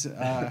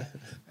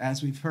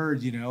 As we've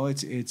heard,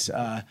 it's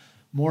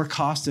more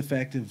cost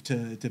effective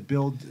to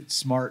build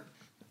smart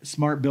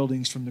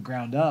buildings from the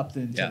ground up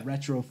than to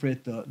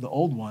retrofit the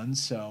old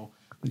ones. So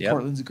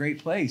Portland's a great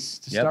place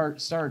to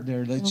start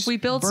there. If we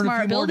build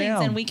smart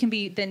buildings, then we can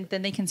be then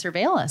they can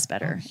surveil us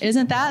better.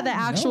 Isn't that the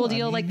actual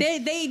deal? I mean,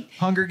 like they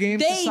Hunger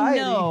Games they society.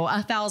 know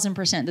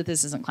 1,000% that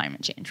this isn't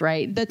climate change,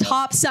 right? The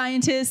top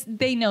scientists,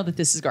 they know that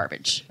this is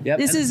garbage.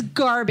 This is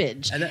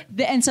garbage,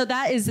 and so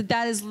that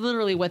is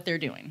literally what they're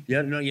doing.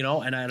 Yeah,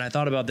 no, and I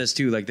thought about this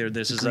too. Like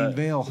this is green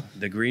veil,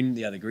 the green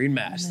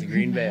mask, the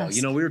green veil.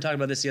 We were talking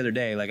about this the other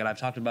day. Like, and I've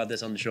talked about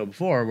this on the show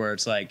before, where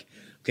it's like,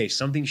 okay,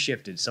 something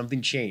shifted,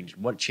 something changed.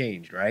 What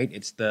changed, right?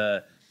 It's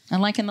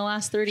and like in the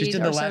last 30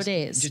 or so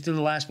days. Just in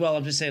the last,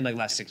 I'm just saying like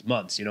last 6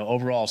 months,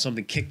 overall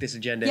something kicked this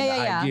agenda into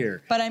high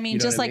gear. But I mean,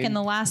 just like in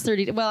the last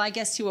 30, I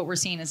guess too what we're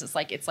seeing is it's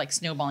like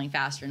snowballing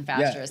faster and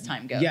faster as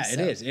time goes. Yeah, it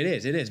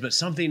is. But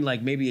something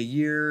like maybe a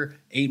year,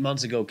 8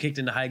 months ago kicked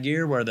into high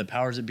gear where the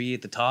powers that be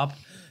at the top,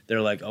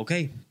 they're like,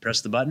 okay,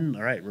 press the button.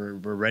 All right, we're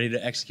ready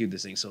to execute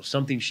this thing. So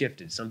something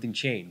shifted, something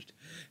changed.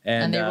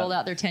 And they rolled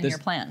out their 10-year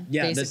plan.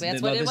 Yeah, basically.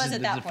 That's what it was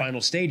at that point. The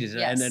final stages.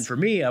 Yes. And then for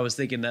me, I was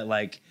thinking that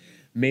like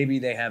maybe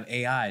they have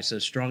AI, so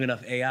strong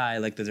enough AI,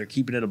 like that they're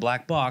keeping it in a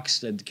black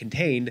box and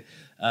contained,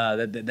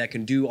 that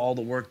can do all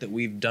the work that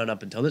we've done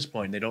up until this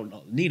point. They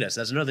don't need us.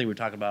 That's another thing we're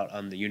talking about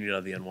on the Union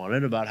of the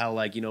Unwanted, about how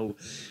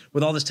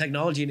with all this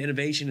technology and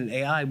innovation and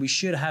AI, we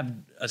should have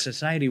a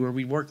society where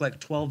we work like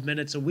 12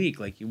 minutes a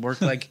week. Like you work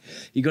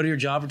you go to your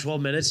job for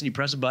 12 minutes and you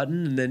press a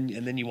button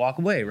and then you walk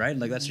away, right?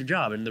 Like that's your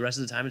job. And the rest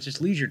of the time it's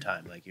just leisure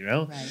time. Right.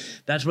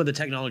 That's where the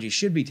technology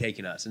should be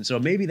taking us. And so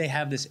maybe they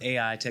have this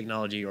AI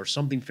technology or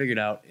something figured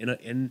out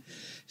in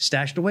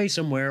stashed away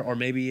somewhere, or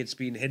maybe it's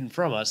being hidden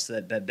from us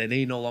that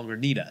they no longer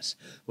need us,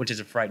 which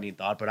is a frightening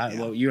thought.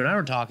 But you and I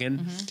were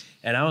talking,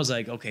 and I was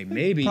like, okay,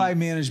 maybe probably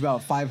manage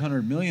about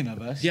 500 million of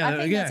us. Yeah, I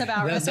think that's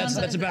about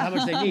that's about how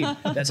much they need.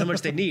 That's how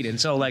much they need. And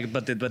so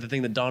but the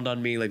thing that dawned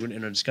on me, like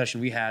in a discussion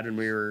we had when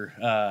we were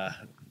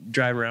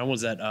driving around,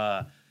 was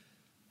that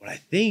what I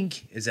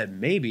think is that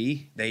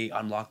maybe they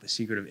unlocked the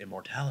secret of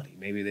immortality.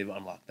 Maybe they've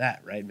unlocked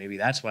that, right? Maybe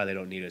that's why they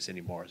don't need us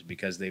anymore, is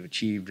because they've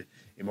achieved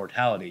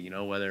immortality,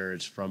 whether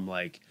it's from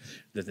like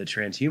the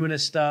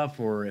transhumanist stuff,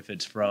 or if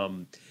it's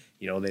from,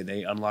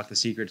 they unlock the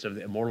secrets of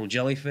the immortal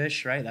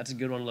jellyfish, right? That's a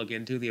good one to look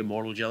into, the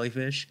immortal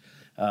jellyfish.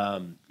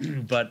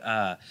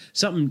 But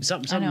something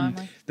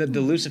the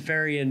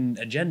Luciferian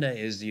agenda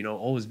is,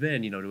 always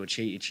been, to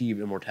achieve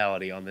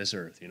immortality on this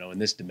earth, in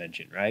this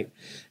dimension, right?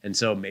 And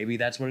so maybe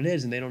that's what it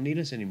is, and they don't need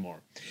us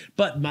anymore.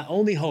 But my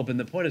only hope, and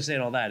the point of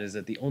saying all that is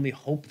that the only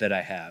hope that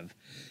I have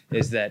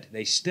is that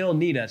they still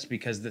need us,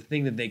 because the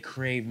thing that they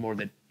crave more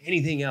than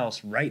anything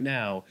else right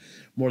now,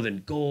 more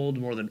than gold,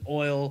 more than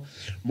oil,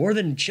 more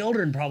than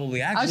children,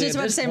 probably, actually. I was just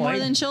about to say more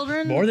than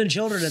children. More than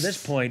children at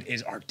this point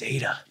is our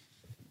data.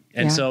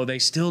 And so they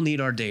still need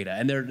our data,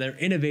 and they're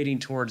innovating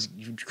towards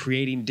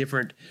creating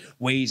different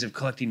ways of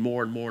collecting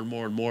more and more and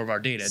more and more of our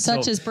data.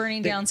 Such as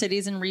burning down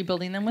cities and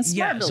rebuilding them with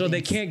smart buildings. So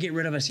they can't get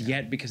rid of us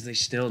yet because they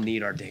still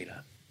need our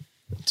data.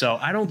 So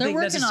I don't think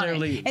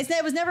necessarily...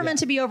 It was never meant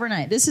to be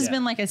overnight. This has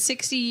been like a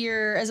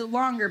 60-year, as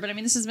longer, but I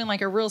mean, this has been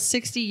like a real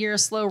 60-year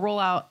slow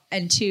rollout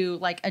into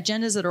like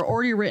agendas that are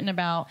already written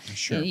about,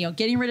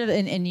 getting rid of,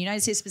 in the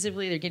United States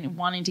specifically, they're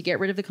wanting to get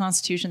rid of the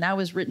Constitution. That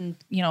was written,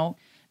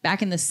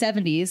 back in the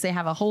 70s. They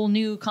have a whole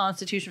new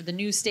constitution for the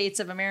new states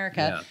of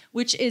America,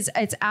 which is,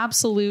 it's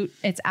absolute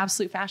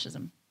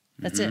fascism.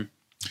 That's it.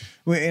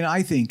 Well, and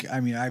I think,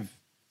 I've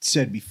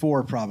said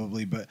before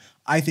probably, but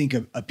I think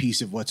a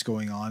piece of what's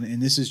going on,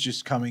 and this is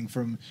just coming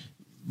from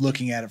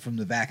looking at it from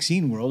the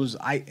vaccine world, is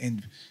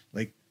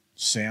like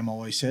Sam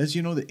always says,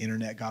 the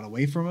internet got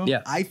away from him.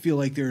 Yeah. I feel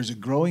like there's a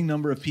growing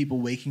number of people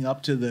waking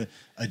up to the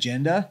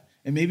agenda,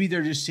 and maybe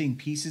they're just seeing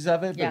pieces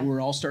of it, but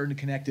we're all starting to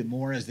connect it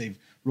more as they've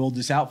rolled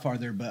this out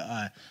farther.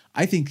 But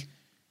I think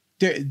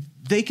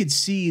they could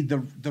see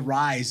the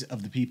rise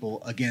of the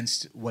people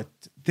against what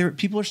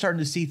people are starting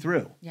to see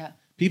through. Yeah.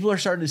 People are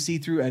starting to see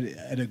through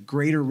at a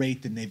greater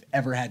rate than they've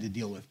ever had to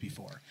deal with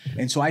before.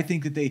 And so I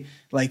think that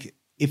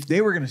if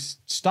they were going to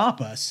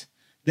stop us,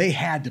 they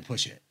had to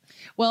push it.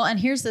 Well, and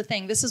here's the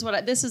thing. This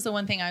is the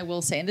one thing I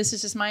will say, and this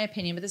is just my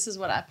opinion, but this is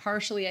what I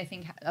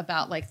think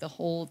about like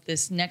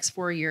this next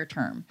 4-year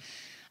term.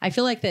 I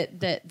feel like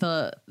that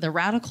the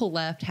radical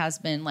left has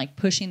been like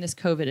pushing this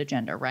COVID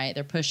agenda, right?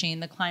 They're pushing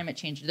the climate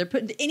change. They're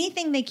putting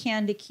anything they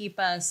can to keep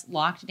us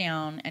locked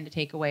down and to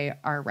take away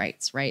our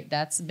rights, right?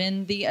 That's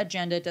been the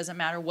agenda. It doesn't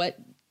matter what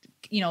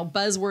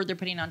buzzword they're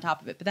putting on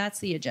top of it. But that's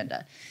the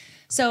agenda.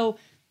 So,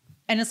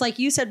 and it's like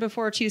you said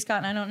before too, Scott,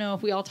 and I don't know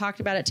if we all talked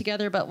about it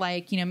together, but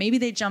like, maybe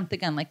they jumped the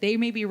gun. Like they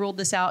maybe rolled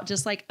this out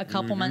just like a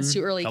couple months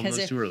too early. Because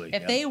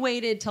if they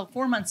waited till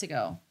 4 months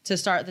ago to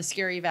start the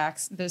scary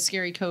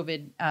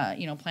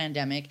COVID,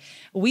 pandemic,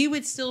 we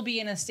would still be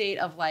in a state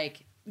of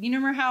like, you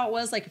remember how it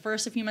was like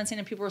first a few months in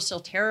and people were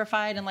still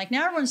terrified and like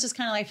now everyone's just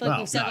kind of like, I feel like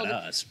we've settled.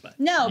 Not us, but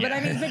but I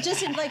mean, but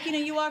just in, like,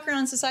 you walk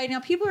around society now,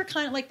 people are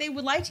kind of like, they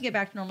would like to get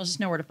back to normal, just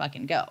know where to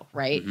fucking go.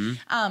 Right.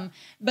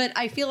 But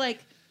I feel like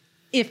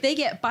if they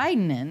get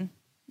Biden in,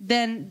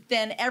 then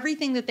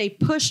everything that they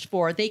pushed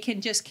for, they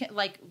can just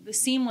like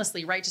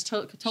seamlessly, right? Just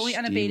totally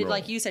unabated,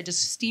 like you said,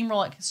 just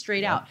steamroll it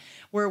straight out.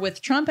 Where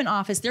with Trump in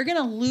office, they're going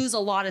to lose a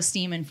lot of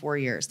steam in 4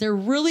 years. They're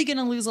really going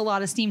to lose a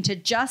lot of steam to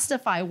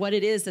justify what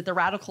it is that the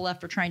radical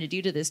left are trying to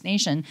do to this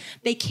nation.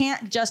 They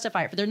can't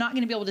justify it. They're not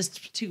going to be able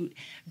to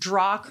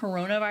draw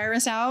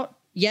coronavirus out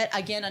yet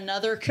again,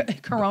 another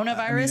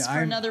coronavirus for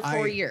another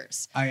 4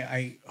 years.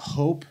 I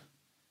hope.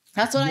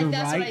 That's what what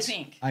I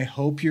think. I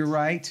hope you're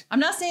right. I'm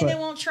not saying they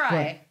won't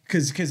try.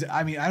 Because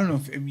I mean, I don't know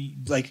if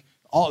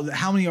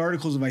how many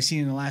articles have I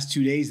seen in the last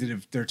 2 days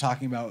that they're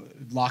talking about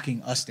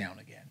locking us down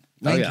again?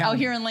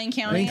 Here in Lane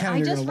County.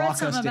 I just read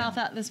something about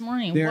that this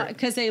morning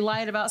because they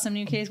lied about some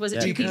new case. Was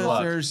it 2 people?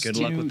 Good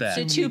luck with that.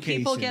 Did 2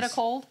 people get a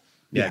cold?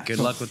 Yeah, good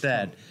luck with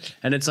that.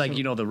 And it's like,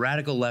 the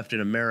radical left in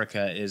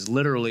America is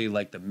literally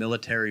like the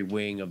military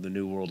wing of the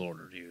New World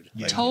Order, dude.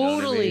 Yeah.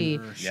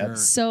 Totally. Sure.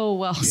 So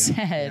well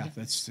said. Yeah,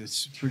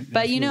 that's pretty.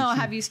 But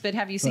have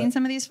you seen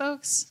some of these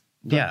folks?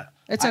 Yeah.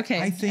 It's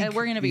okay. I think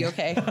we're going to be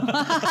okay.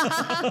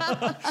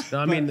 No,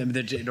 I mean,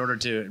 in order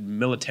to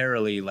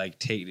militarily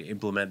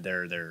implement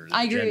their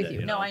I agree agenda, with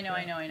you. No, I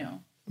know.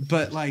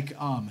 But like,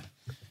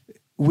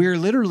 we're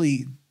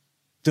literally,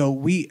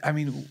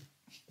 I'm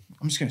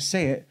just going to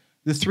say it.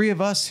 The three of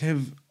us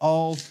have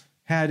all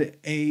had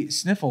a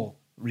sniffle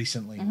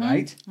recently,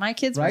 right? My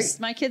kids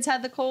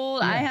had the cold.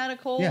 Yeah. I had a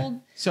cold. Yeah.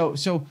 So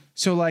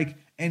like,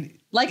 and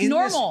like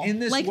normal,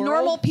 like world,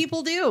 normal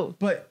people do.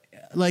 But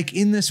like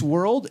in this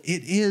world,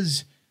 it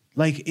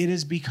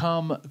has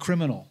become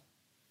criminal.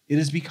 It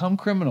has become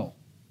criminal.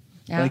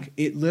 Yeah. Like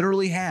it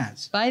literally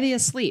has. By the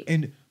asleep.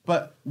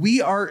 But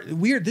we are.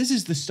 This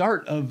is the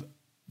start of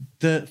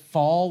the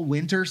fall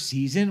winter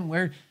season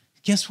where.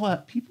 Guess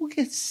what? People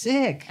get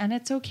sick. And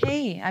it's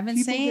okay. I've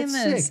been saying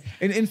this. Sick.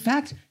 And in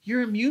fact,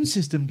 your immune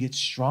system gets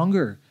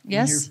stronger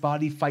when your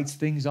body fights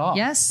things off.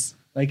 Yes.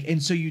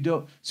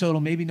 So it'll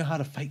maybe know how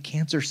to fight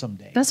cancer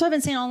someday. That's what I've been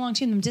saying all along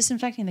too. Them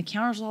disinfecting the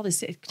counters with all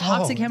these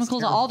toxic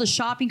chemicals, all the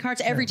shopping carts,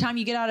 every time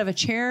you get out of a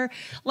chair.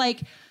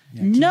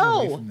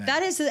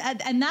 That is,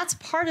 and that's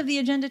part of the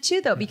agenda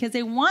too, though, because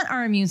they want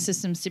our immune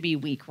systems to be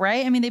weak,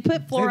 right? I mean, they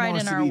put fluoride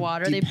in our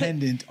water.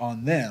 Dependent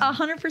on them.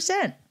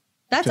 100%.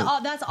 That's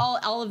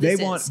all of this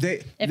is.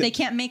 If they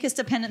can't make us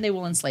dependent, they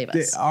will enslave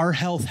us. Our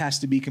health has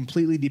to be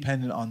completely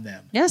dependent on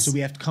them. Yes. So we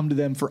have to come to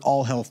them for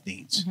all health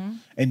needs. Mm-hmm.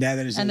 And that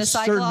is the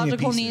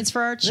psychological needs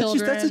for our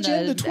children. That's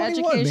Agenda 21,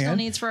 the educational man.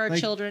 needs for our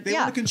children. They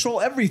want to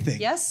control everything.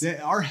 Yes.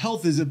 Our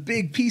health is a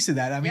big piece of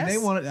that.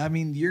 I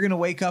mean, you're going to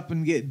wake up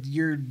and get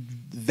your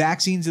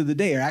vaccines of the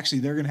day. Or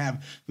actually, they're going to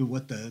have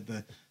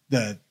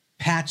the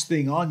patch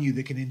thing on you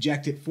that can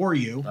inject it for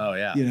you. Oh,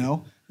 yeah.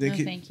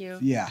 Thank you.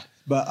 Yeah.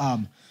 But,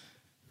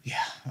 yeah,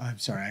 I'm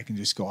sorry. I can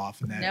just go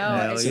off in that.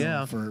 No,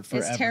 for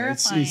forever. It's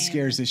terrifying. It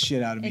scares the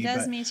shit out of me. It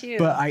does me too.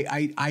 But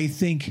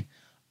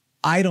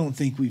I don't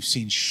think we've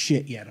seen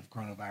shit yet of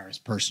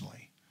coronavirus.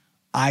 Personally,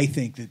 I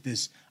think that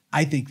this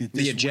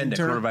the agenda,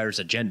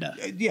 coronavirus agenda.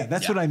 Yeah,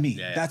 that's what I mean.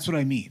 Yeah. That's what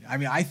I mean. I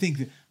mean, I think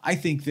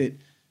that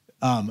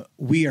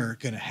we are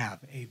going to have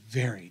a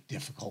very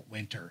difficult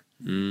winter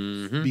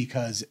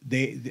because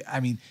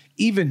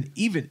even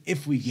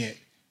if we get.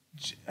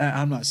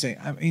 I'm not saying.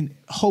 I mean,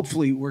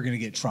 hopefully we're going to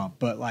get Trump,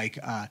 but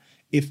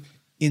if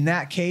in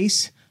that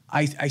case,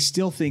 I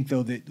still think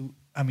though that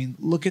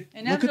look at the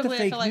fake I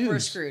feel like news. We're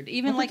screwed.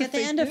 Even at the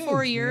end of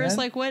 4 years,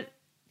 man. What?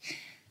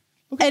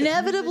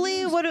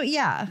 Inevitably, we're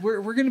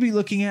going to be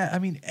looking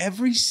at.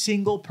 Every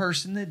single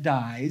person that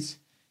dies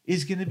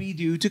is going to be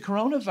due to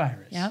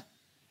coronavirus. Yep.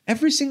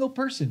 Every single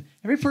person.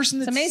 Every person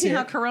that's It's amazing sick,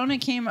 how Corona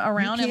came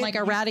around and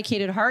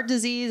eradicated heart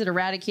disease, it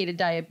eradicated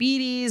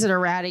diabetes, it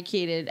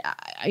eradicated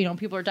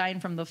people are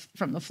dying from the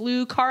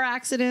flu, car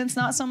accidents,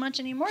 not so much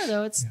anymore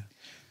though. It's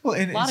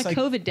a lot of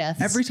COVID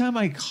deaths. Every time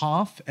I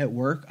cough at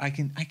work, I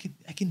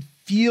can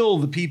feel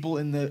the people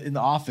in the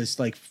office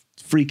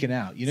freaking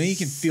out. You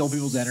can feel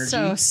people's energy.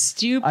 So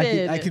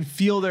stupid. I can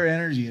feel their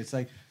energy. It's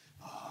like,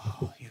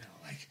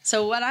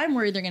 So what I'm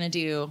worried they're going to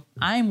do,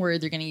 I'm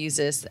worried they're going to use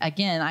this.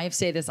 Again, I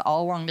say this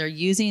all along. They're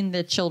using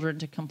the children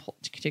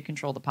to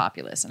control the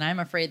populace. And I'm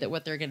afraid that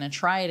what they're going to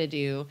try to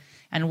do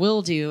and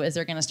will do is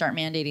they're going to start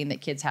mandating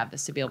that kids have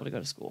this to be able to go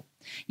to school.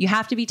 You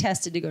have to be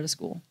tested to go to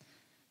school.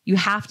 You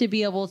have to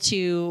be able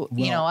to,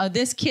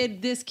 this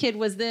kid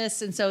was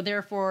this. And so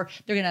therefore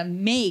they're going to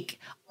make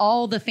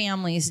all the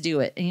families do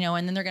it,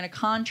 and then they're going to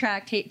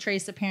contract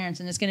trace the parents,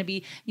 and it's going to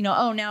be,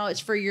 now it's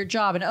for your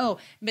job. And,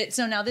 but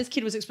so now this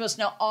kid was exposed.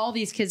 Now all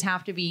these kids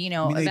have to be,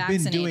 they've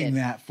vaccinated. Been doing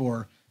that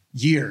for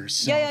years.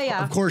 So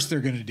yeah. Of course they're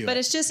going to do it. But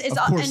it's just, and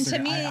to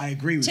me, I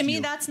agree with you. To me,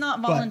 that's not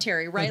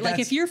voluntary, right? Like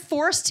if you're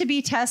forced to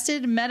be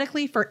tested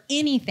medically for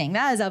anything,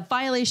 that is a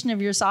violation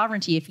of your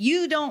sovereignty. If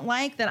you don't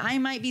like that I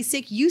might be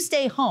sick, you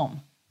stay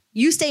home.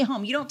 You stay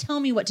home. You don't tell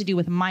me what to do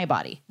with my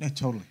body. Yeah,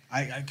 totally.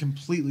 I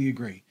completely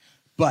agree.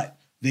 But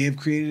they have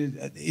created,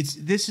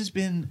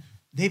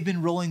 they've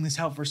been rolling this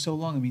out for so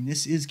long. I mean,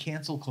 this is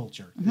cancel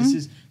culture.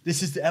 Mm-hmm.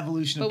 This is the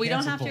evolution of cancel culture. But we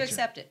don't have to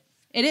accept it.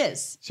 It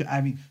is. So, I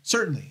mean,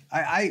 certainly.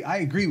 I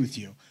agree with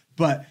you.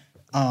 But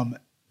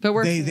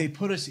they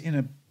put us in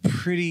a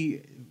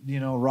pretty,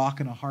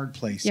 rock and a hard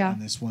place on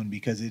this one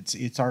because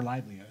it's our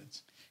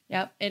livelihoods.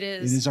 Yep, it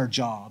is. It is our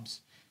jobs.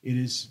 It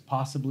is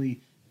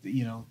possibly,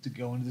 to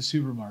go into the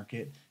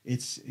supermarket.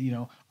 It's,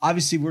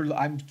 obviously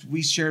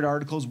we shared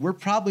articles. We're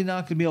probably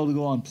not going to be able to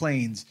go on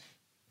planes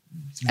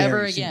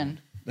ever again.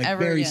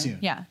 Very soon.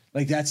 Yeah.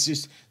 Like that's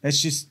just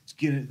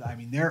I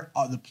mean,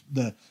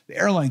 the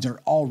airlines are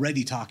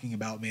already talking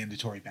about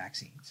mandatory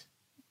vaccines.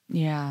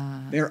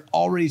 Yeah. They're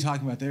already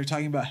talking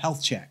about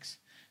health checks.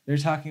 They're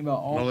talking about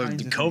all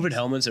kinds the of COVID things.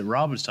 helmets that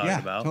Rob was talking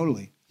about.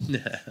 Totally.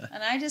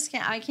 And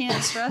I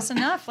can't stress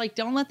enough. Like,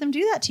 don't let them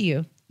do that to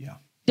you. Yeah.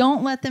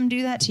 Don't let them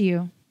do that to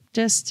you.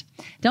 Just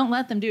don't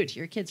let them do it to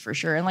your kids for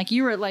sure. And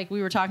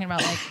we were talking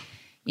about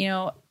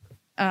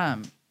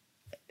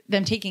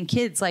them taking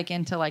kids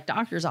into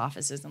doctor's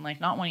offices and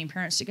not wanting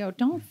parents to go.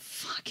 Don't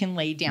fucking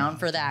lay down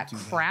for that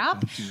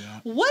crap.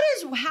 What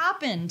has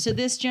happened to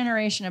this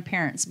generation of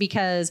parents?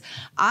 Because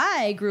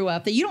I grew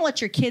up that you don't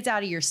let your kids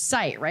out of your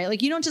sight,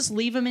 right? You don't just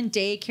leave them in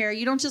daycare.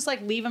 You don't just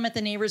leave them at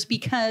the neighbors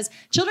because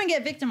children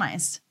get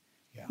victimized.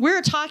 Yeah.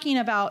 We're talking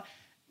about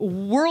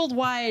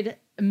worldwide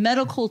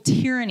medical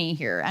tyranny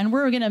here. And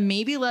we're going to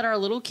maybe let our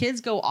little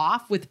kids go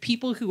off with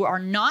people who are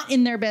not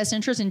in their best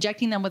interest,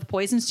 injecting them with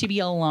poisons to be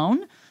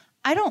alone.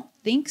 I don't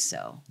think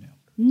so.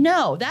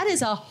 No, that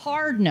is a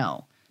hard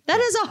no. That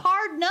is a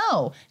hard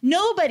no.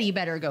 Nobody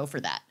better go for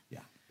that.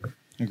 Yeah.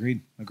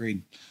 Agreed.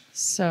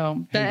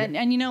 So,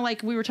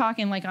 we were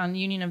talking on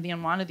Union of the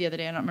Unwanted the other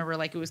day. I don't remember,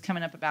 it was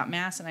coming up about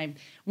masks, and I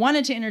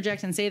wanted to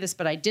interject and say this,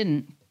 but I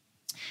didn't.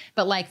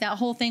 But that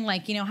whole thing,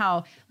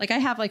 how, I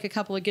have a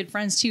couple of good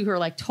friends too, who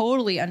are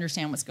totally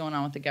understand what's going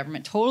on with the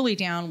government, totally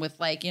down with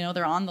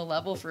they're on the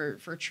level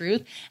for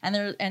truth. And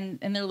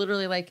they're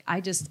literally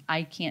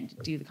I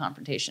can't do the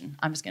confrontation.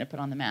 I'm just going to put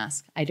on the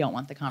mask. I don't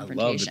want the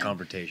confrontation. I love the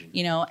confrontation.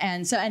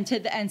 And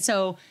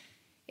so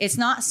it's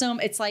not so,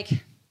 it's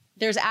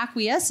there's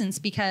acquiescence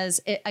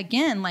because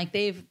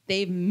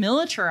they've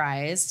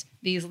militarized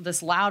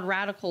this loud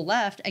radical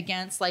left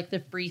against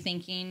the free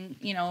thinking,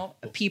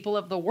 people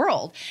of the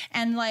world.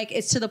 And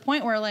it's to the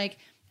point where like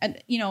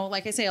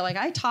I say,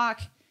 I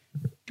talk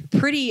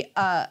pretty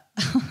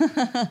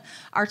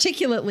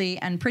articulately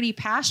and pretty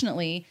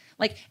passionately.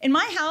 In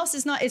my house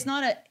it's not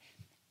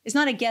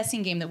a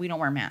guessing game that we don't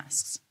wear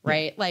masks,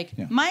 right?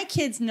 My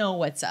kids know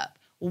what's up.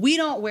 We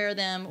don't wear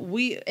them.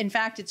 In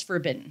fact, it's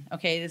forbidden.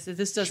 Okay,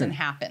 this doesn't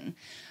happen.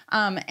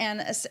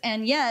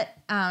 And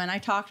yet, I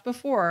talked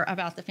before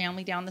about the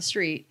family down the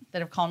street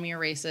that have called me a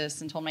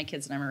racist and told my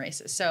kids that I'm a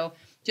racist. So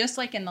just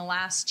in the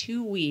last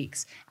 2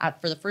 weeks,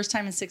 for the first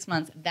time in 6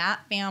 months,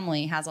 that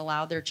family has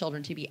allowed their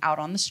children to be out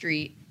on the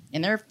street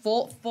in their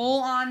full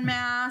on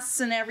masks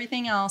and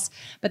everything else,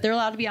 but they're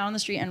allowed to be out on the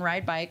street and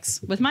ride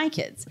bikes with my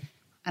kids.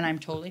 And I'm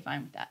totally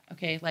fine with that.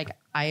 Okay.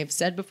 I have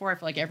said before, I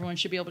feel like everyone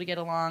should be able to get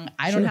along.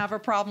 I don't have a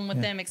problem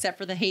with them except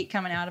for the hate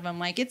coming out of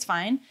them. It's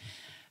fine.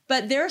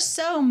 But they're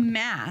so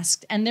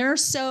masked and they're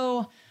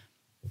so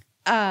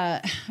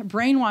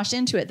brainwashed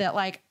into it that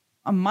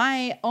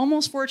my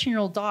almost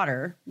 14-year-old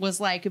daughter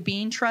was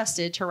being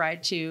trusted to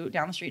ride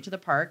down the street to the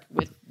park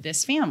with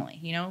this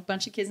family, a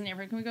bunch of kids in the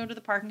neighborhood. Can we go to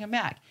the park and come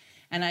back?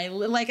 And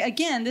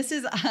again, this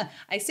is,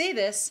 I say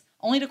this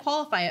only to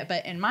qualify it,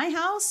 but in my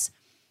house,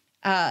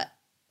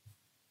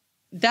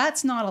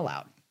 that's not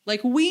allowed.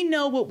 We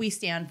know what we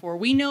stand for.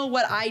 We know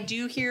what I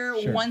do here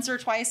once or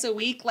twice a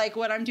week,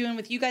 what I'm doing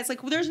with you guys.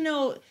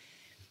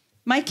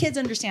 My kids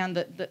understand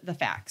the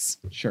facts.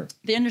 Sure.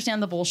 They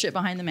understand the bullshit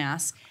behind the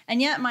mask.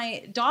 And yet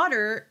my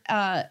daughter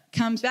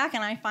comes back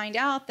and I find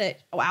out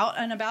that out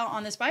and about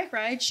on this bike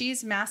ride,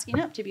 she's masking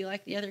up to be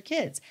like the other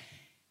kids.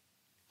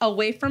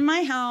 Away from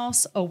my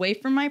house, away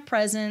from my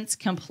presence,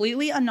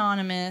 completely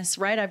anonymous,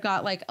 right? I've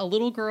got a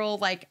little girl,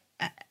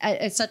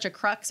 it's such a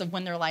crux of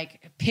when they're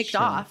picked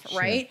off,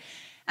 right?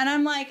 And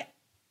I'm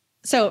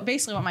so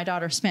basically what my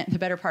daughter spent the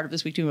better part of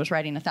this week doing was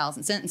writing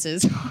 1,000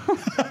 sentences.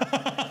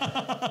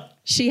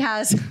 She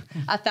has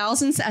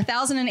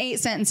 1,008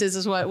 sentences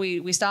is what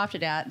we stopped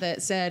it at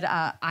that said,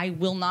 I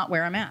will not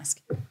wear a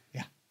mask.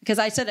 Yeah. Because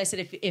I said,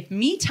 if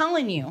me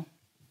telling you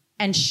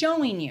and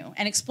showing you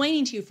and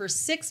explaining to you for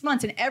 6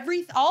 months and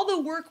all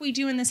the work we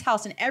do in this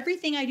house and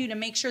everything I do to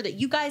make sure that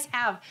you guys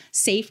have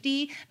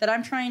safety, that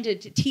I'm trying to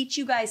teach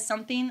you guys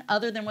something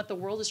other than what the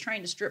world is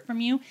trying to strip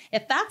from you.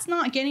 If that's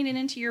not getting it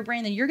into your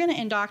brain, then you're going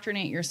to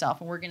indoctrinate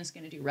yourself, and we're just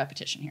going to do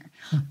repetition here.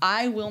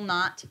 I will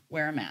not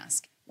wear a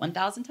mask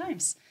 1,000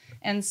 times.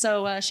 And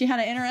so she had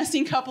an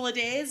interesting couple of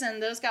days,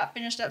 and those got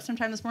finished up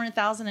sometime this morning,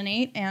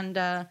 2008.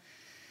 And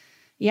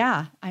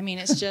yeah, I mean,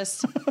 it's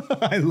just.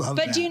 I love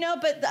that. But do you know,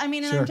 I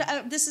mean, sure.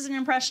 This is an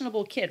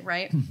impressionable kid,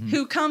 right? Mm-hmm.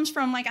 Who comes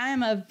from, like,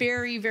 I'm a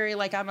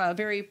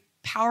very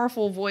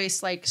powerful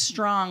voice, like,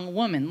 strong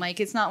woman. Like,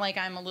 it's not like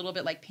I'm a little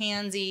bit like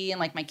pansy and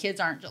like my kids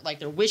aren't like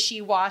they're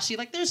wishy-washy.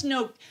 Like, there's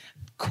no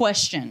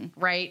question,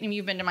 right? And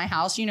you've been to my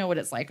house, you know what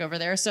it's like over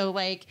there. So,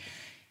 like,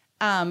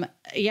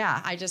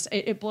 yeah,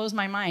 it blows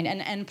my mind.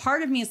 And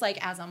part of me is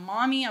like, as a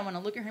mommy, I want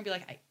to look at her and be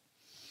like,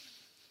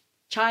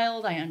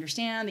 child, I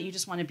understand that you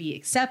just want to be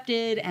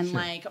accepted. And sure.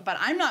 Like, but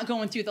I'm not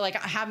going through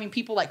having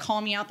people like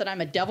call me out that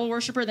I'm a devil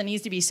worshiper that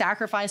needs to be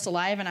sacrificed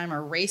alive. And I'm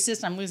a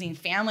racist. I'm losing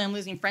family. I'm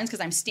losing friends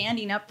because I'm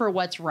standing up for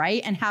what's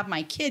right, and have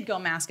my kid go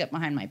mask up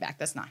behind my back.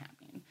 That's not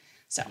happening.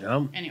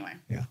 So anyway,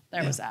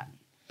 there was that.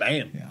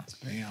 Bam. Yeah.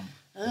 Bam.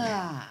 All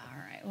right.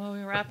 Well,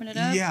 we wrapping it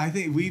up. Yeah, I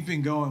think we've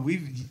been going.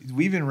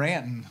 We've been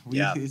ranting.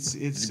 It's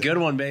a good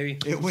one, baby.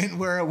 It went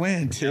where it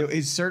went. Yep.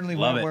 It certainly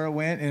went where it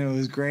went, and it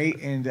was great.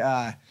 And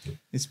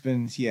it's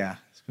been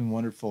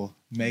wonderful,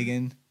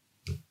 Megan.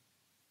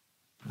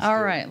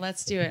 All right,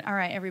 let's do it. All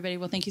right, everybody.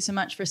 Well, thank you so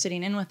much for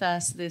sitting in with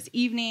us this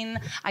evening.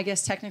 I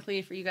guess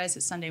technically for you guys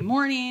it's Sunday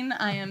morning.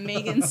 I am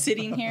Megan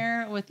sitting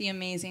here with the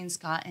amazing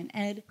Scott and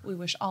Ed. We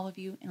wish all of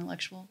you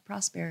intellectual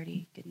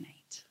prosperity. Good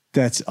night.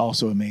 That's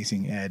also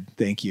amazing, Ed.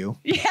 Thank you.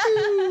 Yeah.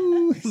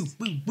 Boo,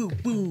 boo, boo,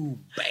 boo.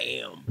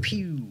 Bam.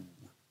 Pew.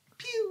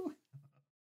 Pew.